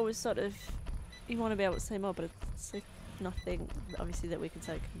this, it's always sort of, you want to be able to say more, but it's like nothing, obviously, that we can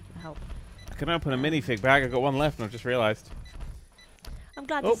say can help. I can open a minifig bag. I've got one left and I've just realised. I'm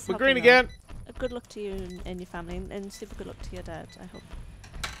glad Oh, this is we're helping green out. again! Good luck to you and your family, and super good luck to your dad.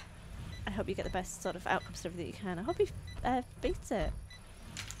 I hope you get the best sort of outcomes to everything you can. I hope he beats it.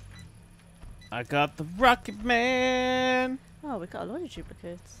 I got the Rocket Man Oh, we've got a load of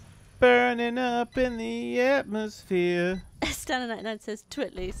duplicates. burning up in the atmosphere. Stanner99 says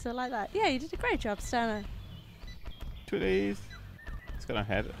Twitly, so like that. Yeah, you did a great job, Stanner. Twitties. It's got a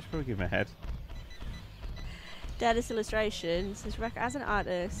head. I should probably give him a head. Daddy's Illustration says, Rebecca, as an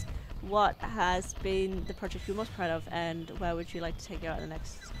artist, what has been the project you're most proud of, and where would you like to take it out in the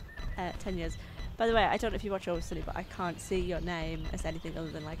next 10 years? By the way, I don't know if you watch Always Sunny, but I can't see your name as anything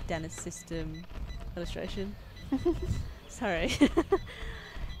other than like Dennis System Illustration. Sorry.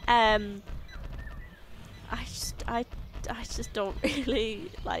 I just don't really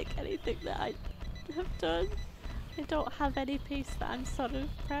like anything that I have done. I don't have any piece that I'm sort of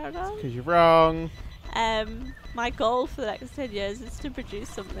proud of. Because you're wrong. My goal for the next 10 years is to produce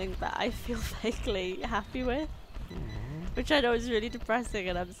something that I feel vaguely happy with, which I know is really depressing,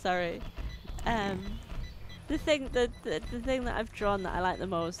 and I'm sorry. The thing that I've drawn that I like the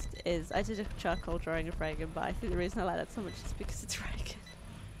most is I did a charcoal drawing of Reagan, but I think the reason I like that so much is because it's Reagan.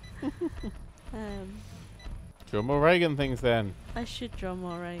 Draw more Reagan things then. I should draw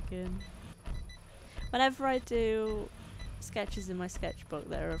more Reagan. Whenever I do sketches in my sketchbook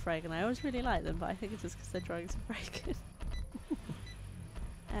that are of Reagan, I always really like them, but I think it's just because they're drawings of Reagan.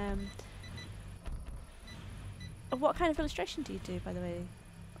 What kind of illustration do you do, by the way?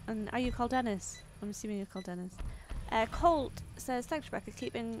 And are you called Dennis? I'm assuming you're called Dennis. Colt says, thanks Rebecca,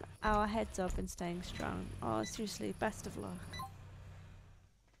 keeping our heads up and staying strong. Oh, seriously, best of luck.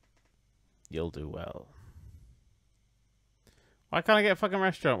 You'll do well. Why can't I get a fucking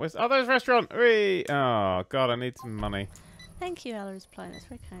restaurant? Where's... Oh, there's a restaurant! Whee! Oh, God, I need some money. Thank you, Ella is playing. That's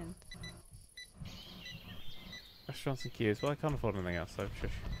very kind. Restaurants and queues. Well, I can't afford anything else, so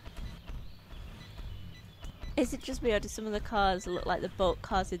shush. Is it just me, or do some of the cars look like the boat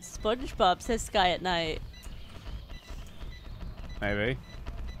cars in SpongeBob, says Sky at Night? Maybe.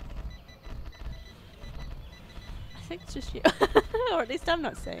 I think it's just you. Or at least I'm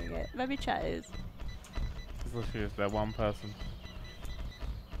not saying it. Maybe chat is. It's literally just that one person.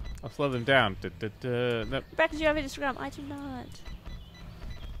 I'll slow them down. Nope. Rebecca, do you have Instagram? I do not.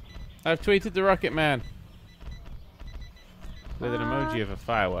 I've tweeted the Rocket Man with an emoji of a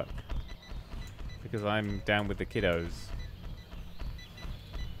firework because I'm down with the kiddos.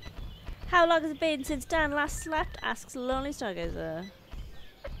 How long has it been since Dan last slept? Asks Lonely Stargazer.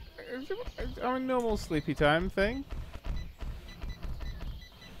 I'm a normal sleepy time thing.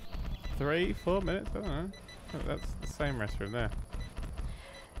 3-4 minutes. I don't know. That's the same restroom there.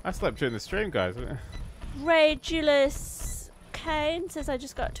 I slept during the stream, guys. Ray Julius Kane says, I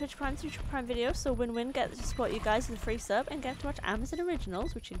just got Twitch Prime through Prime Video, so win-win, get to support you guys with a free sub and get to watch Amazon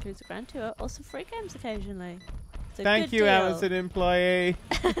Originals, which includes a Grand Tour, also free games occasionally. So thank you, deal. Amazon employee.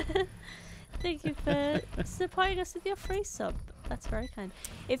 Thank you for supporting us with your free sub. That's very kind.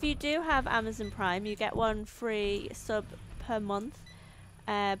 If you do have Amazon Prime, you get one free sub per month.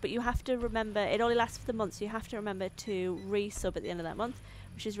 But you have to remember, it only lasts for the month, so you have to remember to re-sub at the end of that month,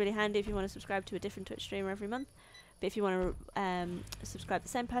 which is really handy if you want to subscribe to a different Twitch streamer every month. But if you want to subscribe to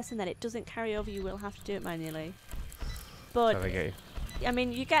the same person, then it doesn't carry over, you will have to do it manually. But, I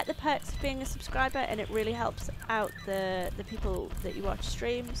mean, you get the perks of being a subscriber, and it really helps out the people that you watch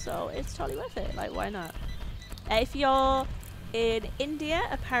stream, so it's totally worth it. Like, why not? If you're in India,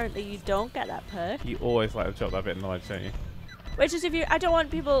 apparently you don't get that perk. You always like to drop that bit of knowledge, don't you? Which is, if you, I don't want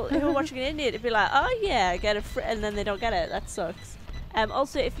people who are watching in India to be like, oh yeah, I get a free, and then they don't get it. That sucks.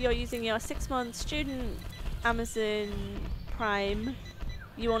 Also, if you're using your 6-month student Amazon Prime,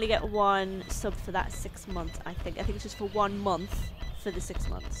 you only get one sub for that 6 months. I think it's just for 1 month for the 6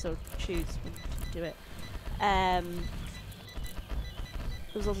 months. So choose to do it. There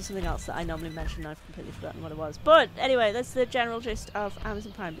was also something else that I normally mention. I've completely forgotten what it was. But anyway, that's the general gist of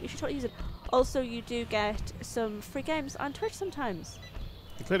Amazon Prime. You should totally use it. Also, you do get some free games on Twitch sometimes.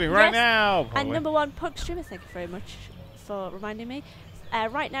 Including right now. And #1 Pug Streamer, thank you very much for reminding me.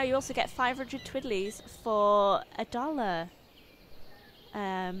 Right now, you also get 500 Twiddlies for $1.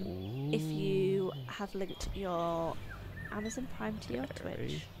 If you have linked your Amazon Prime to your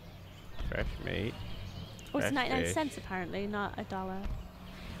Twitch. Fresh meat. Oh, it's 99 cents apparently, not $1.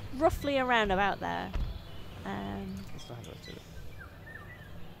 Roughly around about there.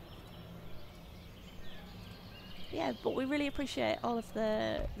 Yeah, but we really appreciate all of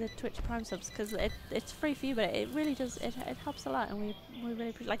the Twitch Prime subs because it's free for you, but it really does it helps a lot, and we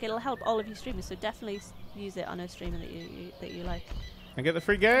really appreciate, like, it'll help all of you streamers. So definitely use it on a streamer that you like. And get the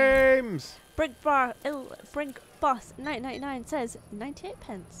free games. Brink Boss 999 says 98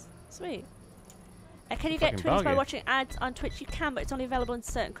 pence. Sweet. Can you get Twitch by watching ads on Twitch? You can, but it's only available in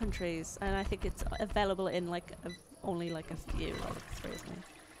certain countries, and I think it's available in like only like a few, like 3 or something.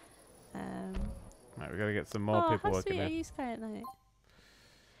 Right, we gotta get some more people working there. How sweet are you, Sky at Night?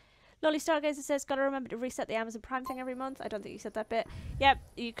 Lolly Stargazer says, gotta remember to reset the Amazon Prime thing every month. I don't think you said that bit. Yep,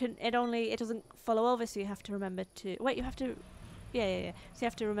 you can. It doesn't follow over, so you have to remember to. Wait, you have to. Yeah. So you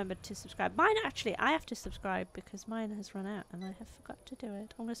have to remember to subscribe. Mine actually, I have to subscribe because mine has run out, and I have forgot to do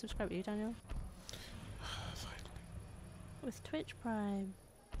it. I'm gonna subscribe to you, Daniel. With Twitch Prime.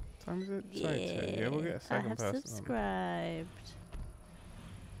 What time is it? Yeah, we'll get a second person. I have subscribed.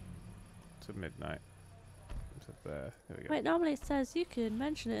 To midnight. There we go. Wait, normally it says you can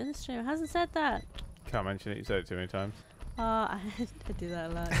mention it in the stream. It hasn't said that. Can't mention it, you said it too many times. Oh, I do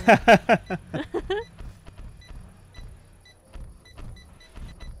that a lot.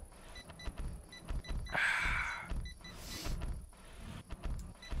 Yeah.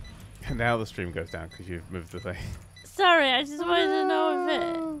 Now the stream goes down because you've moved the thing. Sorry, I just wanted to know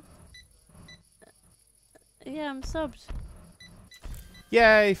if it... Yeah, I'm subbed.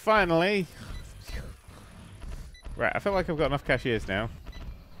 Yay, finally. Right, I feel like I've got enough cashiers now.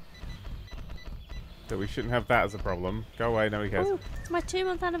 That we shouldn't have that as a problem. Go away, nobody cares. Ooh, it's my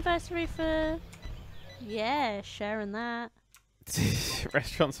 2-month anniversary for... Yeah, sharing that.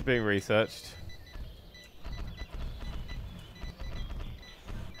 Restaurants are being researched.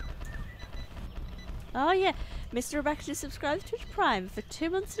 Oh yeah, Mr. Rebecca just subscribed to Twitch Prime for 2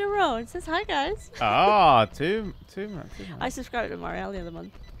 months in a row and says hi guys. Ah, two months. I subscribed to Marielle the other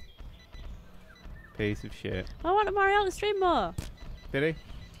month. Piece of shit. I wanted Marielle to stream more. Did he?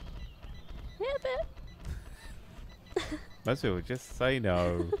 Yeah, a bit. Most people just say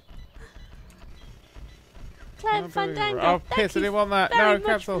no. Clem Fandango, Oh, thank piss, I you didn't want that. very No, much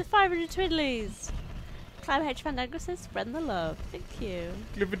cancel. for the 500 twiddlies. Clem H Fandango says spread the love. Thank you.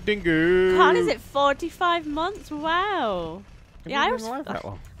 Give a dingo. God, is it 45 months? Wow. Have Yeah, you I been alive that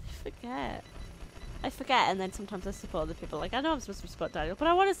long? I forget, and then sometimes I support other people. Like, I know I'm supposed to support Daniel, but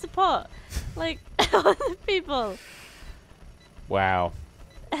I want to support, like, other people. Wow.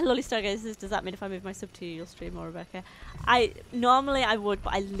 Lolly Stargazer says, does that mean if I move my sub to you, you'll stream more, Rebecca? Normally I would,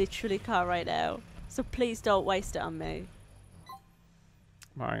 but I literally can't right now. So please don't waste it on me.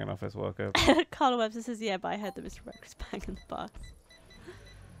 Marrying an office worker. Carla Webster says, yeah, but I heard that Mr. Rebecca's banging the boss.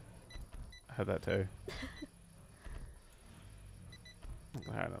 I heard that too. I'm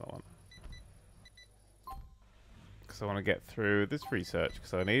gonna hire another one. Because I want to get through this research.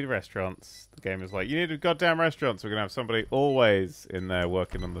 Because I need restaurants. The game is like, you need goddamn restaurants. We're going to have somebody always in there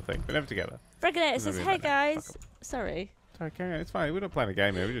working on the thing. But never together. Fregator says, hey guys. Sorry, carry on. It's fine. We're not playing a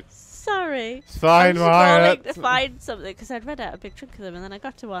game here. We just... Sorry. It's fine, Margaret. To find something. Because I'd read out a big chunk of them and then I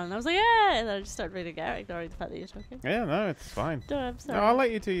got to one and I was like, yeah. And then I just started reading out, ignoring the fact that you're talking. Yeah, no, it's fine. No, I'm sorry. No, I'll let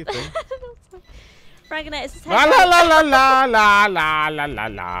you do your thing. Fregator says, hey La guys. la la la la la la la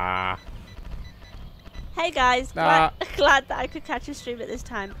la. Hey guys, Nah. glad that I could catch a stream at this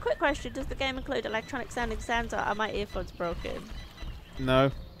time. Quick question, does the game include electronic sounding sounds or are my earphones broken?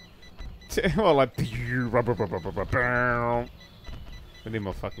 No. Well, like... We need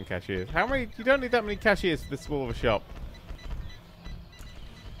more fucking cashiers. How many? You don't need that many cashiers for this small of a shop.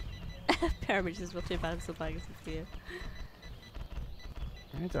 Pyramid says, well, too bad I'm still buying this for you.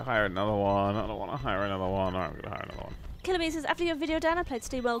 I need to hire another one. I don't want to hire another one. Alright, I'm going to hire another one. Killer Bee says, after your video down, I played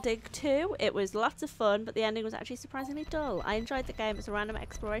SteamWorld Dig 2. It was lots of fun, but the ending was actually surprisingly dull. I enjoyed the game as a random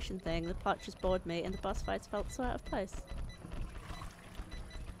exploration thing. The plot just bored me, and the boss fights felt so out of place.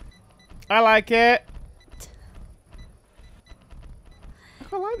 I like it. I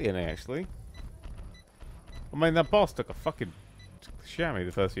quite like the ending, actually. I mean, that boss took a fucking shammy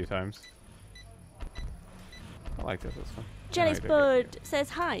the first few times. I liked it. It was fun. Jelly's Bud says,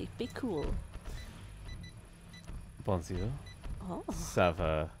 hi, be cool. Bonjour. Oh. Ça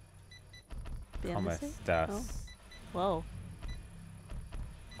va? Bien ¿Cómo merci. estás? Oh. Whoa.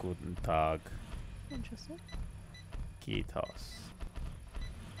 Guten Tag. Interesting. Kitos.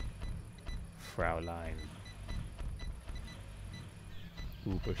 Fraulein.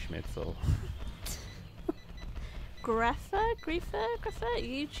 Uberschnitzel. Greffer,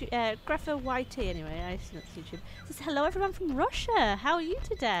 YouTube, Greffer YT anyway, I assume that's YouTube. Says, hello everyone from Russia, how are you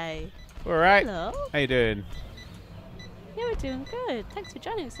today? Alright. Hello. How you doing? Yeah, we're doing good. Thanks for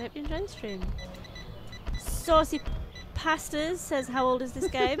joining us. I hope you enjoy the stream. Saucy Pastas says, how old is this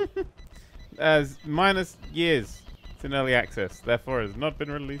game? As minus years. It's in early access, therefore has not been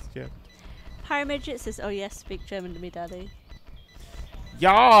released yet. Pyramidget says, oh yes, speak German to me, daddy.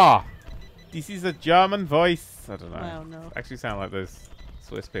 Yeah! This is a German voice. I don't know. Wow, no. Actually sound like those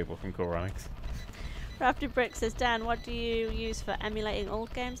Swiss people from Cool Runnings. Rafted Brick says, Dan, what do you use for emulating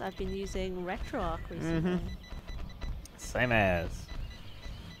old games? I've been using RetroArch recently. Same as.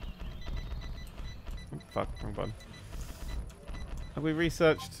 Oh, fuck, wrong button. Have we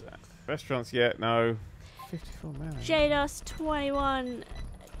researched restaurants yet? No. 54 man. JDOS21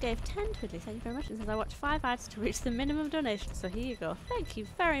 gave 10 twiddlies, thank you very much, and says, I watched 5 ads to reach the minimum donation, so here you go. Thank you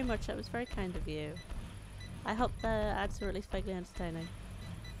very much, that was very kind of you. I hope the ads were at least vaguely entertaining.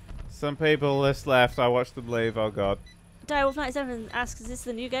 Some people just left, I watched them leave, oh god. Direwolf97 asks, is this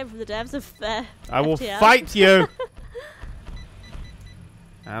the new game from the devs of I will FTL? fight you!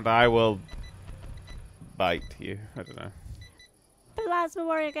 And I will bite you. I don't know. Plasma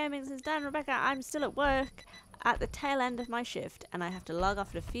Warrior Gaming says, Dan, Rebecca, I'm still at work at the tail end of my shift, and I have to log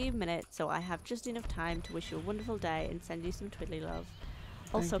off in a few minutes, so I have just enough time to wish you a wonderful day and send you some twiddly love.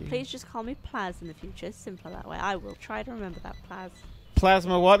 Also, please just call me Plaz in the future. Simpler that way. I will try to remember that, Plaz.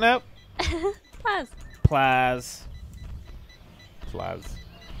 Plasma what now? Plaz. Plaz. Plaz.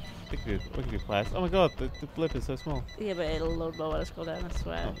 We can do class. Oh my god, the blip is so small. Yeah, but it'll load more when I scroll down, I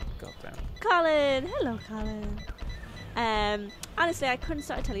swear. Oh, god damn. Colin! Hello, Colin. Honestly, I couldn't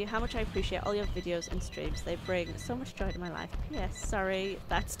start to tell you how much I appreciate all your videos and streams. They bring so much joy to my life. P.S. Sorry,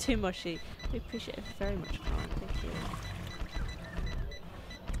 that's too mushy. We appreciate it very much, Colin. Thank you.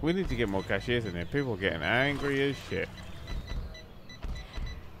 We need to get more cashiers in here. People are getting angry as shit.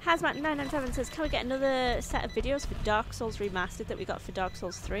 Hazmat997 says, can we get another set of videos for Dark Souls Remastered that we got for Dark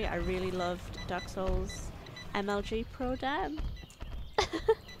Souls 3? I really loved Dark Souls MLG Pro Dam.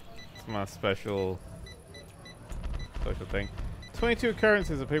 It's my special thing. 22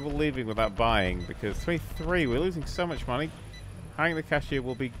 occurrences of people leaving without buying because 23, we're losing so much money. Hiring the cashier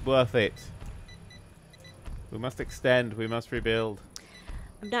will be worth it. We must extend, we must rebuild.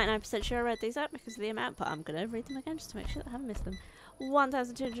 I'm 99% sure I read these out because of the amount, but I'm going to read them again just to make sure that I haven't missed them.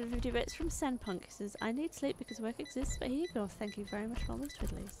 1,250 bits from Senpunk says, I need sleep because work exists, but here you go. Thank you very much for all those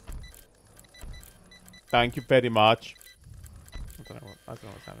twiddlies. Thank you very much. I don't know what's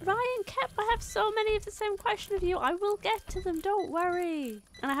happening. Ryan Kep, I have so many of the same question of you. I will get to them, don't worry.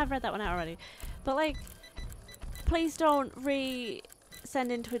 And I have read that one out already. But, like, please don't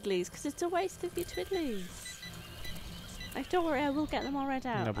send in twiddlies because it's a waste of your twiddlies. Like, don't worry, I will get them all read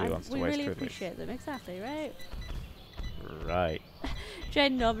out. Nobody wants to waste really twiddlies. Appreciate them, exactly, right? Right.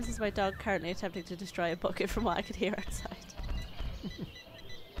 Jane Norman is my dog currently attempting to destroy a bucket from what I could hear outside.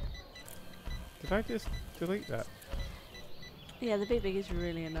 Did I just delete that? Yeah, the beeping is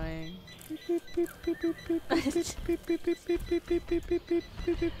really annoying.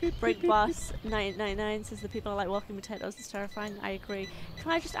 Brickboss999 says the people are like walking potatoes. It's terrifying. I agree.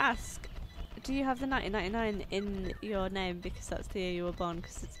 Can I just ask, do you have the 1999 in your name because that's the year you were born?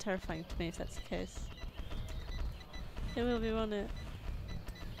 Because it's terrifying to me if that's the case. It will be, won't it?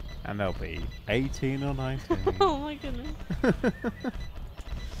 And they'll be 18 or 19. Oh my goodness.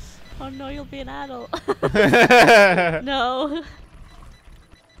 Oh no, you'll be an adult. No.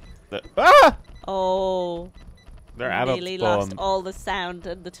 Ah! Oh. They're adults Nearly born. lost all the sound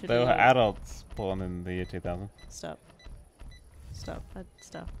and the They were adults born in the year 2000. Stop. Stop.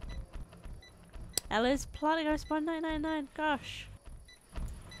 Stop. Ella's plotting. I was born 999. Gosh.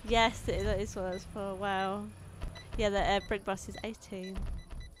 Yes, that is what that's for. Wow. Yeah, the Brick Boss is 18.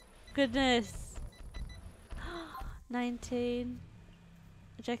 Goodness. 19.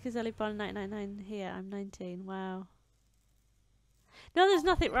 Jack is only born 999 here. I'm 19. Wow. No, there's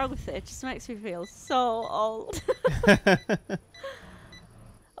nothing wrong with it. It just makes me feel so old.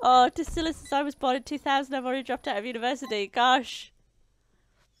 Oh, Distilla says I was born in 2000. I've already dropped out of university. Gosh.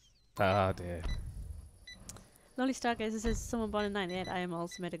 Oh dear. Lonely Stargazer says someone born in 98. I am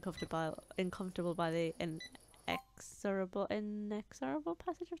also made uncomfortable by the inexorable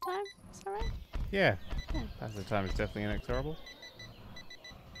passage of time. Is that right? Yeah. Yeah. Passage of time is definitely inexorable.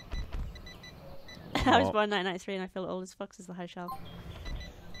 I was born in 1993 and I feel old as fuck, says the high shelf.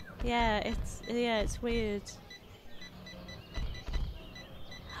 Yeah, it's weird.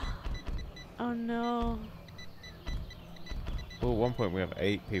 Oh no. Well, at one point we have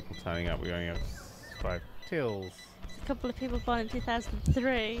 8 people turning up. We only have 5 kills. A couple of people born in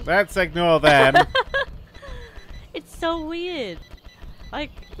 2003. Let's ignore them. It's so weird.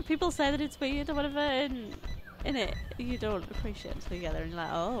 Like, people say that it's weird or whatever, and in it, you don't appreciate it until you get there and you're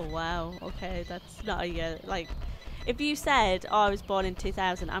like, oh, wow, okay, that's not a year. Like, if you said, oh, I was born in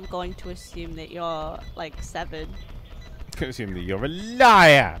 2000, I'm going to assume that you're, like, 7. I'm going to assume that you're a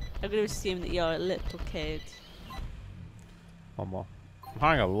liar. I'm going to assume that you're a little kid. One more. I'm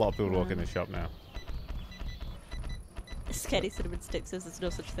hiring a lot of people to walk in the shop now. Skinny Cinnamon Stick says there's no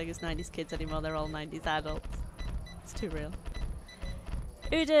such thing as 90s kids anymore, they're all 90s adults. It's too real.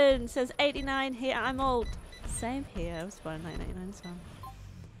 Uden says 89 here, I'm old. Same here, I was born in 1999 as well.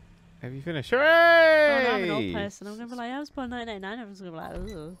 Have you finished? Hooray! Oh no, I'm an old person. I'm going to be like, I was born in 1999, everyone's going to be like,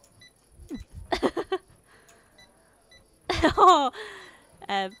 ugh. Oh,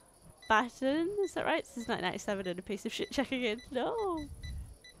 Batten, is that right? This is 1997 and a piece of shit checking in. No.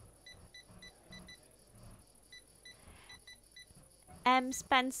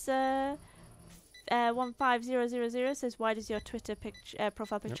 Spencer 15000 says, why does your Twitter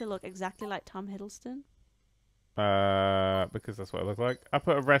profile picture look exactly like Tom Hiddleston? Because that's what I look like. I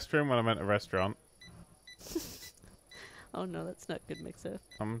put a restroom when I meant a restaurant. Oh no, that's not good mix-up.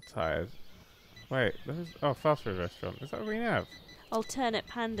 I'm tired. Wait, fast food restaurant. Is that what we have? Alternate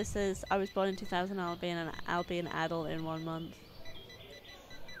Panda says, I was born in 2000, I'll be an adult in 1 month.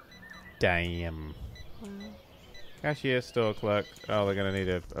 Damn. Wow. Cashier, store clerk. Oh, they're going to need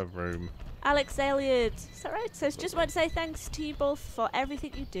a room. Alex Aliad, is that right? Says, just want to say thanks to you both for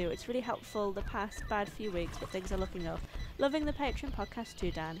everything you do. It's really helpful the past bad few weeks, but things are looking up. Loving the Patreon podcast too,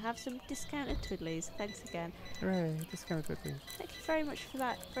 Dan. Have some discounted twiddlies. Thanks again. Hooray, discounted twiddlies. Thank you very much for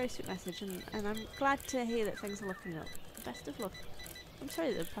that very sweet message, and I'm glad to hear that things are looking up. Best of luck. I'm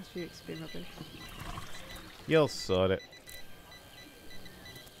sorry that the past few weeks have been rubbish. You'll sort it.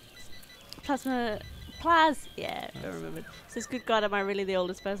 Plaz! Yeah, I remembered. Says, good God, am I really the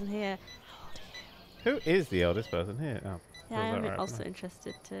oldest person here? Who is the oldest person here? Oh, Yeah, I am right, also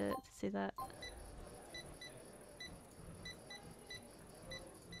interested to see that.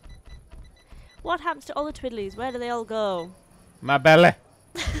 What happens to all the twiddlies? Where do they all go? My belly.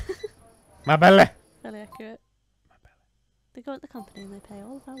 My belly. Really accurate. My belly. They go at the company and they pay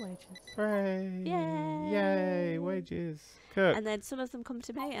all of our wages. Hooray. Yay. Yay, wages. Cook. And then some of them come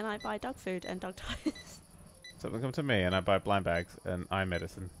to me and I buy dog food and dog toys. Something come to me and I buy blind bags and eye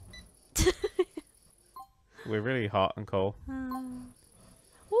medicine. We're really hot and cold.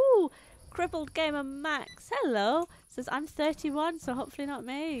 Ooh, Crippled Gamer Max. Hello. Says, I'm 31, so hopefully not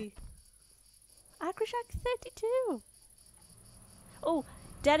me. Agrishak 32. Oh,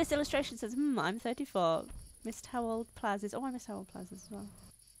 Dennis Illustration says, I'm 34. Missed how old Plaz is. Oh, I missed how old Plaz is as well.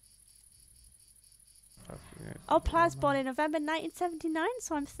 Oh, Plaz born in November 1979,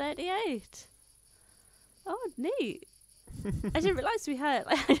 so I'm 38. Oh, neat. I didn't realise we had,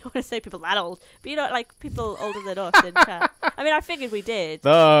 like, I don't want to say people that old, but you know, like people older than us in chat. I mean, I figured we did.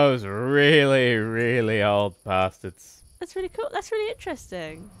 Those really, really old bastards. That's really cool. That's really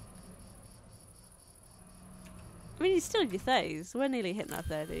interesting. I mean, you're still in your 30s. We're nearly hitting our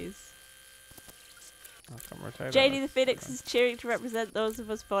 30s. JD the Phoenix is cheering to represent those of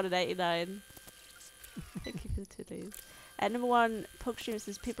us born in 89. Thank you for the titties. Number one, Pug Streamer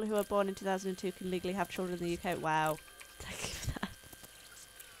says people who are born in 2002 can legally have children in the UK. Wow. Thank you for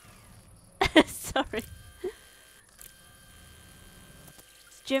that. Sorry.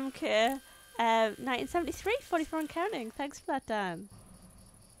 Jim Kerr, 1973, 44 and counting. Thanks for that, Dan.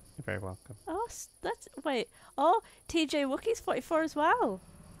 You're very welcome. Oh, that's... Wait. Oh, TJ Wookie's 44 as well.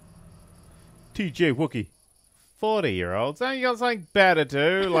 TJ Wookie. 40-year-olds. Ain't you got something better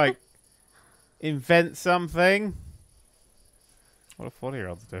to do? Like, invent something? What do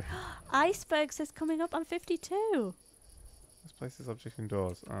 40-year-olds do? Iceberg says coming up, I'm 52. Let's place this object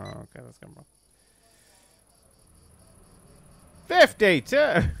indoors. Oh, okay, that's going wrong. 52!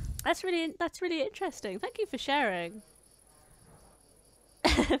 That's really interesting. Thank you for sharing.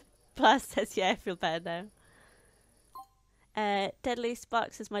 Plus says, yeah, I feel better now. Deadly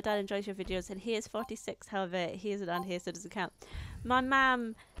Spark says, my dad enjoys your videos and he is 46, however, he isn't on here, so it doesn't count. My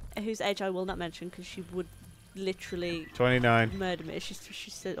mum, whose age I will not mention because she would literally 29. murder me. She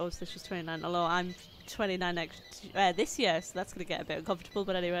said also she's 29, although I'm 29 this year, so that's going to get a bit uncomfortable,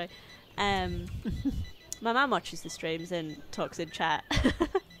 but anyway. My mum watches the streams and talks in chat.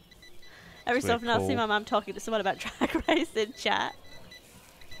 Every so often I'll see my mum talking to someone about Drag Race in chat.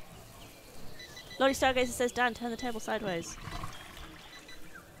 Lottie Stargazer says, Dan, turn the table sideways. I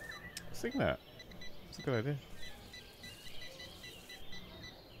was thinking that. It's a good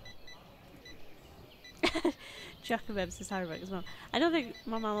idea. Jacobem says, hi, Rebecca, as well. I don't think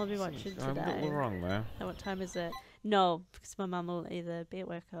my mum will be watching today. We're wrong there. What time is it? No, because my mum will either be at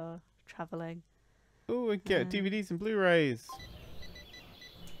work or travelling. Oh, and get DVDs and Blu-rays.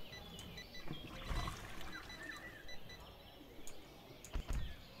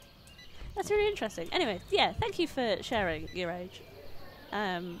 That's really interesting. Anyway, yeah, thank you for sharing your age.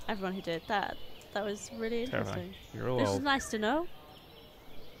 Everyone who did that. That was really interesting. You're all This old. is nice to know.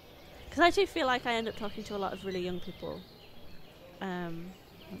 Because I do feel like I end up talking to a lot of really young people.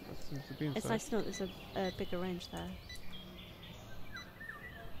 It's nice to know there's a bigger range there.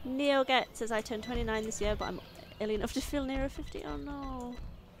 NeoGet says, I turned 29 this year, but I'm ill enough to feel nearer 50. Oh no.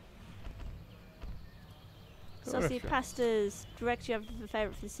 Saucy Pastas, direct you have a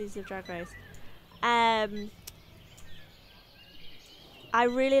favourite for the season of Drag Race. I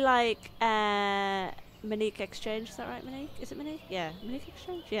really like Monique Exchange. Is that right, Monique? Is it Monique? Yeah, Monique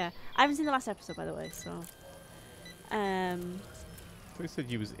Exchange. Yeah, I haven't seen the last episode, by the way. So, You said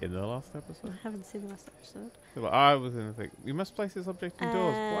you was in the last episode. I haven't seen the last episode. Like, I was in the thing. You must place this object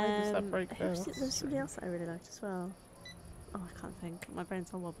indoors. Why does that break there? There's somebody else that I really liked as well. Oh, I can't think. My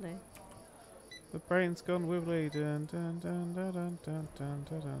brain's all wobbly. The brain's gone wibbly. Dun, dun, dun, dun, dun, dun, dun,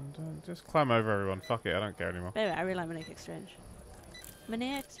 dun, dun, dun. Just climb over everyone. Fuck it. I don't care anymore. Anyway, I really like Monique Exchange.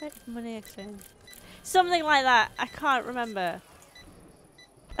 Monique Exchange? Monique Exchange. Something like that. I can't remember.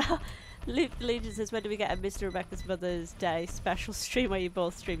 Legion says, when do we get a Mr. Rebecca's Mother's Day special stream where you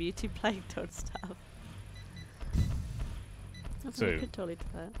both stream you two playing Don't Stop? You Soon. could totally do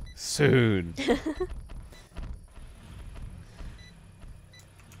that. Soon.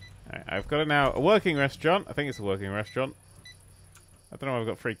 Right, I've got it now. A working restaurant. I think it's a working restaurant. I don't know why I've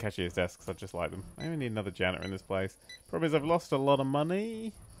got 3 cashier's desks. I just like them. I only need another janitor in this place. Problem is I've lost a lot of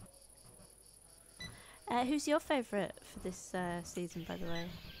money. Who's your favourite for this season, by the way?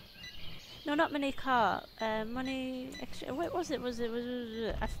 No, not Monique Hart. Money... What was it?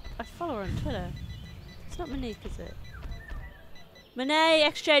 I follow her on Twitter. It's not Monique, is it? Monet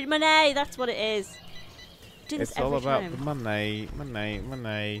Exchange. Monet! That's what it is. Do this It's all every about time. the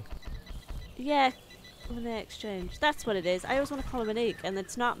money. Yeah. Monet Exchange. That's what it is. I always want to call her Monique, and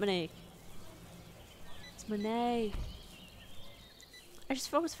it's not Monique. It's Monet. I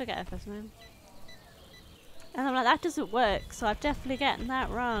just always forget her first name. And I'm like, that doesn't work, so I'm definitely getting that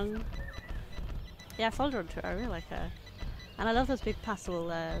wrong. Yeah, I followed her on Twitter. I really like her. And I love those big pastel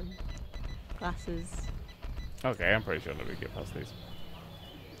glasses. Okay, I'm pretty sure nobody get past these.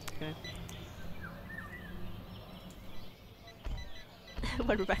 Okay.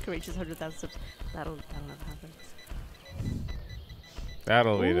 When Rebecca reaches 100,000 subs, that'll never happen.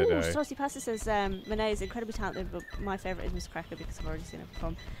 That'll be the day. Saucy Pasta says Monet is incredibly talented, but my favourite is Miss Cracker because I've already seen her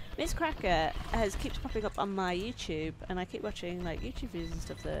perform. Miss Cracker keeps popping up on my YouTube, and I keep watching like YouTube videos and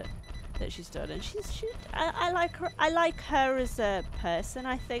stuff that she's done, and I like her. I like her as a person,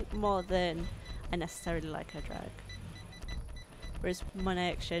 I think, more than I necessarily like her drag. Whereas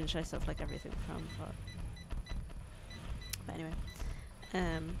Monet Exchange, I sort of like everything from. But anyway,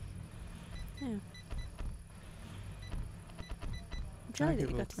 yeah. I'm jelly that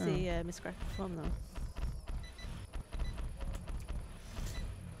you got to see Miss Cracker perform though.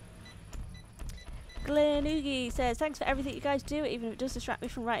 Glenugi says, thanks for everything you guys do, even if it does distract me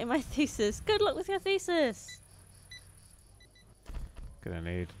from writing my thesis. Good luck with your thesis! Gonna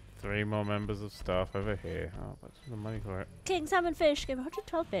need 3 more members of staff over here. Oh, that's the money for it. King Salmon Fish gave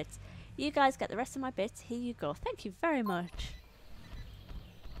 112 bits. You guys get the rest of my bits. Here you go. Thank you very much.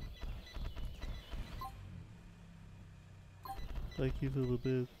 Thank you for the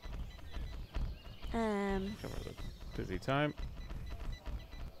bit. Cover the busy time.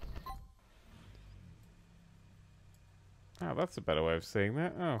 Oh, that's a better way of seeing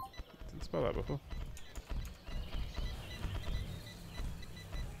that. Oh, didn't spell that before.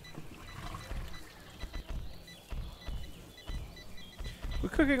 We're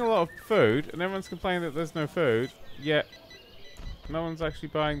cooking a lot of food, and everyone's complaining that there's no food, yet no one's actually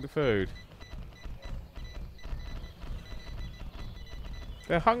buying the food.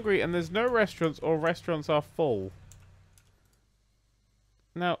 They're hungry, and there's no restaurants, or restaurants are full.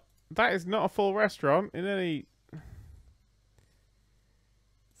 Now, that is not a full restaurant in any...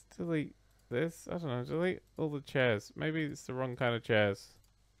 Delete this. I don't know. Delete all the chairs. Maybe it's the wrong kind of chairs.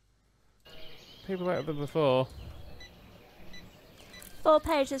 People better than before. 4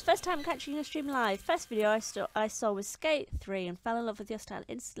 pages. First time catching your stream live. First video I saw was Skate 3 and fell in love with your style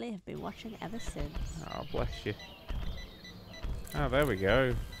instantly. Have been watching ever since. Oh, bless you. Oh, there we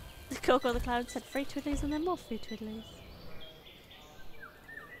go. Coco the Cloud said free twiddlies and then more free twiddlies.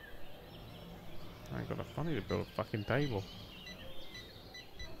 I got a funny to build a fucking table.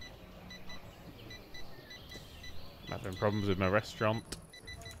 I'm having problems with my restaurant.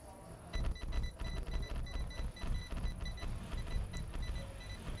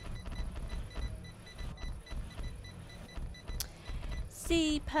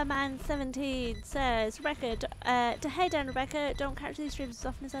 Perman17 says, hey Dan, Rebecca, don't catch these streams as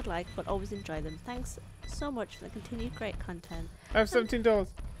often as I'd like, but always enjoy them. Thanks so much for the continued great content. I have $17.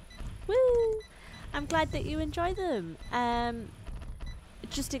 Woo! I'm glad that you enjoy them.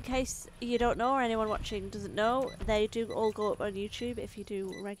 Just in case you don't know or anyone watching doesn't know, they do all go up on YouTube if you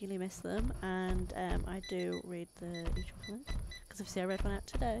do regularly miss them, and I do read the YouTube comments because obviously I read one out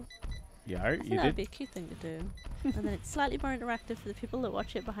today. Yeah, I think that would be a cute thing to do. And then it's slightly more interactive for the people that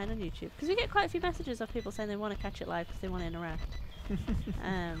watch it behind on YouTube, because we get quite a few messages of people saying they want to catch it live because they want to interact,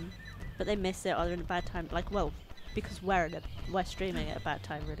 but they miss it or they're in a bad time. Like, well, because we're streaming at a bad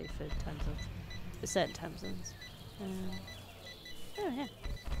time really for time zones, for certain time zones. Oh yeah.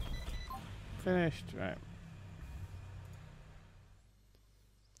 Finished. Right.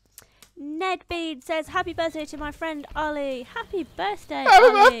 Nerd3 says, happy birthday to my friend Ollie. Happy birthday, Happy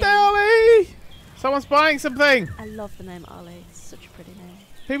Ollie. birthday, Ollie! Someone's buying something! I love the name Ollie. It's such a pretty name.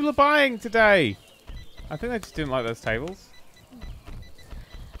 People are buying today! I think they just didn't like those tables.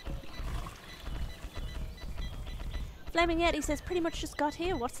 Flaming Yeti says, pretty much just got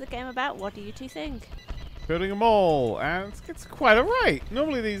here. What's the game about? What do you two think? Building a mall, and it's quite alright.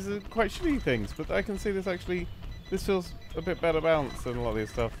 Normally these are quite shitty things, but I can see this actually, this feels a bit better balanced than a lot of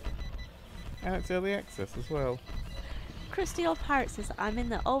these stuff. And it's early access as well. Crusty Old Pirate says, I'm in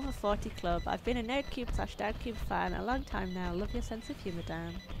the over 40 club. I've been a Nerd³/Dadcube fan a long time now. Love your sense of humour,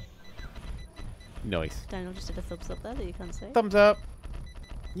 Dan. Nice. Daniel just did a thumbs up there that you can't see. Thumbs up.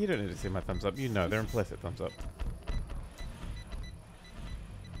 You don't need to see my thumbs up. You know, they're implicit thumbs up.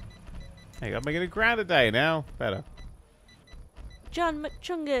 Hey, I'm making $1,000 a day now. Better. John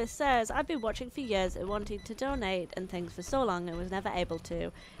McChunga says, I've been watching for years and wanting to donate and things for so long and was never able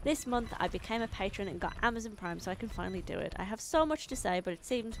to. This month I became a patron and got Amazon Prime so I can finally do it. I have so much to say but it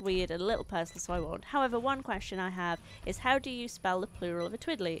seems weird and a little personal so I won't. However, one question I have is how do you spell the plural of a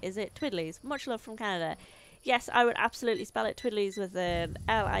twiddly? Is it twiddlies? Much love from Canada. Yes, I would absolutely spell it twiddlies with an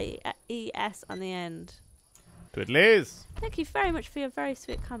L-I-E-S on the end. Twiddlies. Thank you very much for your very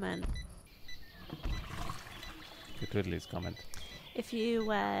sweet comment. Your Twiddlies comment. If you,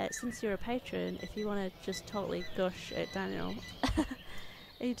 since you're a patron, if you want to just totally gush at Daniel,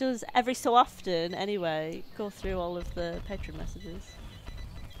 he does every so often anyway, go through all of the patron messages.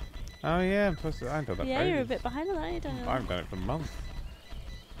 Oh yeah, I'm supposed to. I haven't done that. Yeah, for you're a ages. bit behind on that, you Daniel. I haven't done it for months.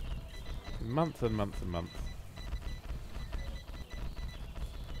 Months and months and months.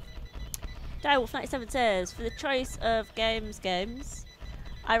 Direwolf97 says, for the choice of games,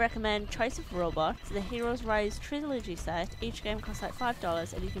 I recommend Choice of Robots, the Heroes Rise Trilogy set. Each game costs like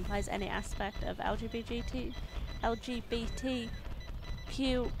 $5 and you can play as any aspect of LGBTQ+.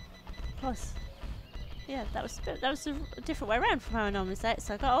 Yeah, that was a different way around from how I normally say it,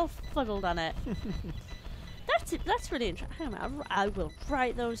 so I got all fuddled on it. That's really interesting. Hang on, I will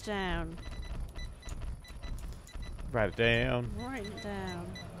write those down. Write it down. Write it down.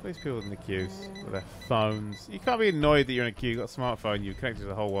 These people in the queues with their phones. You can't be annoyed that you're in a queue. You've got a smartphone. You're connected to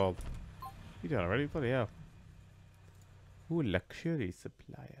the whole world. You done already? Bloody hell. Ooh, luxury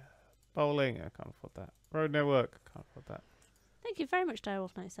supplier. Bowling. I can't afford that. Road network. I can't afford that. Thank you very much,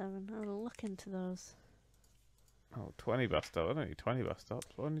 Direwolf97. I will look into those. Oh, 20 bus stops. I don't need 20 bus stops.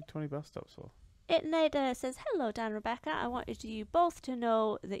 What do I need 20 bus stops for? Itnader says, hello Dan, Rebecca. I wanted you both to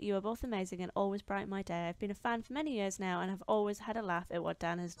know that you are both amazing and always brighten my day. I've been a fan for many years now and have always had a laugh at what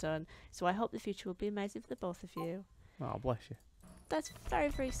Dan has done. So I hope the future will be amazing for the both of you. Oh, bless you. That's very,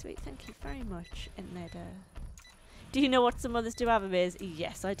 very sweet. Thank you very much, Itnader. Do you know what some others do have of is?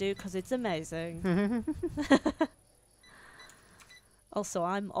 Yes, I do, because it's amazing. Also,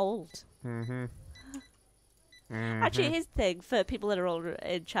 I'm old. Actually, here's the thing for people that are older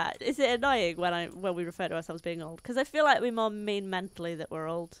in chat: is it annoying when we refer to ourselves being old? Because I feel like we more mean mentally that we're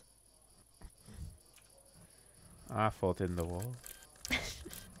old. I fought in the war.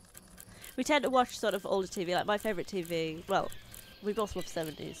 We tend to watch sort of older TV. Like my favourite TV. Well, we both love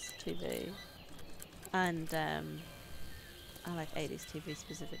 70s TV, and I like 80s TV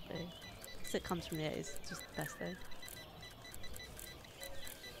specifically. Sitcoms from the 80s, just the best thing.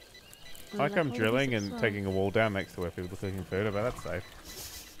 Like I'm drilling and taking a wall down next to where people are cooking food. I bet that's safe.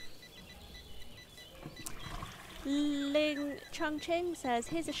 Ling Chong Ching says,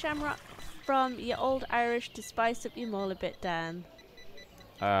 here's a shamrock from your old Irish to spice up your mole a bit, Dan.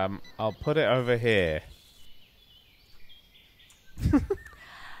 I'll put it over here. Thank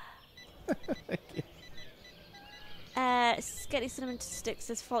you. Sketty Cinnamon Stick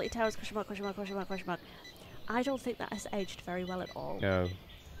says, Faulty Towers, question mark, question mark, question mark, question mark. I don't think that has aged very well at all. No.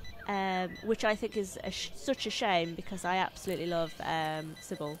 Which I think is such a shame because I absolutely love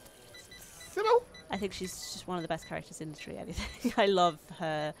Sybil. Sybil? I think she's just one of the best characters in the anything. I love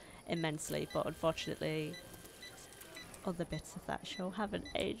her immensely, but unfortunately other bits of that show haven't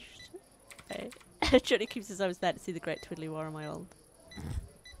aged. Johnny Coops says I was there to see the Great Twiddly War on my old.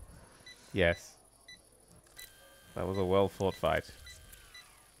 Yes. That was a well fought fight.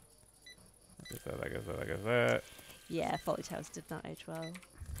 I guess that. Yeah, Faulty Towers did not age well.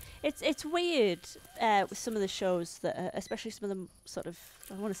 It's weird with some of the shows that, especially some of them sort of,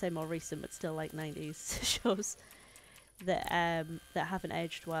 I want to say more recent, but still like 90s shows that haven't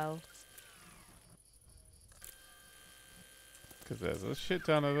aged well. Because there's a shit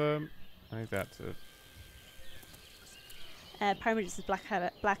ton of them. I need that to. Pyramid says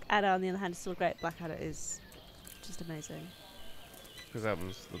Blackadder on the other hand is still great. Blackadder is just amazing. Because that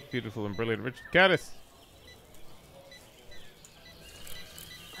was the beautiful and brilliant Richard Gaddis.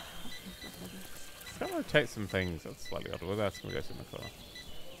 I'm going to rotate some things. That's slightly odd. Well, that's going to go to the corner.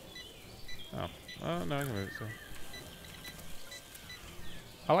 Oh, no, I can move it. So.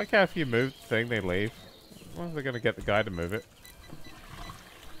 I like how if you move the thing, they leave. When are they going to get the guy to move it?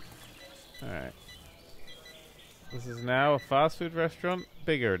 Alright. This is now a fast food restaurant,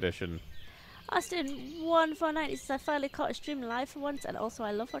 bigger edition. Austin 1490 says I finally caught a stream live for once, and also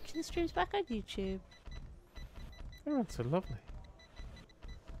I love watching the streams back on YouTube. Oh, that's so lovely.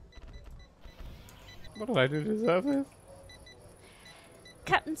 What did I do to deserve this?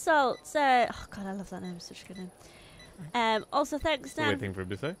 Captain Salt said, oh god, I love that name. It's such a good name. Also, thanks, Dan. Weird thing for him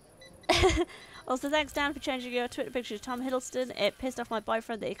to say. Also, thanks, Dan, for changing your Twitter picture to Tom Hiddleston. It pissed off my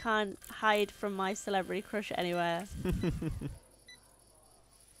boyfriend that he can't hide from my celebrity crush anywhere.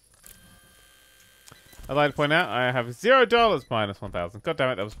 I'd like to point out I have $0 minus 1,000. God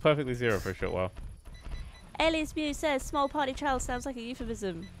damn it, that was perfectly zero for a short while. Alias Mew says, small party child sounds like a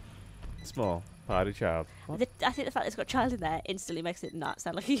euphemism. Small party child. What? I think the fact that it's got child in there instantly makes it not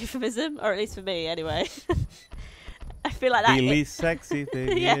sound like a euphemism, or at least for me, anyway. I feel like that. The least sexy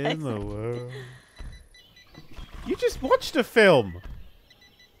thing Yeah, in the world. You just watched a film.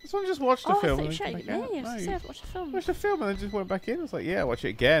 Someone just watched a film. I and thought then you came back out. me. I No, was you I've watched a film. watched a film and then just went back in. I was like, yeah, watch it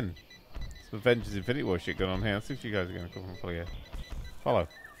again. Some Avengers Infinity War shit going on here. Let's see if you guys are going to come and follow you. Follow.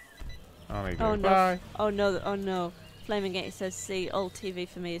 Oh, there you go. Oh no! Bye. Oh no! Oh no! Flaming Gate says, "See, old TV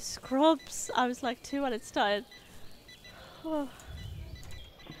for me is Scrubs." I was like 2 when it started. Oh.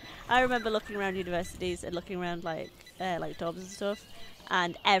 I remember looking around universities and looking around like dorms and stuff,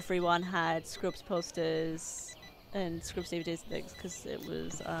 and everyone had Scrubs posters and Scrubs DVDs and things because it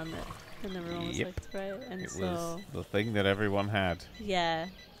was on it, and everyone was like, right, and It so was the thing that everyone had. yeah.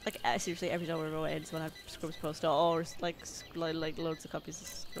 Like seriously, every door we went into when I had Scrubs poster or like loads of copies of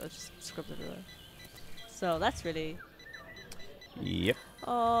Scrubs everywhere. So that's really. Yep.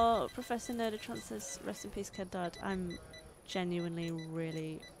 Oh, Professor Nerd³ says, "Rest in peace, Ken Dodd." I'm genuinely,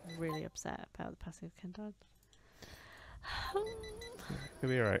 really, really upset about the passing of Ken Dodd. He'll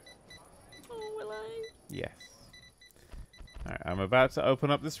be alright. Oh, will I? Yes. Alright, I'm about to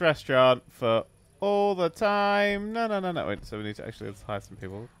open up this restaurant for all the time. No. Wait, so we need to actually hire some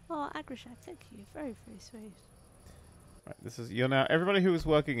people. Oh, Agrishak, thank you. Very, very sweet. Right, this is you're now. Everybody who is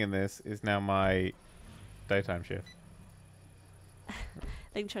working in this is now my daytime shift.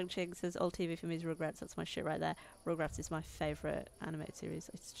 Ling Chung Ching says, "Old TV for me is Rugrats." That's my shit right there. Rugrats is my favourite animated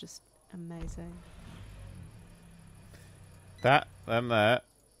series. It's just amazing. That and that.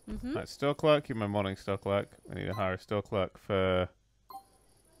 Mhm. Right, store clerk. You're my morning store clerk. We need to hire a store clerk for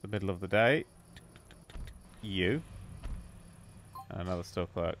the middle of the day. You. And another store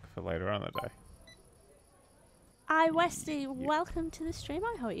clerk for later on in the day. Westy, welcome to the stream.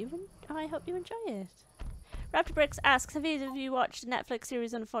 I hope you enjoy it. Raptor Bricks asks, have either of you watched the Netflix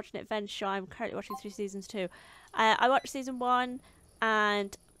series Unfortunate Venture? I'm currently watching 3 seasons 2. I watched season 1,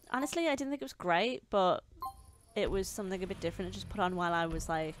 and honestly, I didn't think it was great, but it was something a bit different. It just put on while I was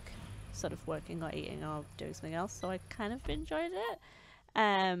like sort of working or eating or doing something else, so I kind of enjoyed it.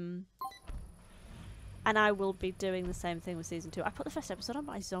 And I will be doing the same thing with season 2. I put the first episode on,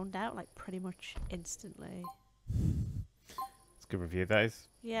 but I zoned out like pretty much instantly. It's a good review, that is.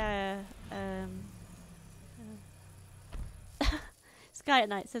 Yeah. Sky at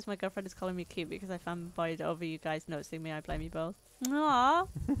Night says, my girlfriend is calling me cute because I fanboyed over you guys noticing me. I blame you both. Aww.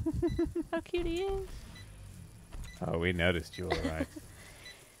 How cute are you? Oh, we noticed you all right.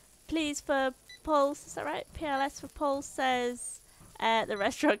 Please for Pulse, is that right? PLS for Pulse says, the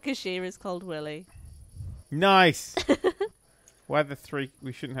restaurant cashier is called Willie. Nice! Why the 3?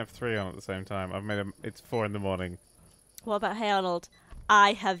 We shouldn't have 3 on at the same time. I've made it's 4 in the morning. What about Hey Arnold?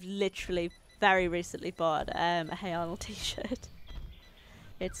 I have literally very recently bought a Hey Arnold t-shirt.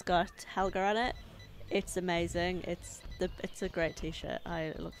 It's got Helga on it. It's amazing. It's a great t-shirt.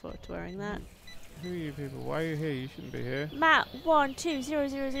 I look forward to wearing that. Who are you people? Why are you here? You shouldn't be here.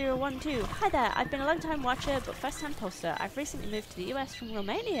 Matt12000012. Hi there. I've been a long time watcher but first time poster. I've recently moved to the US from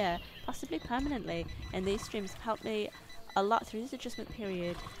Romania, possibly permanently, and these streams have helped me a lot through this adjustment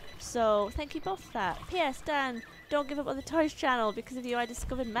period. So thank you both for that. P.S. Dan, don't give up on the Toys channel. Because of you I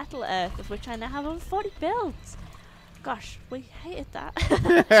discovered Metal Earth, of which I now have over 40 builds. Gosh, we hated that.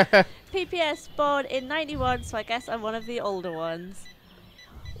 PPS born in 91, so I guess I'm one of the older ones.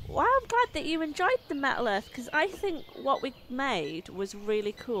 Wow, I'm glad that you enjoyed the Metal Earth, because I think what we made was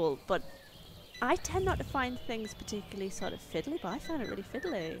really cool, but I tend not to find things particularly sort of fiddly, but I found it really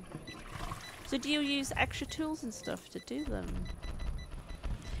fiddly. So do you use extra tools and stuff to do them?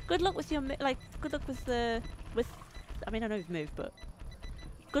 Good luck with your, good luck with I mean, I know you've moved, but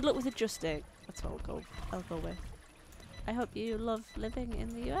good luck with adjusting. That's what I'll go with. I hope you love living in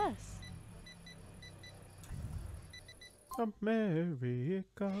the US.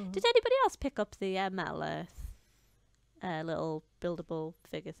 America. Did anybody else pick up the Metal Earth little buildable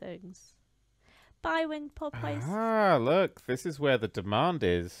figure things? Bye, Winged Porpoise. Ah, look, this is where the demand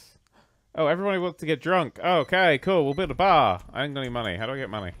is. Oh, everybody wants to get drunk. Oh, okay, cool. We'll build a bar. I ain't got any money. How do I get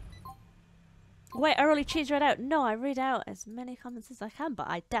money? Wait, I only cheers read out. No, I read out as many comments as I can, but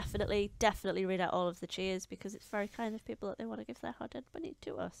I definitely read out all of the cheers because it's very kind of people that they want to give their hard-earned money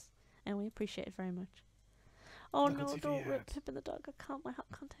to us, and we appreciate it very much. Oh Look no, what don't TV rip had. Pip in the Dog. I can't. My heart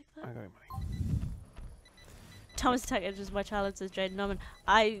can't take I that. got your money. Thomas Tank Engine is my childhood, says Jade Norman.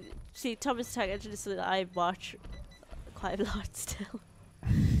 I see Thomas Tank Engine is something that I watch quite a lot still.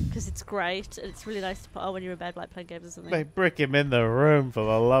 Because it's great and it's really nice to put on when you're in bed, like playing games or something. They brick him in the room, for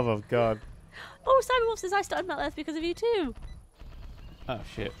the love of God. Oh, Simon Wolf says I started Metal Earth because of you too. Oh,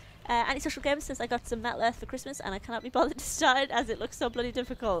 shit. Antisocial Gamer says I got some Metal Earth for Christmas and I cannot be bothered to start it as it looks so bloody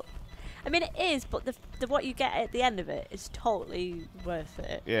difficult. I mean, it is, but the what you get at the end of it is totally worth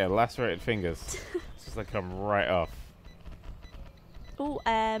it. Yeah, lacerated fingers. It's just like come right off. Oh,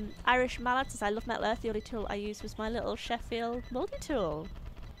 Irish Mallard says I love Metal Earth. The only tool I used was my little Sheffield multi-tool.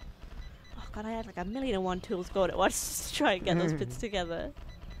 Oh god, I had like 1,000,001 tools going at once to try and get those bits together.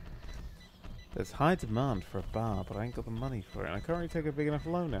 There's high demand for a bar, but I ain't got the money for it. And I can't really take a big enough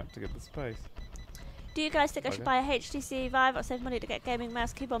loan out to get the space. Do you guys think I should buy a HTC Vive or save money to get gaming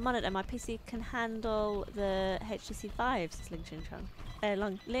mouse, keyboard, monitor? My PC can handle the HTC Vive, says Ling Ching Chong.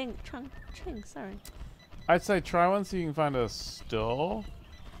 Ling Ching, sorry. I'd say try one so you can find a store.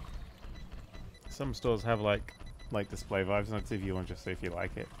 Some stores have like display Vives, and I'd see if you want just see if you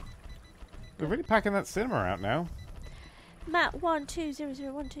like it. We're really packing that cinema out now.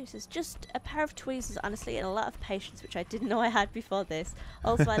 Matt120012 says just a pair of tweezers, honestly, and a lot of patience, which I didn't know I had before this.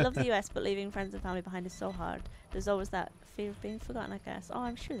 Also, I love the US, but leaving friends and family behind is so hard. There's always that fear of being forgotten, I guess. Oh,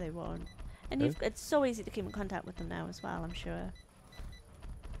 I'm sure they won't. And it's so easy to keep in contact with them now as well, I'm sure.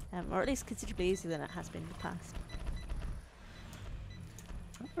 Or at least considerably easier than it has been in the past.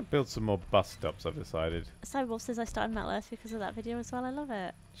 I'm going to build some more bus stops, I've decided. Cyberwolf says I started Metal Earth because of that video as well. I love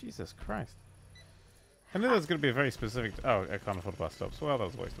it. Jesus Christ. I knew there was going to be a very specific... Oh, I can't afford bus stops. Well, that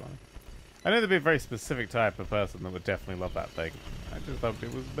was a waste of money. I knew there'd be a very specific type of person that would definitely love that thing. I just hoped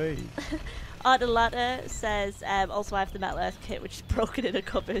it was me. Arda Latta says, also I have the Metal Earth kit, which is broken in a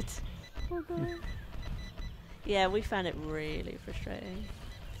cupboard. Oh no. Yeah, we found it really frustrating.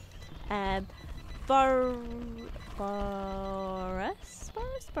 Boris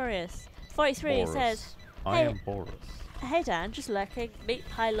 43 says, I am Boris. Hey Dan, just lurking, meat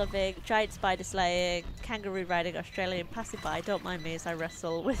pie loving, giant spider slaying, kangaroo riding Australian passerby. Don't mind me as I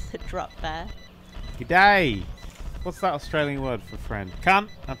wrestle with a drop bear. G'day! What's that Australian word for friend? Cunt!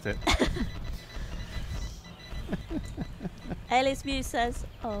 That's it. Alias Muse says,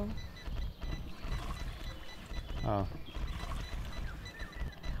 oh. Oh.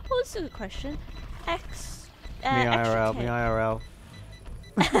 Well, this is a good question. Me IRL, me IRL.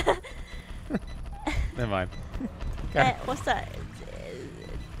 Never mind. What's that?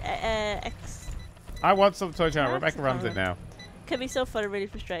 X. I want some Toy Channel. Rebecca runs it now. Can be so fun and really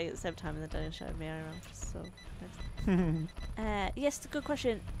frustrating at the same time, and then don't show me IRL. So. Yes, it's a good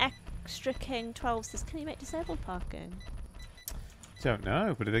question. Extra King 12 says, can you make disabled parking? Don't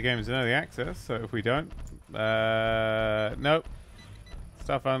know, but the game is in early access, so if we don't, nope.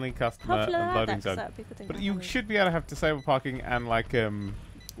 Stuff only, customer, Hopefully and loading that, zone. that'd be a good thing But to you have. should be able to have disabled parking and like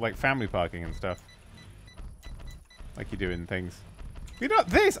family parking and stuff, like you do in things. You know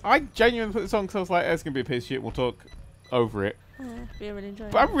this? I genuinely put this on because I was like, it's gonna be a piece of shit. We'll talk over it. We really enjoyed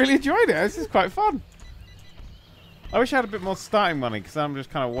it. But I'm really enjoying it. This is quite fun. I wish I had a bit more starting money because I'm just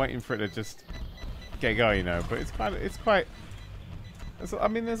kind of waiting for it to just get going, you know. But it's quite. I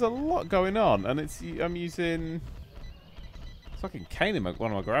mean, there's a lot going on, and I'm using fucking Canaan,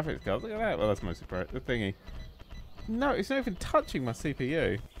 one of my graphics cards. Look at that. Well, that's mostly the thingy. No, it's not even touching my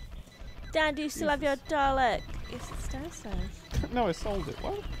CPU. Dan, do you still have your Dalek? Yes, it's downstairs. No, I sold it.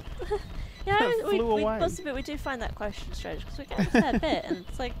 What? Yeah, It flew away. must admit we do find that question strange because we get a fair bit, and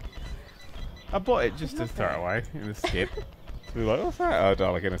it's like. I bought it just to throw away in a skip. So we were like, what's that? Oh,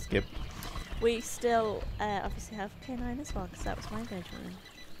 Dalek in a skip. We still obviously have K9 as well because that was my engagement.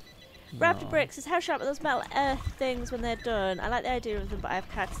 Raptor Bricks says, how sharp are those Metal Earth things when they're done? I like the idea of them, but I have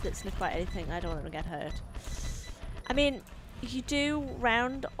cats that sniff by anything. I don't want them to get hurt. I mean, you do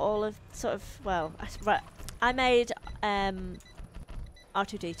round all of sort of, well, I made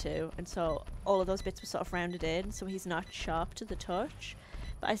R2D2, and so all of those bits were sort of rounded in, so he's not sharp to the touch.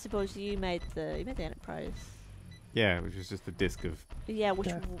 But I suppose you made the Enterprise. Yeah, which was just a disc of. Yeah, which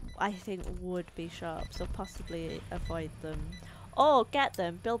I think would be sharp, so possibly avoid them. Or get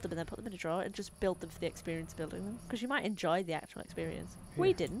them, build them, and then put them in a drawer and just build them for the experience of building them. Because you might enjoy the actual experience. Yeah.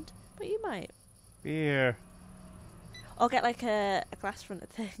 We didn't, but you might. Yeah. Or get like a glass fronted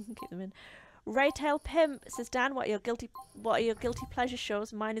thing and keep them in. Raytail Pimp says, Dan, what are your guilty pleasure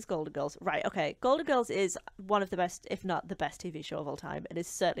shows? Mine is Golden Girls. Right, okay. Golden Girls is one of the best, if not the best TV show of all time. It is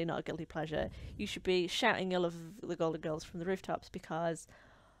certainly not a guilty pleasure. You should be shouting your love of the Golden Girls from the rooftops because,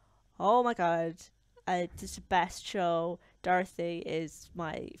 oh my god, it's the best show. Dorothy is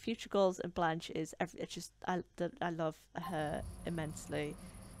my future goals, and Blanche is it's just I love her immensely.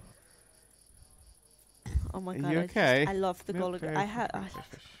 Oh my god! Are you okay? I love the golden. Okay. I had. Oh,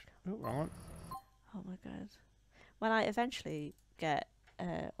 wrong one. Oh my god! When I eventually get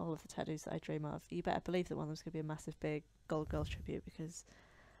all of the tattoos that I dream of, you better believe that one of them's gonna be a massive, big Golden Girls tribute because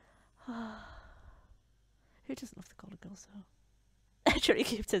who doesn't love the Golden Girls though? Trudy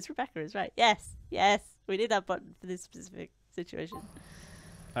Cube says Rebecca is right. Yes, yes, we need that button for this specific situation.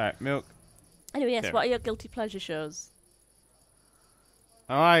 All right, milk. Anyway, yes. There. What are your guilty pleasure shows?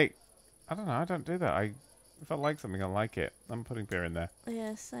 I don't know. I don't do that. If I like something, I like it. I'm putting beer in there.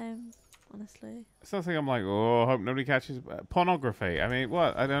 Yeah, same. Honestly. It's nothing I'm like, oh, I hope nobody catches pornography. I mean,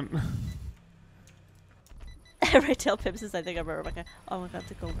 what? I don't. Retail Pip says I think I'm Rebecca. Oh my god,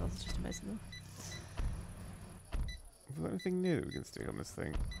 the Golden Girls is just amazing. Is there anything new that we can stick on this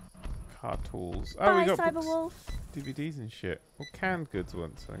thing? Car tools. Oh, Bye, we got Cyberwolf. DVDs and shit. Well, canned goods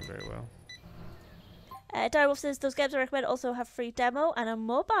weren't selling very well. Direwolf says those games I recommend also have free demo and a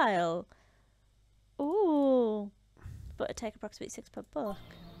mobile. Ooh. But it take approximately 6 per book.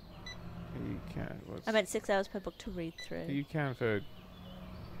 You can. I meant 6 hours per book to read through. You can for.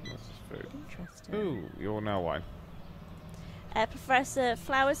 What's this food? Interesting. Ooh, you're now wine. Professor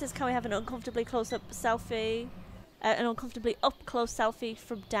Flowers says, can we have an uncomfortably close-up selfie? An uncomfortably up-close selfie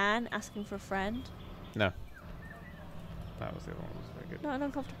from Dan asking for a friend. No. That was the other one. That was very good. Not an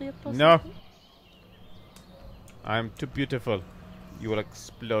uncomfortably up-close No. selfie? I'm too beautiful. You will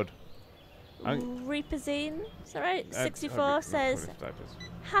explode. Reapazine, is that right? 64 I'll says,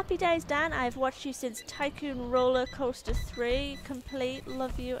 happy days, Dan. I've watched you since Tycoon Roller Coaster 3. Complete.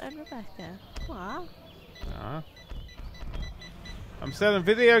 Love you and Rebecca. Wow. Ah. I'm selling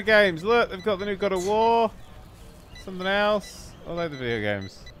video games. Look, they've got the new God of War. Something else. I like the video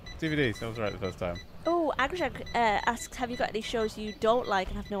games. DVDs. I was right the first time. Oh, Agrishag asks, have you got any shows you don't like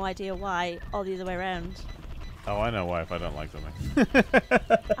and have no idea why, or the other way around? Oh, I know why if I don't like something.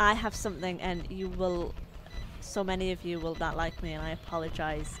 I have something and you will, so many of you will not like me and I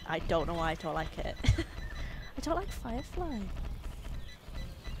apologise. I don't know why I don't like it. I don't like Firefly.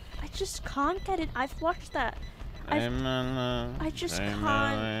 I just can't get it. I've watched that. I just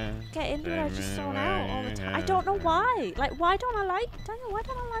can't get into it. I just zone out all the time. I don't know why. Like, why don't I like it? Daniel, why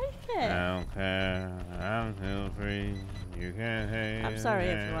don't I like it? I don't care. I'm still free. You can't hate. I'm sorry,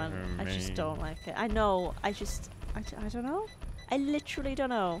 everyone. I just don't like it. I know. I don't know. I literally don't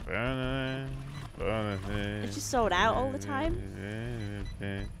know. It's just sold out all the time.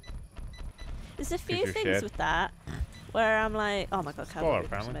 There's a few things with that where I'm like, oh my god, Cowboy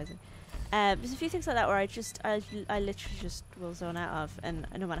Bebop's amazing. There's a few things like that where I literally just will zone out of, and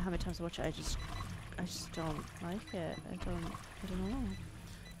no matter how many times I watch it, I just don't like it. I don't know.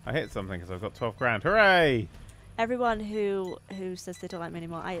 I hit something because I've got 12 grand. Hooray! Everyone who says they don't like me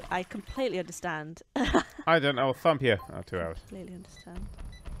anymore, I completely understand. I don't know. I'll thump you. Oh, 2 hours. Completely understand.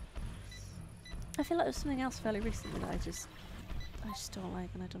 I feel like there's something else fairly recently that I just don't like,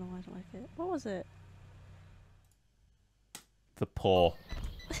 and I don't know why I don't like it. What was it? The paw.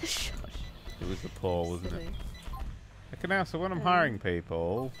 Shush. It was the paw, wasn't Silly. it? Okay, now, so when I'm hiring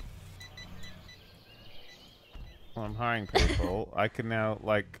people, I can now,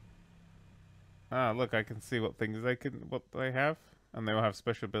 like, look, I can see what things what they have, and they all have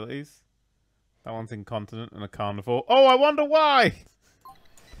special abilities. That one's incontinent and a carnivore. Oh, I wonder why!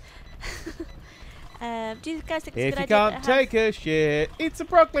 Do you guys think it's a If good you idea can't take a shit, eat some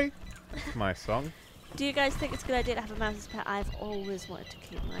broccoli. That's my song. Do you guys think it's a good idea to have a mouse as a pet? I've always wanted to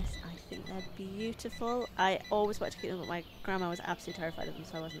keep mice. I think they're beautiful. I always wanted to keep them, but my grandma was absolutely terrified of them,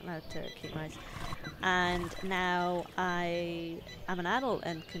 so I wasn't allowed to keep mice. And now I am an adult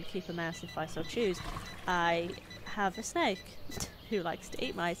and can keep a mouse if I so choose. I have a snake who likes to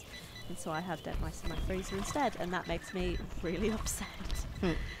eat mice, and so I have dead mice in my freezer instead, and that makes me really upset.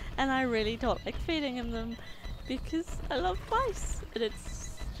 And I really don't like feeding them because I love mice, and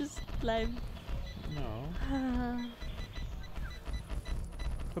it's just lame. No.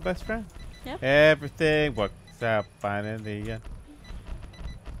 For best friend. Yep. Everything works out fine in the end.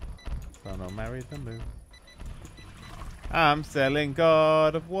 So no marry the moon. I'm selling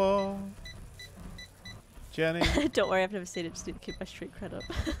God of War. Jenny. Don't worry, I've never seen it. Just need to keep my street cred up.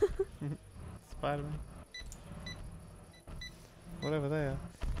 Spider-Man. Whatever they are.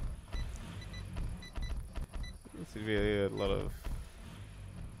 This is really a lot of.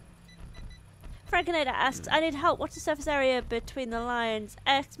 Frankenada asks, I need help. What's the surface area between the lines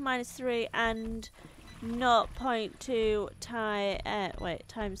x minus 3 and 0.2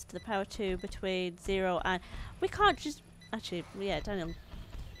 times to the power 2 between 0 and... We can't just... Actually, yeah, Daniel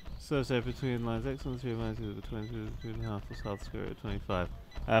So say between lines x and 3 minus 22.5 plus half the square root of 25.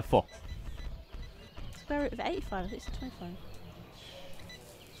 4. Square root of 85. I think it's 25.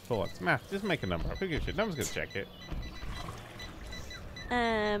 It's 4. It's math. Just make a number up. Who gives a shit? No one's gonna check it.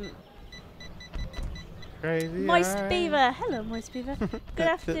 Crazy. Moist Beaver. Hello, Moist Beaver. Good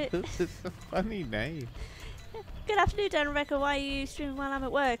afternoon. It's a funny name. Good afternoon, Dan and Rebecca. Why are you streaming while I'm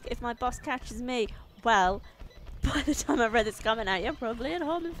at work? If my boss catches me, well, by the time I've read this comment out, you're probably at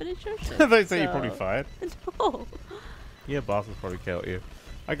home and finished your shift. They say you're probably fired. No. Your boss will probably kill you.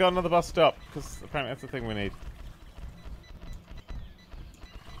 I got another bus stop, because apparently that's the thing we need.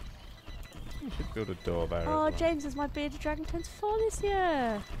 We should build a door there. Oh, as well. James says my bearded dragon turns 4 this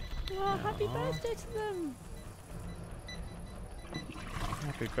year. Oh, happy birthday to them.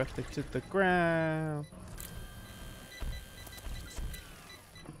 Happy birthday to the ground.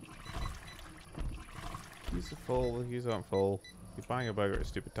 Use are full, use aren't full. You're buying a burger at a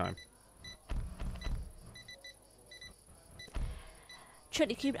stupid time.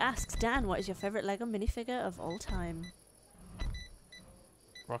 Chutney Cube asks, Dan, what is your favourite LEGO minifigure of all time?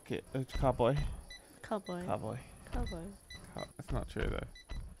 Rocket, cowboy. Cowboy. Cowboy. Cowboy. That's not true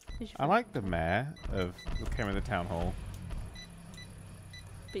though. Who's your I like the mayor of who came in the town hall.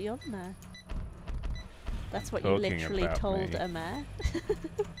 But you're the mayor. That's what you Talking literally about told me. a mayor.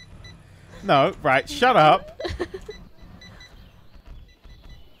 No, right, shut up.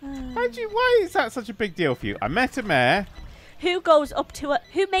 Why is that such a big deal for you? I met a mayor. Who goes up to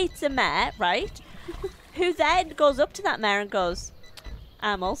who meets a mayor, right? Who then goes up to that mayor and goes,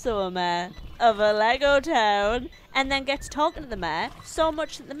 I'm also a mayor of a Lego town, and then gets talking to the mayor so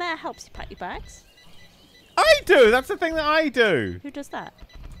much that the mayor helps you pack your bags. I do. That's the thing that I do. Who does that?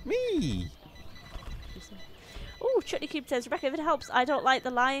 Me. Oh, Chutney Cube says, Rebecca, if it helps, I don't like The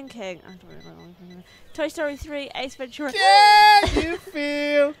Lion King. I don't really like The Lion King. Toy Story 3, Ace Ventura. Can you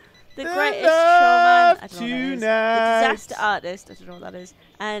feel The the Greatest love Showman. I don't know what that is. tonight? The Disaster Artist. I don't know what that is.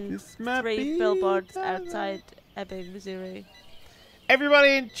 And This might 3 be billboards the outside Ebbing, Missouri.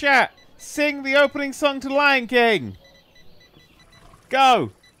 Everybody in chat, sing the opening song to Lion King.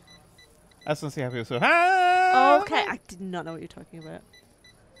 Go. I just want to see how people say. Okay, I did not know what you're talking about.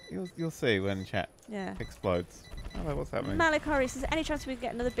 You'll see when chat Yeah. explodes. Oh, what's happening? Malikari says, any chance we can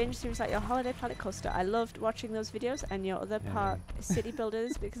get another binge series like your Holiday Planet Coaster? I loved watching those videos, and your other part is City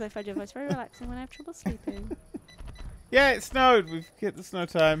Builders, because I find your voice very relaxing when I have trouble sleeping. Yeah, it snowed. We've hit the snow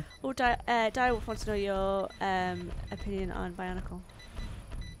time. Oh, Direwolf wants to know your opinion on Bionicle.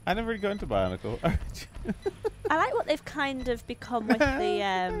 I never really got into Bionicle. I like what they've kind of become with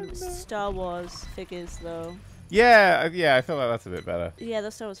the Star Wars figures, though. yeah, I feel like that's a bit better. Yeah,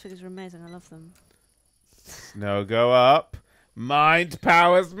 those Star Wars figures are amazing. I love them. Snow go up. Mind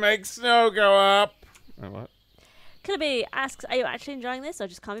powers make snow go up. Oh, what? Killaby asks, are you actually enjoying this, or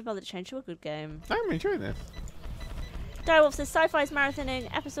just can't be bothered to change to a good game? I'm enjoying this. Direwolf says, Sci-Fi's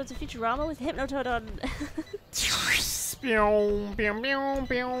marathoning episodes of Futurama with Hypnotoad on...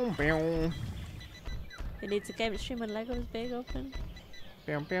 It needs a game to stream when Lego is big open.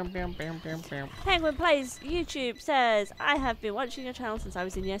 Penguin Plays YouTube says, I have been watching your channel since I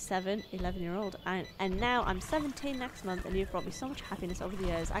was in year 7, 11-year-old, and now I'm 17 next month, and you've brought me so much happiness over the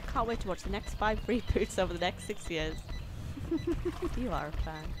years. I can't wait to watch the next 5 reboots over the next 6 years. You are a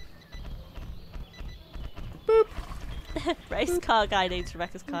fan. Boop. Race car guy needs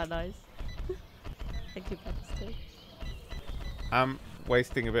Rebecca's car noise. Thank you, Rebecca. I'm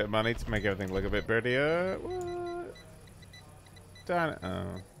wasting a bit of money to make everything look a bit prettier. What? Darn it. Oh,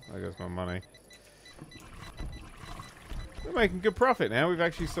 there goes my money. We're making good profit now. We've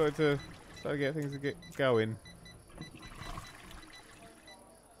actually started to get things to get going.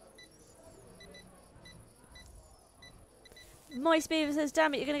 Moist Beaver says,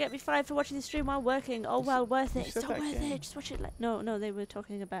 damn it, you're going to get me fired for watching the stream while working. Oh, well, worth it. It's said not that worth again. it. Just watch it. No, they were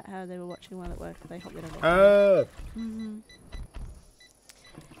talking about how they were watching while at work. They hope they don't get Oh!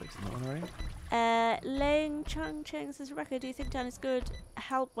 Fixing that one already? Ling Chung Cheng says, Rebecca, do you think Dan is good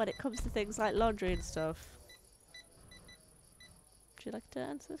help when it comes to things like laundry and stuff? Would you like to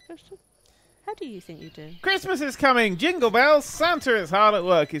answer this question? How do you think you do? Christmas is coming! Jingle bells! Santa is hard at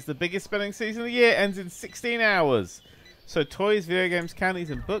work. It's the biggest spending season of the year. Ends in 16 hours. So toys, video games,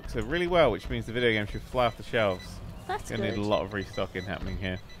 candies, and books are really well, which means the video games should fly off the shelves. That's Gonna good. need a lot of restocking happening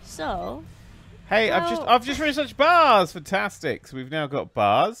here. So, Hey, well, I've just researched bars. Fantastic. So we've now got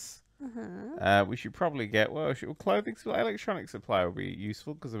bars. uh-huh. We should probably get clothing supply, electronic supply would be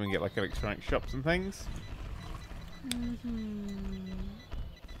useful because then we can get like electronic shops and things.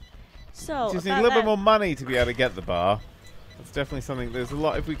 So, Just need a about little bit that- more money to be able to get the bar. That's definitely something. There's a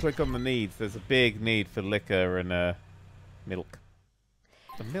lot. If we click on the needs, there's a big need for liquor and milk.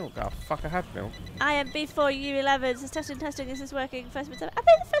 The milk? Oh, fuck, I had milk. I am B4U11. Says testing. Is this working? First bit. I think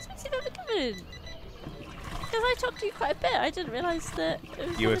the first bits you've ever given. Because I talked to you quite a bit. I didn't realise that. It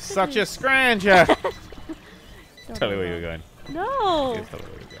was You were such a scrounger! Tell me where you were going. No! Yeah, tell me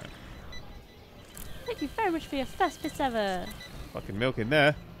where you're going. Thank you very much for your first bits ever. Fucking milk in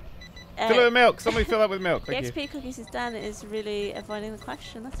there. Fill it with milk. Somebody fill that with milk. The Thank you. XP Cookies is Dan is really avoiding the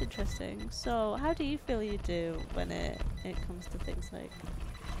question. That's interesting. So, how do you feel you do when it comes to things like...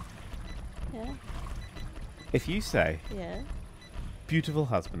 Yeah? If you say, Yeah? beautiful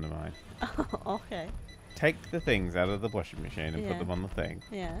husband of mine, Okay. take the things out of the washing machine and Yeah. put them on the thing,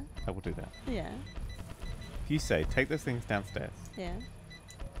 Yeah? I will do that. Yeah? If you say, take those things downstairs, Yeah?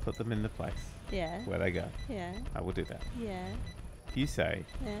 put them in the place Yeah? where they go, Yeah? I will do that. Yeah? If you say,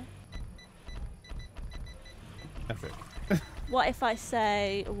 Yeah? that's it. What if I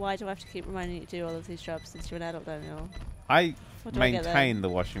say, why do I have to keep reminding you to do all of these jobs since you're an adult, Daniel? I What do I get maintain the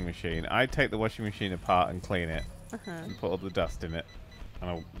washing machine. I take the washing machine apart and clean it Uh-huh. and put all the dust in it, and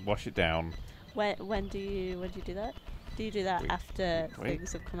I'll wash it down. When do you do that? Do you do that after Weekly.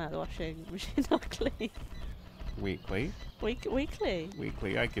 things have come out of the washing machine or clean? Weekly.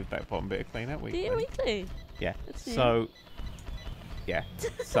 Weekly? I give that bottom bit a clean out Do weekly. you weekly? Yeah. That's new. So, yeah.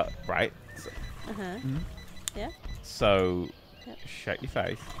 So, right. So, Uh-huh. Yeah? so Yep. shut your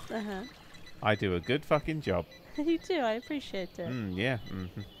face. Uh-huh. I do a good fucking job. You do, I appreciate it. Yeah.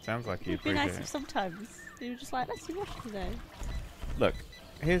 Sounds like you It'd be appreciate nice if it. sometimes you were just like, let's do washing today. Look,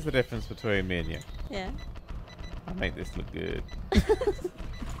 here's the difference between me and you. Yeah. I make this look good.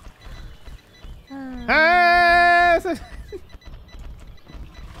 Ah. Ah!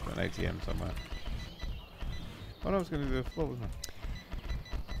 Got an ATM somewhere. What I was going to do? What was I?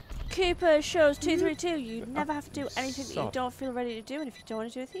 Cooper shows 232. You never have to do anything that you Stop. don't feel ready to do, and if you don't want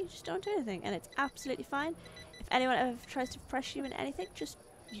to do anything, you just don't do anything, and it's absolutely fine. If anyone ever tries to press you in anything,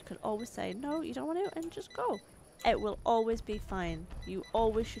 you can always say no, you don't want to, and just go. It will always be fine. You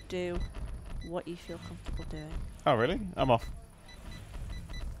always should do what you feel comfortable doing. Oh, really? I'm off.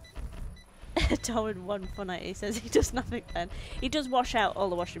 Darwin 1 says he does nothing then. He does wash out all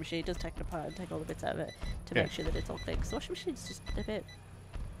the washing machine, he does take it apart and take all the bits out of it to Yeah. make sure that it's all clean. 'Cause the washing machine's just a bit,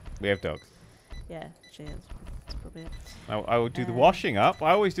 We have dogs. yeah, she is. That's probably it. I would do the washing up.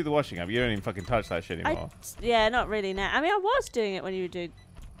 I always do the washing up. You don't even fucking touch that shit anymore. Yeah, not really now. I mean, I was doing it when you were doing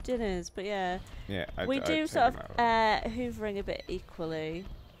dinners, but yeah. Yeah, We do take sort of them out. hoovering a bit equally.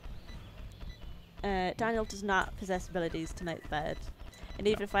 Daniel does not possess abilities to make the bed. And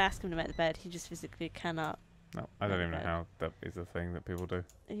even if I ask him to make the bed, he just physically cannot. No, I don't even know bed. how that is a thing that people do.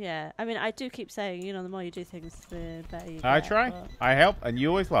 Yeah, I mean, I do keep saying, the more you do things, the better you I get, try. but I help, and you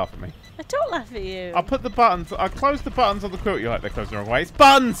always laugh at me. I don't laugh at you. I'll put the buttons. I'll close the buttons on the quilt. You're like, they're closed the wrong way. It's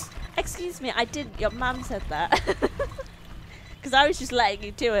buttons! Excuse me, I didn't. Your mum said that. Because I was just letting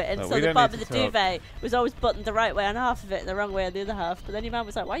you do it, and Look, so we the don't bottom need of the to talk. duvet was always buttoned the right way on half of it and the wrong way on the other half. But then your mum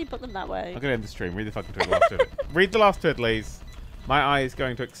was like, why are you buttoning them that way? I'm going to end the stream. Read the fucking last tweet. Read the last tweet, please. My eye is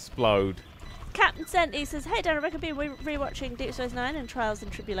going to explode. Captain Senti says, hey Dan, Rebecca, been rewatching Deep Space Nine and Trials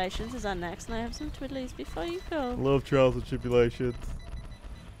and Tribulations is on next, and I have some twiddlies before you go. Love trials and tribulations.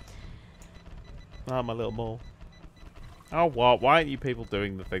 Ah, my little mole. Oh, what? Why aren't you people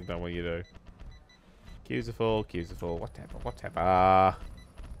doing the thing that what you do? Cues are full, whatever.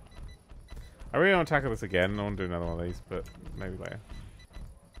 I really want to tackle this again. I want to do another one of these, but maybe later.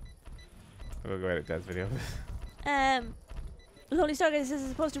 I'll go edit Dad's video. Lonely Stargazer says,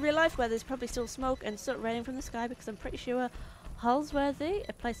 as opposed to real life where there's probably still smoke and soot raining from the sky, because I'm pretty sure Halsworthy,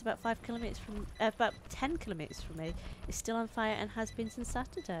 a place about 5 kilometres from, about 10 kilometres from me, is still on fire and has been since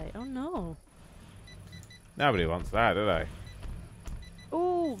Saturday. Oh no. Nobody wants that, do they?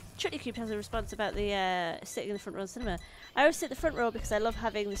 Oh, Chutney Cube has a response about the sitting in the front row of the cinema. I always sit in the front row because I love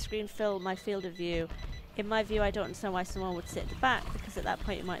having the screen fill my field of view. In my view, I don't understand why someone would sit at the back, because at that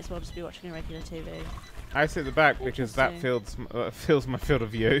point you might as well just be watching a regular TV. I sit at the back because that fills my field of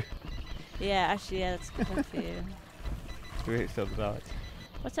view. Yeah, actually, yeah, that's a good point for you. Do we still the Dalek?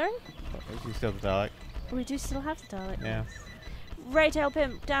 What, sorry? Do you still the Dalek? We do still have the Dalek. Yeah. Raytail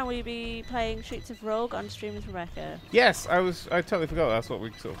Pimp, Dan, will you be playing Streets of Rogue on stream with Rebecca? Yes, I totally forgot that's what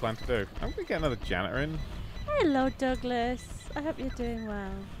we sort of planned to do. I'm going to get another janitor in. Hello, Douglas. I hope you're doing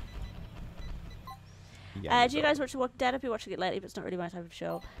well. Yeah, Do you guys watch The Walking Dead? I've been watching it lately, but it's not really my type of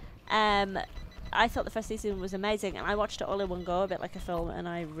show. I thought the first season was amazing, and I watched it all in one go, a bit like a film, and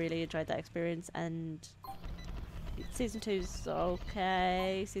I really enjoyed that experience. And season 2's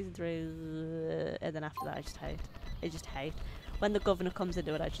okay, season 3 is, and then after that I just hate. When the governor comes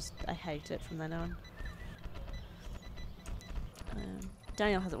into it, I hate it from then on.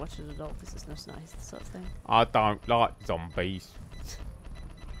 Daniel hasn't watched it at all because it's not nice sort of thing. I don't like zombies.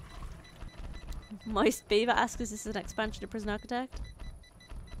 Moist Beaver asks, is this an expansion of Prison Architect?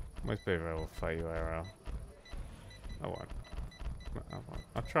 Most people will fight you IRL. I won't. I won't.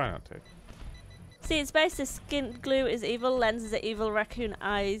 I'll try not to. See, in space, the skin glue is evil, lenses are evil, raccoon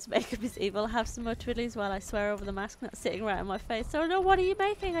eyes, makeup is evil. Have some more twiddlies while I swear over the mask not sitting right on my face. So no, what are you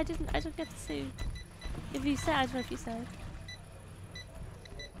making? I didn't get to see. If you said, I don't know if you said.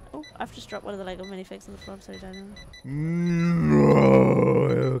 Oh, I've just dropped one of the Lego minifigs on the floor. I'm sorry, Daniel.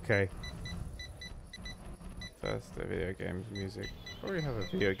 Okay. First, the video games, music. Probably have a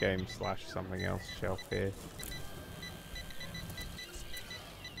video game / something else shelf here.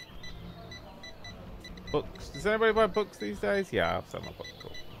 Books. Does anybody buy books these days? Yeah, I've sent my book.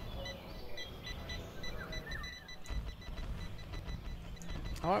 Cool.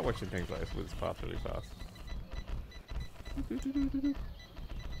 I like watching things like this whiz past really fast.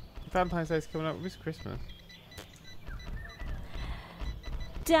 Valentine's Day's coming up. It's Christmas.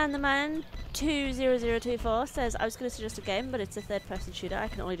 Dan the Man 20024 says, I was going to suggest a game, but it's a third-person shooter I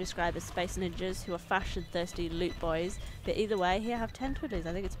can only describe as space ninjas who are fashion-thirsty loot boys. But either way, here I have 10 twiddlies.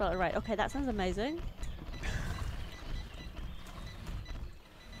 I think it's spelled it right. Okay, that sounds amazing.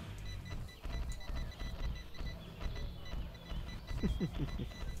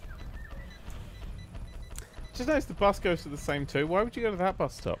 Just notice the bus goes to the same too. Why would you go to that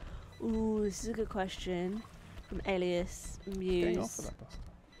bus stop? Ooh, this is a good question. From Alias Getting off Muse. of that bus stop.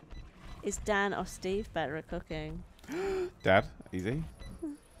 Is Dan or Steve better at cooking? Dad, easy.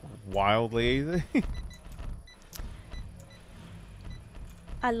 Wildly easy.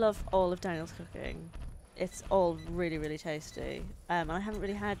 I love all of Daniel's cooking. It's all really, really tasty. I haven't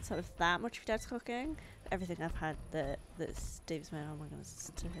really had sort of that much of Dad's cooking. Everything I've had that Steve's made, oh my goodness,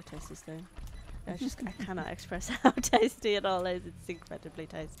 it's the tastiest thing. I cannot express how tasty it all is. It's incredibly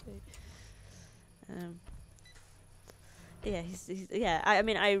tasty. Yeah, yeah. I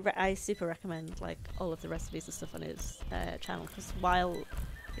mean, I super recommend like all of the recipes and stuff on his channel, because while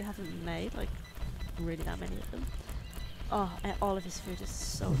you haven't made like really that many of them, all of his food is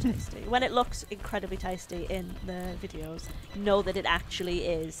so tasty. When it looks incredibly tasty in the videos, know that it actually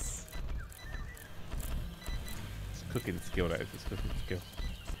is. It's cooking skill, that is. It's cooking skill.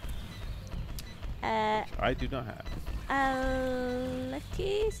 I do not have.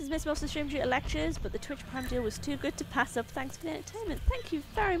 Lucky says, missed most of the stream due to lectures, but the Twitch Prime deal was too good to pass up. Thanks for the entertainment. Thank you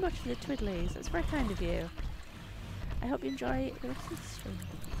very much for the twiddlies. That's very kind of you. I hope you enjoy the rest of the stream.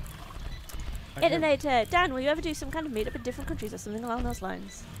 Internet, Dan, will you ever do some kind of meetup in different countries or something along those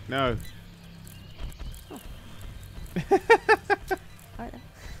lines? No. Oh. Alright then.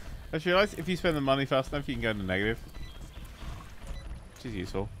 I just realised if you spend the money fast enough, you can go into negative. Which is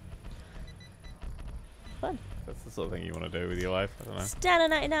useful. Fun. That's the sort of thing you want to do with your life. I don't know.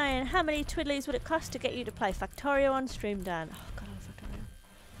 Stan99, how many twiddlies would it cost to get you to play Factorio on stream, Dan? Oh god, I love Factorio.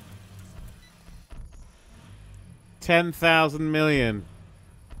 10,000 million.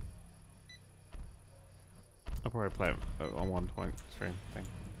 I'll probably play it on one point stream thing.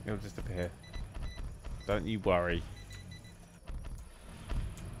 It'll just appear. Don't you worry.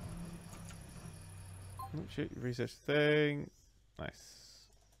 Oh shit, you research the thing. Nice.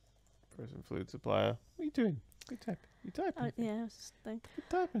 Frozen fluid supplier. What are you doing? You type. You type. Yeah, I was just thinking. You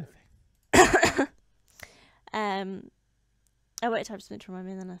type anything. I waited to type something to remind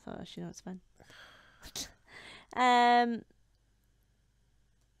me, and then I thought, actually, no, it's fine.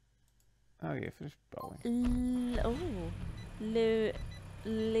 Oh yeah, finish bowling.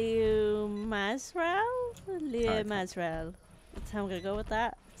 Leo Masrel? Leo Masrel. That's how I'm going to go with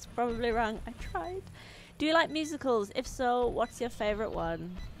that. It's probably wrong. I tried. Do you like musicals? If so, what's your favourite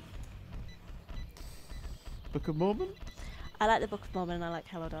one? Book of Mormon? I like the Book of Mormon and I like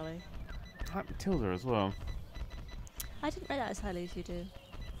Hello Dolly. I like Matilda as well. I didn't rate that as highly as you do.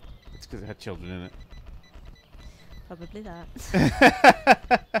 It's because it had children in it. Probably that.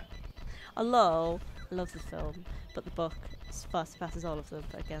 Although, I love the film, but the book far surpasses all of them.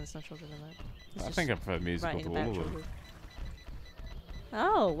 But again, there's no children in it. I think I prefer musical to all of them.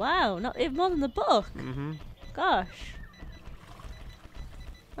 Oh wow! Not even more than the book. Gosh.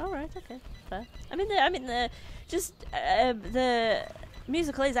 All right. Okay. Fair. The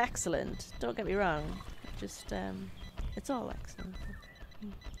musical is excellent. Don't get me wrong. Just it's all excellent.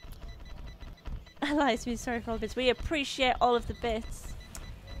 Elias, we're sorry for all the bits. We appreciate all of the bits.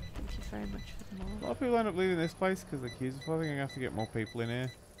 Thank you very much for them all. A lot of people end up leaving this place because the queues are flooding. I'm going to have to get more people in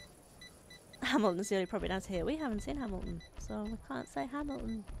here. Hamilton's the only property dance here. We haven't seen Hamilton, so we can't say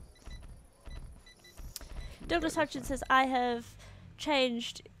Hamilton. Douglas Hodgson says, I have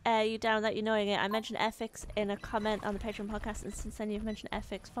changed you down without you knowing it. I mentioned ethics in a comment on the Patreon podcast, and since then you've mentioned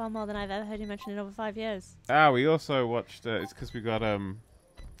ethics far more than I've ever heard you mention in over 5 years. Ah, we also watched, it's because we got,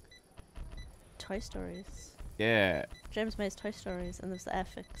 Toy Stories. Yeah. James May's Toy Stories, and there's the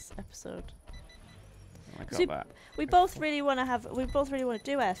Airfix episode. I got that. We both really want to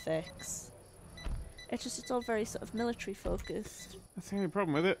do Airfix. It's all very sort of military focused. That's the only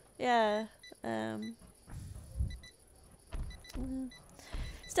problem with it. Yeah.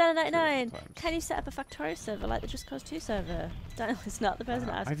 Stanley99, can you set up a Factorio server like the Just Cause 2 server? Daniel is not the person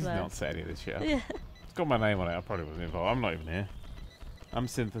to ask I did that. not say any of this shit. Yeah. It's got my name on it. I probably wasn't involved. I'm not even here. I'm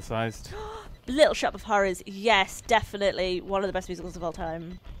synthesized. Little Shop of Horrors, yes, definitely one of the best musicals of all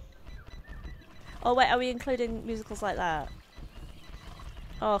time. Oh wait, are we including musicals like that?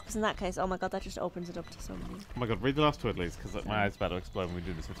 Oh, because in that case, oh my god, that just opens it up to so many. Oh my god, read the last Twiddlies, because my eyes about to explode when we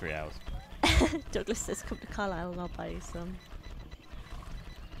do this for 3 hours. Douglas says, come to Carlisle and I'll buy you some.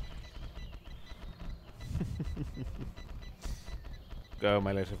 Go,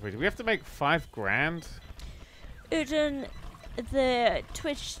 my little freedom. We have to make $5,000. Uden, the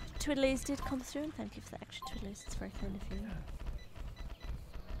Twitch Twiddlies did come through, and thank you for the extra Twiddlies. It's very kind of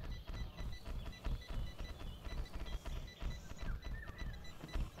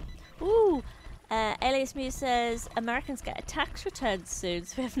you. Ooh! Alias Muse says, Americans get a tax return soon,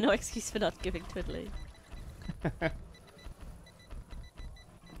 so we have no excuse for not giving Twiddly.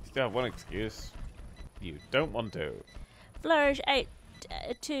 Still have one excuse. You don't want to.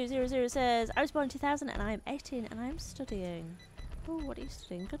 Flourish8200 says, I was born in 2000 and I am 18 and I am studying. Oh, what are you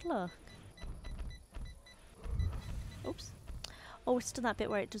studying? Good luck. Oops. Oh, it's done that bit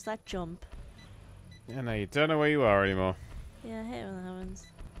where it does that jump. Yeah, no, you don't know where you are anymore. Yeah, I hate it when that happens.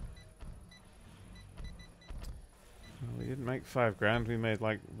 Well, we didn't make $5,000. We made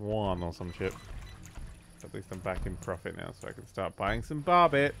like 1 or some shit. At least I'm back in profit now, so I can start buying some bar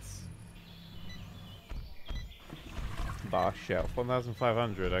bits. Bar shelf,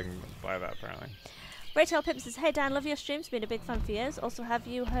 1,500. I can buy that apparently. Rachel Pimp says, hey Dan, love your streams, been a big fan for years. Also, have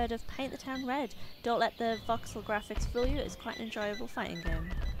you heard of Paint the Town Red? Don't let the voxel graphics fool you, it's quite an enjoyable fighting game.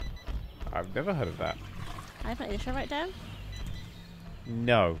 I've never heard of that. I haven't either. Should I write it down?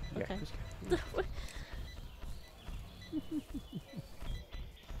 No. Okay. Yeah.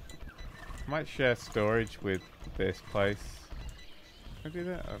 Might share storage with this place. Can I do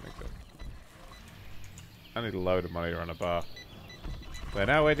that? I don't think so. I need a load of money to run a bar. We're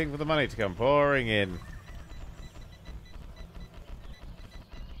now waiting for the money to come pouring in.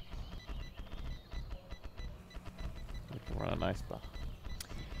 We can run a nice bar.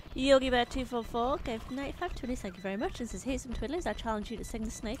 Yogi Bear 244 gave 95 twiddlies, thank you very much, and says, here's some twiddlies, I challenge you to sing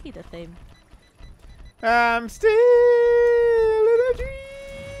the Snake Eater theme. I'm still in a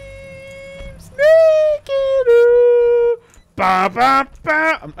dream, Snake Eater. Ba ba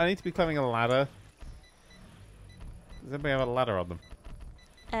ba. I need to be climbing a ladder. Does anybody have a ladder on them?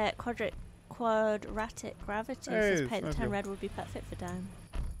 Quadratic Gravity says Paint the Town Red would be perfect for Dan.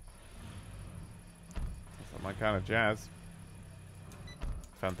 That's not my kind of jazz.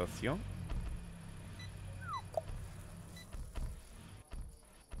 Fantation.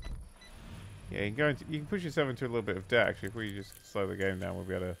 Yeah, you can push yourself into a little bit of debt actually. If we just slow the game down, we'll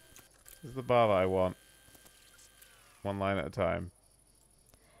be able to. This is the bar that I want. 1 line at a time.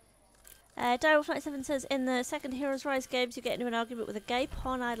 Direwolf97 says, in the second Heroes Rise games, you get into an argument with a gay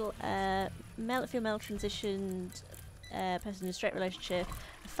porn idol, male-to-female transitioned person in a straight relationship,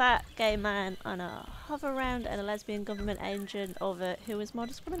 a fat gay man on a hover round, and a lesbian government agent over who is more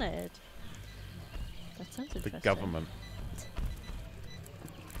discriminated. That sounds interesting. The government.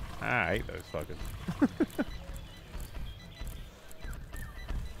 I hate those fuckers.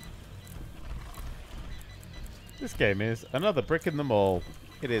 This game is another brick in the mall.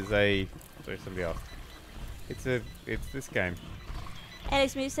 It is a... Sorry, somebody else. It's this game.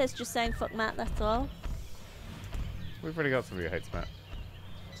 Alex Muse says, just saying fuck Matt, that's all. We've already got somebody who hates Matt.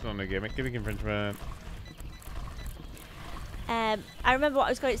 It's not a new gimmick. Gimmick infringement. I remember what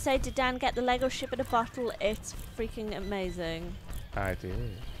I was going to say. Did Dan get the Lego ship in a bottle? It's freaking amazing. I did.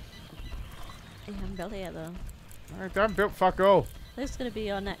 You haven't built it yet, though. I haven't built fuck all. This is going to be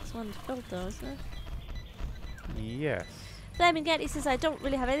your next one to build, though, isn't it? Yes. Flaming Getty says, I don't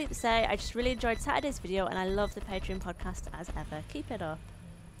really have anything to say. I just really enjoyed Saturday's video, and I love the Patreon podcast as ever. Keep it up.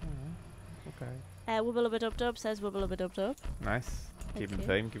 Okay. Wubbalubadubdub says Wubbalubadubdub. Nice. Keeping the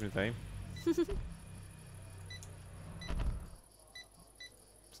theme. Keeping the theme.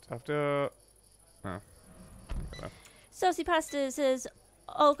 Stuff to... Oh. Saucy Pasta says,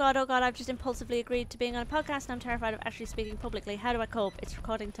 oh god, I've just impulsively agreed to being on a podcast and I'm terrified of actually speaking publicly. How do I cope? It's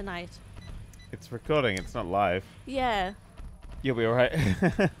recording tonight. It's recording, it's not live. Yeah. You'll be alright.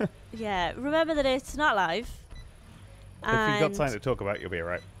 Yeah. Remember that it's not live. If you've got something to talk about, you'll be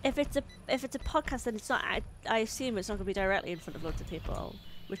alright. If it's a podcast, then it's not. I assume it's not going to be directly in front of loads of people.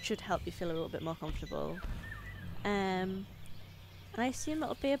 which should help you feel a little bit more comfortable. And I assume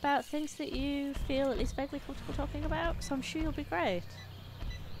it'll be about things that you feel at least vaguely comfortable talking about, so I'm sure you'll be great.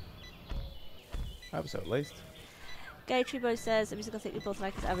 I hope so, at least. Gay Tree Boy says, a musical thing you both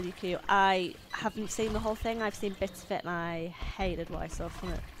like is Avenue Q. I haven't seen the whole thing, I've seen bits of it and I hated what I saw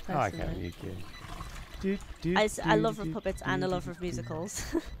from it. I like Avenue Q. I love of puppets and I love of musicals.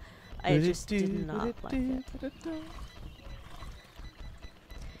 I just did not like it.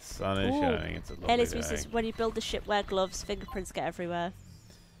 Sun is shining, it's a lovely Alias day. says, when you build the ship, wear gloves, fingerprints get everywhere.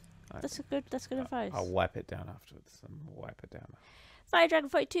 That's good advice. I'll wipe it down afterwards. Wipe it down. Fire Dragon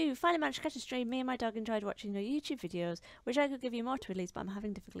 42 finally managed to catch a stream. Me and my dog enjoyed watching your YouTube videos. Wish I could give you more Twiddlies, but I'm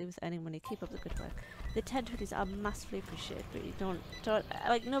having difficulty with earning money. Keep up the good work. The 10 Twiddlies are massively appreciated, but you don't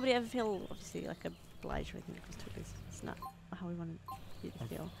like nobody ever feel obviously like obliged or anything because Twiddlies. It's not how we want you to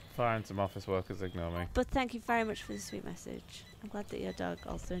feel. Firing some office workers, ignore me. But thank you very much for the sweet message. I'm glad that your dog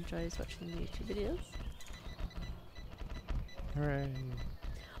also enjoys watching the YouTube videos. Hooray.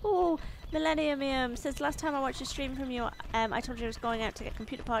 Oh, Millennium says last time I watched a stream from you, I told you I was going out to get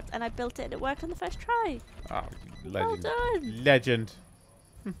computer parts and I built it and it worked on the first try. Oh, legend. Well done. Legend.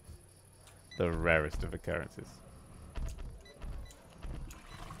 The rarest of occurrences.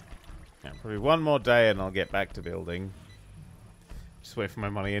 Yeah, probably one more day and I'll get back to building. Just wait for my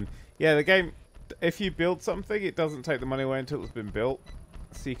money in. Yeah, the game, if you build something, it doesn't take the money away until it's been built.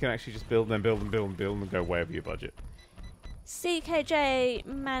 So you can actually just build and then build and build and build and go way over your budget. CKJ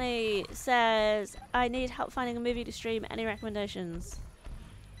Manny says, I need help finding a movie to stream. Any recommendations?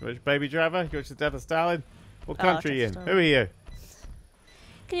 You watch Baby Driver? You watch The Death of Stalin? What country are you in? Stalin. Who are you?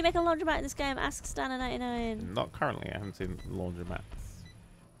 Can you make a laundromat in this game? Ask Stana99. Not currently. I haven't seen laundromats.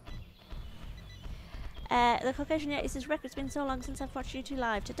 The Caucasian Yeti says, Rick, it's been so long since I've watched you two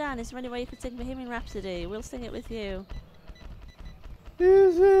live. To Dan, is there any way you could sing Bohemian Rhapsody? We'll sing it with you.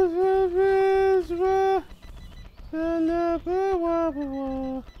 This is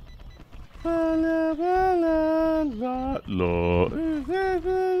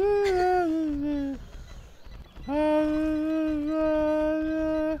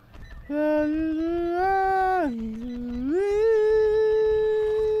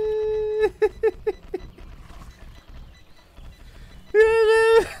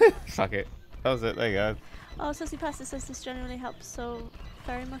Fuck it. That was it. There you go. Oh, Sussy Pasta says this genuinely helps so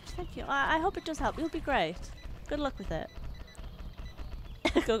very much. Thank you. I hope it does help. You'll be great. Good luck with it.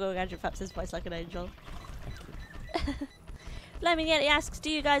 Go Gadget Pap says voice like an angel. Flaming Yeti asks,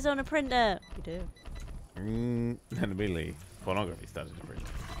 do you guys own a printer? We do. And immediately pornography started to bring.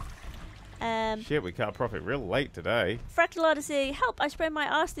 Shit, we cut a profit real late today. Fractal Odyssey, help! I sprained my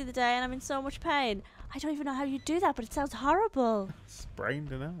arse the other day and I'm in so much pain. I don't even know how you do that, but it sounds horrible.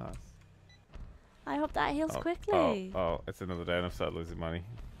 Sprained an ass. I hope that heals quickly. Oh, it's another day and I've started losing money.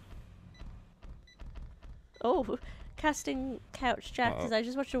 Oh, casting couch Jack says, I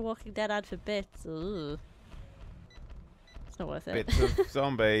just watched a Walking Dead ad for bits. Ugh. It's not worth it. Bits of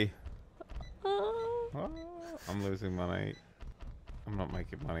zombie. Oh. Oh, I'm losing money. I'm not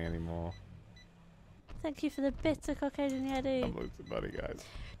making money anymore. Thank you for the bits of Caucasian Yeti. I'm losing money, guys.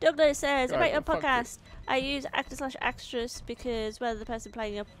 Douglas says, about your fuck podcast, I use actor/actress because whether the person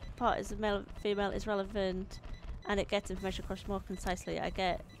playing your part is a male or female is relevant and it gets information across more concisely. I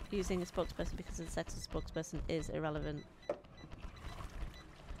get using a spokesperson because the sex of the spokesperson is irrelevant.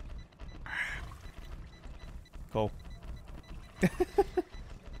 Cool.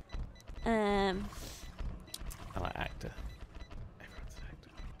 Um, I like actor. Everyone's an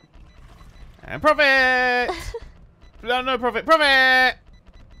actor. And profit! No profit. Profit!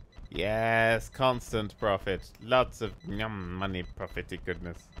 Yes, constant profit. Lots of money, profity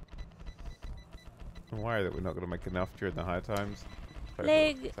goodness. I'm worried that we're not going to make enough during the high times.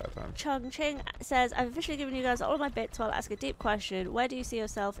 Lig Chong Ching says, I've officially given you guys all my bits, so I'll ask a deep question. Where do you see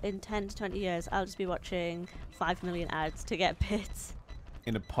yourself in 10 to 20 years? I'll just be watching 5 million ads to get bits.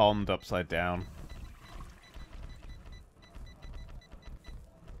 In a pond upside down.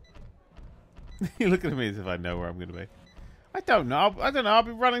 You're looking at me as if I know where I'm going to be. I don't know. I'll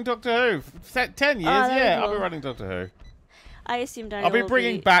be running Doctor Who. 10 years, yeah. Cool. I'll be running Doctor Who. I assume Daniel I'll be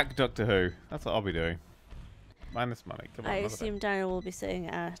bringing back Doctor Who. That's what I'll be doing. Minus money. Come on, I assume Daniel will be sitting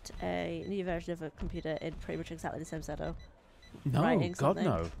at a new version of a computer in pretty much exactly the same setup. No, God something.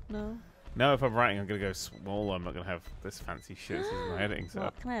 No. No? No, if I'm writing, I'm going to go small. I'm not going to have this fancy shit as my editing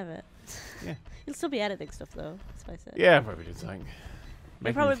setup. What? Can I have it? Yeah. You'll still be editing stuff, though. That's what I said. Yeah, probably just something.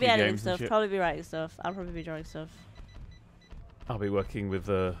 You'll probably be editing stuff, probably be writing stuff. I'll probably be drawing stuff. I'll be working with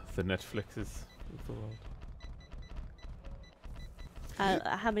the Netflixes of the world.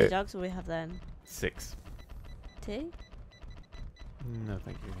 How many dogs will we have then? 6. Two?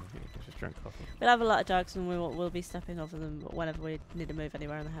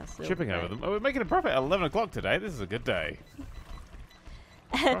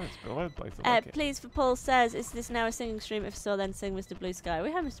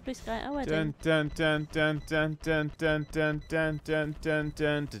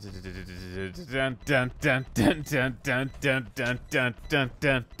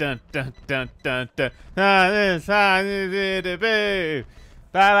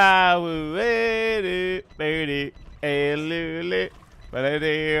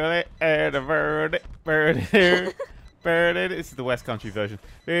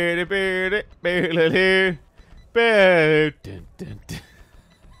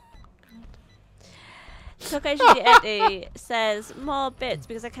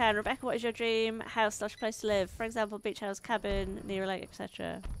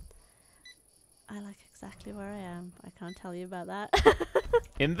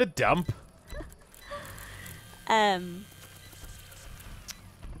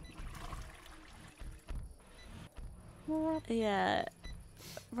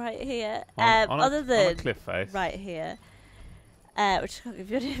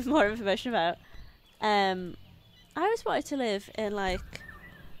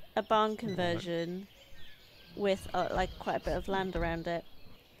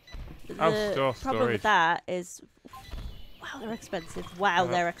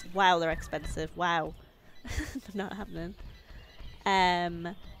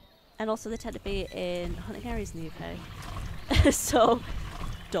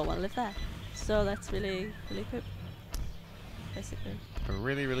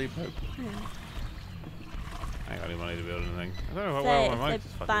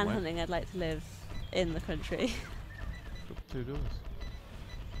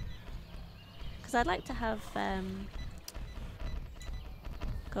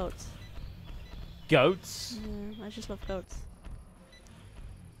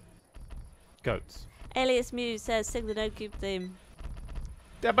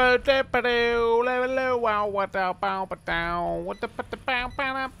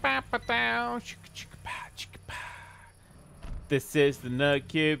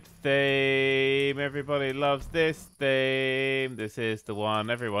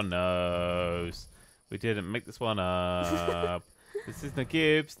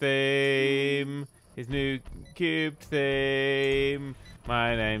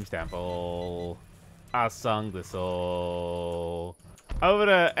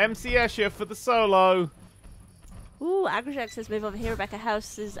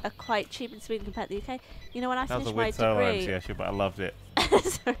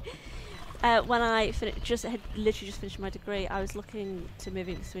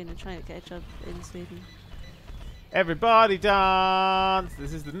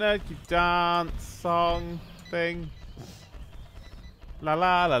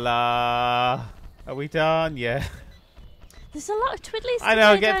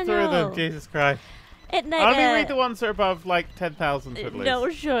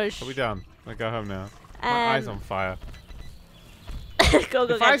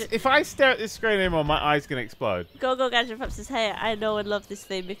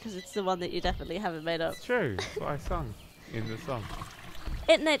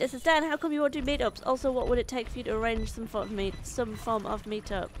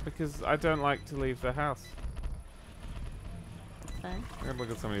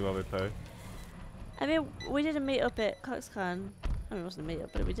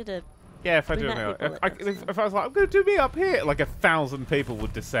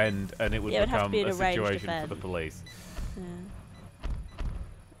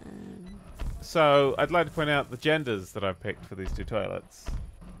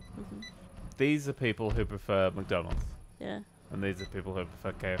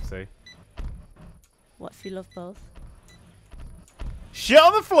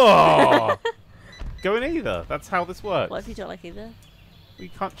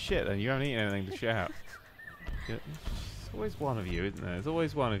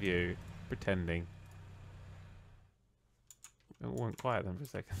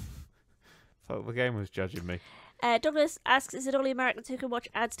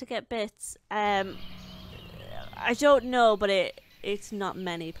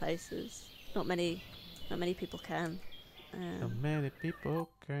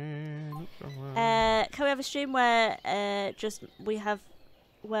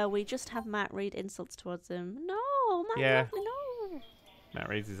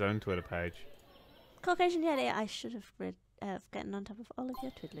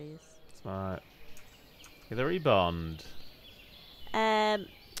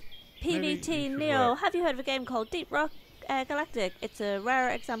 PVT Neo, have you heard of a game called Deep Rock Galactic? It's a rare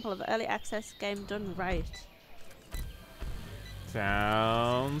example of an early access game done right.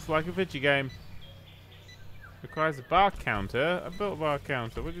 Sounds like a video game. Requires a bar counter. I built a bar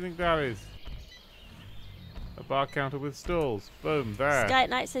counter. What do you think that is? A bar counter with stalls. Boom, there. Sky at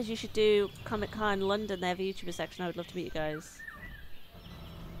Night says you should do Comic Con London. They have a YouTuber section. I would love to meet you guys.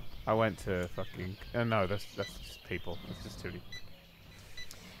 I went to fucking... no, that's just people. That's just too...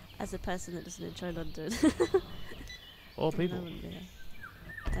 As a person that doesn't enjoy London. All people.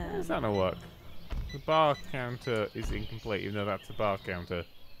 How does that not work? The bar counter is incomplete, even though that's a bar counter.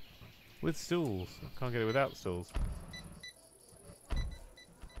 With stools. I can't get it without stools.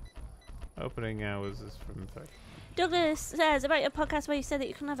 Opening hours is from... Douglas says about your podcast where you said that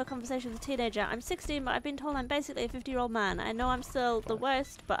you can have a conversation with a teenager. I'm 16, but I've been told I'm basically a 50-year-old man. I know I'm still the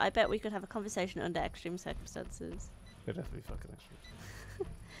worst, but I bet we could have a conversation under extreme circumstances. They're definitely fucking extras.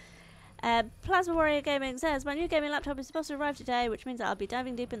 Plasma Warrior Gaming says, my new gaming laptop is supposed to arrive today, which means that I'll be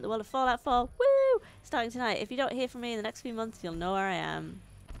diving deep into the world of Fallout 4. Woo! Starting tonight. If you don't hear from me in the next few months, you'll know where I am.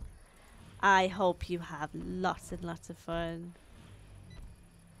 I hope you have lots and lots of fun.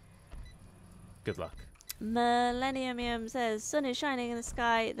 Good luck. Millennium says, sun is shining in the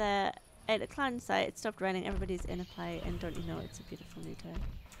sky. There at a clan site. It stopped raining. Everybody's in a play, and don't you know it's a beautiful new day.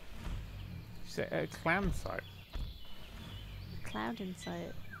 You say a clan site? Cloud in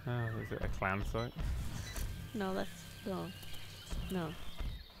sight. Oh, is it a clan site? No, that's no.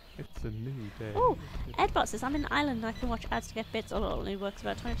 It's a new day. Oh, Edbot says I'm in Ireland and I can watch ads to get bits. Although it only works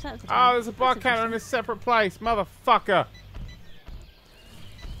about 20% of the time. Oh, there's a bar counter in a separate place, motherfucker.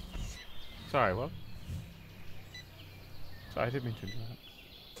 Sorry, what? Sorry, I didn't mean to interrupt.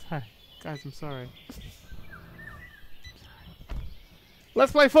 Sorry, guys, I'm sorry.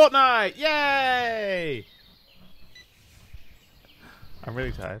 Let's play Fortnite! Yay! I'm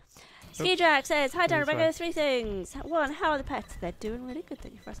really tired. Ski Jack says, hi Darren, Sorry. I got 3 things. 1, how are the pets? They're doing really good,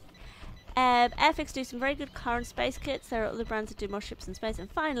 thank you for asking. Airfix do some very good car and space kits. There are other brands that do more ships in space.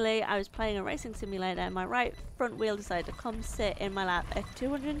 And finally, I was playing a racing simulator and my right front wheel decided to come sit in my lap at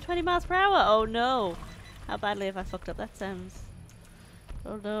 220 miles per hour. Oh no. How badly have I fucked up that sounds?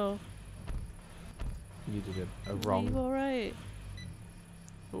 Oh no. You did a Are wrong. you alright?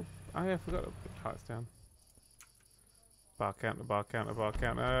 Oh, yeah, I forgot to put hearts down. Bar counter, bar counter, bar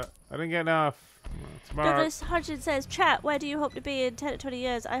counter. I didn't get enough. Tomorrow. Douglas Hodgson says, chat, where do you hope to be in 10 to 20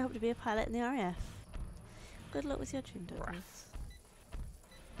 years? I hope to be a pilot in the RAF. Good luck with your dream, Douglas.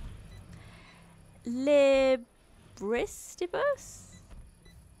 Libristibus?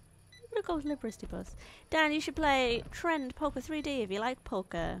 I'm gonna go with Libristibus. Dan, you should play Trend Poker 3D if you like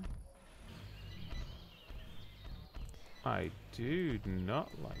poker. I do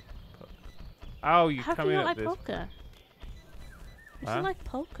not like poker. Oh, you How come can you in not at like this. poker? You Huh? should like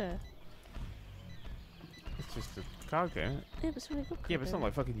poker. It's just a card game. Isn't it? Yeah, but it's really good. Yeah, but it's not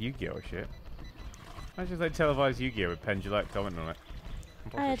like fucking Yu-Gi-Oh or shit. Imagine if they televised Yu-Gi-Oh with Pendulite comment on it.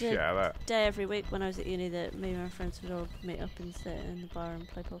 I'm I had shit out of that. Day every week when I was at uni that me and my friends would all meet up and sit in the bar and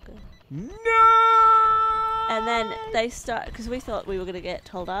play poker. No! And then they start, because we thought we were going to get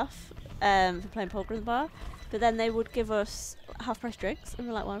told off for playing poker in the bar, but then they would give us half-price drinks, and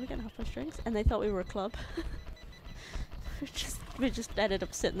we're like, why are we getting half-price drinks? And they thought we were a club. we just ended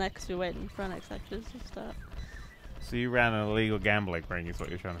up sitting there because we were waiting for our next lectures to start. So you ran an illegal gambling ring, is what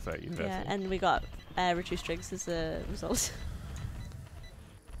you're trying to say at university? Yeah, and we got reduced drinks as a result.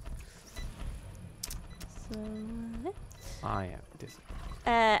 So, I am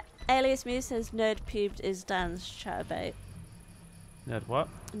disappointed. Alias Muse says nerd pubed is Dan's chatterbait. Nerd what?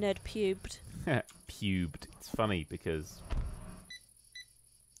 Nerd pubed. Pubed. It's funny because...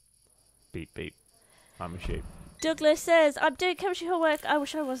 Beep beep. I'm a sheep. Douglas says, I'm doing chemistry homework. I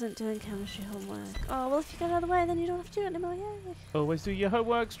wish I wasn't doing chemistry homework. Oh, well, if you get out of the way, then you don't have to do it anymore. Yay. Always do your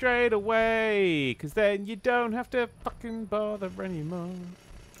homework straight away, because then you don't have to fucking bother anymore.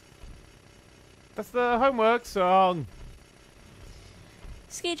 That's the homework song.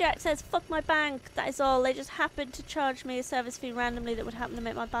 Ski Jack says, fuck my bank. That is all. They just happened to charge me a service fee randomly that would happen to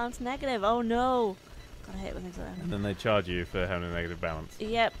make my balance negative. Oh, no. God, I hate when things like that. And then they charge you for having a negative balance.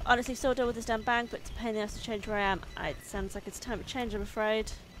 Yep. Honestly, so done with this damn bank, but it's a pain in the ass to change where I am. It sounds like it's time to change, I'm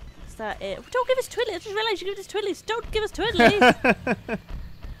afraid. Is that it? Don't give us twiddlies. I just realised you give us twiddlies. Don't give us twiddlies.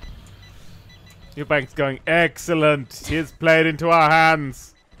 Your bank's going, excellent. He's played into our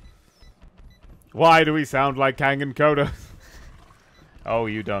hands. Why do we sound like Kang and Koda? Oh,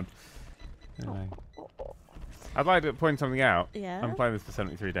 you don't. Anyway. I'd like to point something out. Yeah. I'm playing this for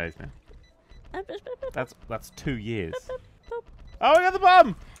 73 days now. That's 2 years. Oh, we got the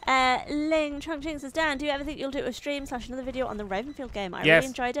bomb! Ling Chung Ching says, Dan, do you ever think you'll do a stream / another video on the Ravenfield game? I Yes. really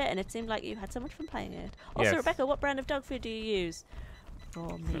enjoyed it, and it seemed like you had so much fun playing it. Also, Yes. Rebecca, what brand of dog food do you use?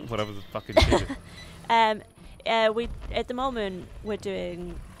 Raw meat. Whatever the fucking shit is. We at the moment we're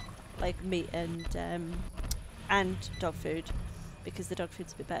doing like meat and dog food because the dog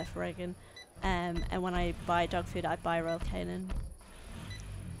food's a bit better for Reagan. And when I buy dog food, I buy Royal Canin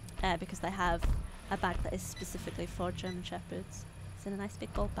because they have a bag that is specifically for German Shepherds. It's in a nice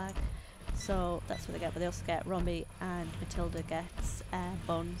big gold bag, so that's what they get. But they also get raw meat, and Matilda gets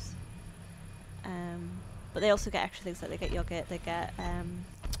bones. But they also get extra things like they get yogurt, they get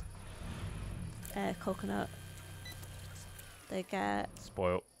coconut, they get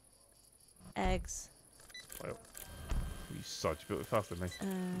Spoiled. eggs. Spoiled. You such a bit faster than me.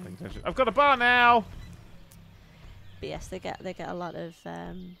 Paying attention. I've got a bar now. But yes, they get a lot of.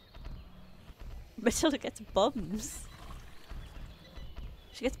 Matilda gets bums.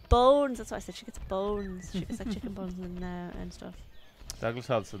 She gets bones. That's what I said. She gets bones. She gets like chicken bones and stuff. Douglas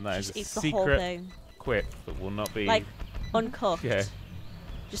Hudson, that She is just a eats the whole secret thing, quip that will not be like uncooked. Yeah.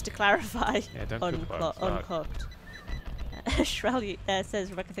 Just to clarify, Yeah, don't cook bugs. uncooked. Shrell says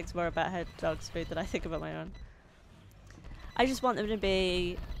Rebecca thinks more about her dog's food than I think about my own. I just want them to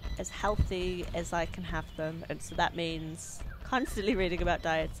be as healthy as I can have them, and so that means constantly reading about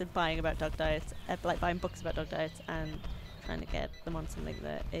diets and buying about dog diets, like buying books about dog diets and trying to get them on something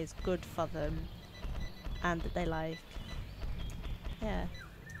that is good for them and that they like. Yeah.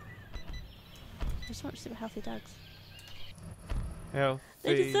 I just want super healthy dogs. Healthy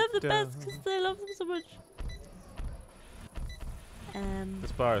They deserve the dogs. best because they love them so much.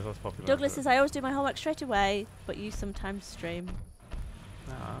 This bar is less popular. Douglas says, I always do my homework straight away, but you sometimes stream.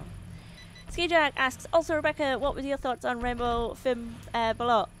 Ah. Ski Jack asks, also Rebecca, what were your thoughts on Rainbow Film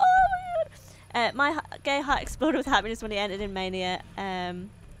below? Oh my god! My gay heart exploded with happiness when he entered in Mania.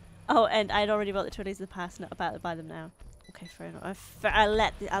 Oh, and I'd already bought the Twiddlies in the past, not about to buy them now. Okay, fair enough. I'll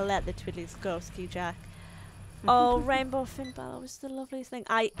let the Twiddlies go, Ski Jack. Oh, Rainbow Fin Balor was the loveliest thing.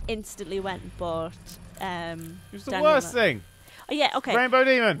 I instantly went and bought. It was the Daniel worst thing. Oh yeah, okay. Rainbow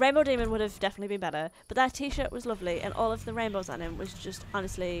Demon. Rainbow Demon would have definitely been better, but that T-shirt was lovely, and all of the rainbows on him was just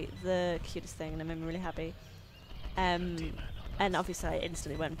honestly the cutest thing, and it made me really happy. And obviously, I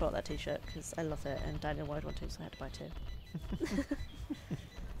instantly went and bought that T-shirt because I love it, and Daniel wanted one too, so I had to buy two.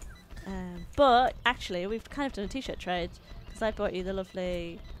 But actually, we've kind of done a T-shirt trade because I bought you the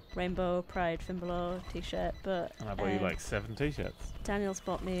lovely Rainbow Pride Finbalo T-shirt, but And I bought you like 7 T-shirts. Daniel's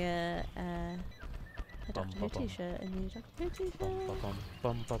bought me a Doctor Who T-shirt, a new Doctor Who T-shirt.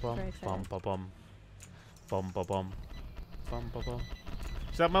 Very fair.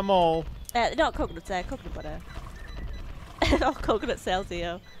 Is that my mall? Not coconuts there, coconut butter. Not coconut sales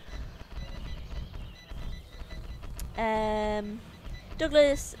here.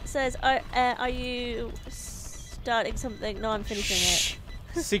 Douglas says, are you starting something? No, I'm finishing it.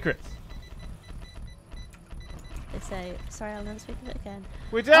 Secrets. They say, sorry, I'll never speak of it again.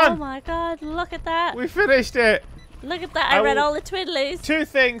 We're done. Oh my god, look at that. We finished it. Look at that. I read all the twiddlies. 2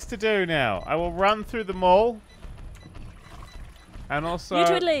 things to do now. I will run through the mall. And also... You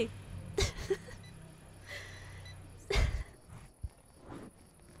twiddly.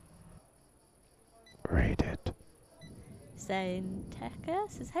 Read it. Zane Tekka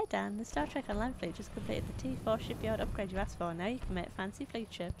says, hey Dan, the Star Trek Online fleet just completed the T4 shipyard upgrade you asked for. Now you can make fancy fleet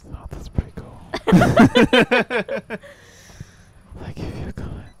ships. Oh, that's pretty cool. Thank you for your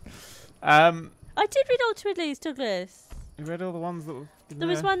comment. I did read all the twiddlies, Douglas. You read all the ones that were... There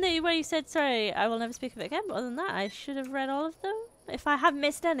was one where you said, sorry, I will never speak of it again, but other than that, I should have read all of them. If I have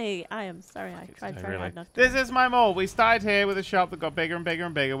missed any, I am sorry. I tried very hard not to. This is my mall. We started here with a shop that got bigger and bigger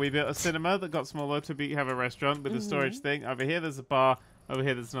and bigger. We built a cinema that got smaller to have a restaurant with a storage thing. Over here, there's a bar. Over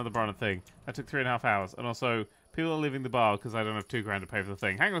here, there's another bar and a thing. That took 3.5 hours. And also, people are leaving the bar because I don't have $2 grand to pay for the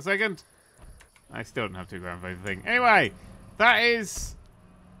thing. Hang on a second. I still don't have $2 grand to pay for the thing. Anyway, that is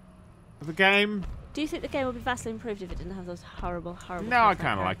the game. Do you think the game would be vastly improved if it didn't have those horrible, horrible... No, I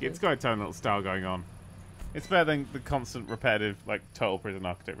kind of like it. It's got its own little style going on. It's better than the constant, repetitive, like, total Prison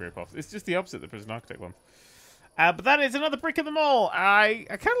Architect rip-offs. It's just the opposite of the Prison Architect ones. But that is another brick of the mall. I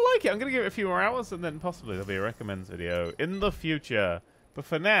kind of like it. I'm going to give it a few more hours, and then possibly there'll be a recommends video in the future. But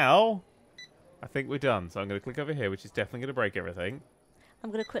for now, I think we're done. So I'm going to click over here, which is definitely going to break everything.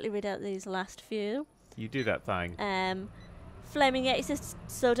 I'm going to quickly read out these last few. You do that thing. Flaming Yeti says,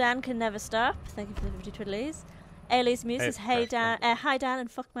 so Dan can never stop. Thank you for the 50 twiddlies. Ailey's Muse says, hey Dan, hi Dan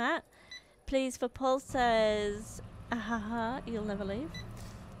and fuck Matt. Please for Paul says, ahaha, you'll never leave.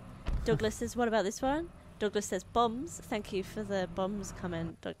 Douglas says, what about this one? Douglas says, bums. Thank you for the bums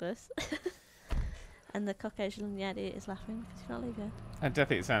comment, Douglas. And the Caucasian Yeti is laughing because you can't leave yet. And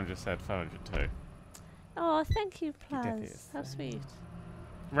Death Eat Sam just said 502. Oh, thank you, Death Plaz. Eaters. How sweet.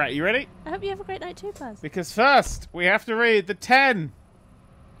 Right, you ready? I hope you have a great night too, Plaz. Because first, we have to read the 10.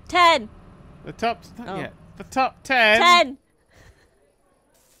 10! The top... Not Oh. yet. The top 10. 10!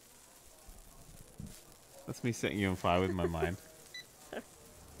 That's me setting you on fire with my mind.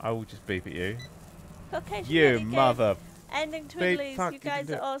 I will just beep at you. Caucasian You Yeti game. mother... Ending Beep, Twiddlies. fuck, You you guys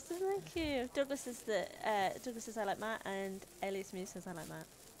can are do it. awesome. Thank you. Douglas says I like Matt, and Elias Muse says I like Matt.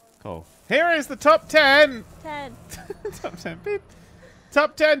 Cool. Here is the top 10. 10. Top 10. Beep.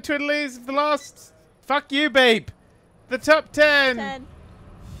 Top 10 Twiddlies of the last... Fuck you, beep. The top 10. 10.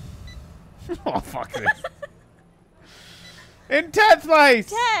 Oh, fuck this. In 10th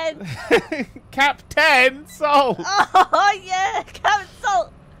place. 10. Cap 10 sold. Oh, yeah. Captain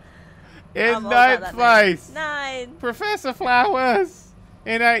Salt. In I'm all about 9th that place. 9. Professor Flowers.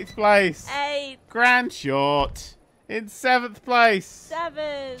 In 8th place. 8. Grand Short. In 7th place.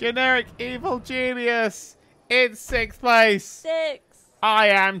 7. Generic Evil Genius. In 6th place. 6. I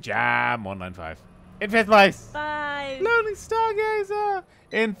Am Jam 195. In 5th place. 5. Lonely Stargazer.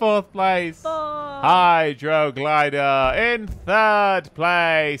 In 4th place. 4. Hydro Glider. In 3rd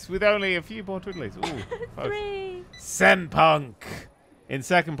place. With only a few more twiddlies. Ooh, close. 3. Senpunk. In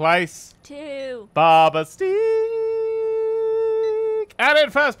 2nd place. 2. Barber Steak. And in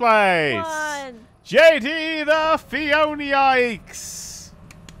 1st place. 1. JD the Fioniaix.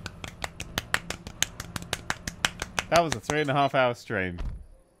 That was a 3.5 hour stream.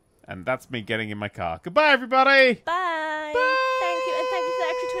 And that's me getting in my car. Goodbye, everybody. Bye. Bye. Thank you, and thank you for the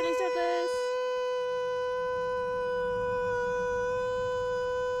extra Twiddlies, Douglas.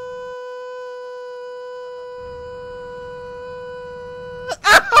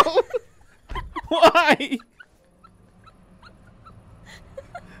 Ow! Why?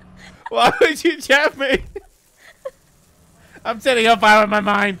 Why would you jab me? I'm setting up fire in my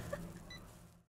mind.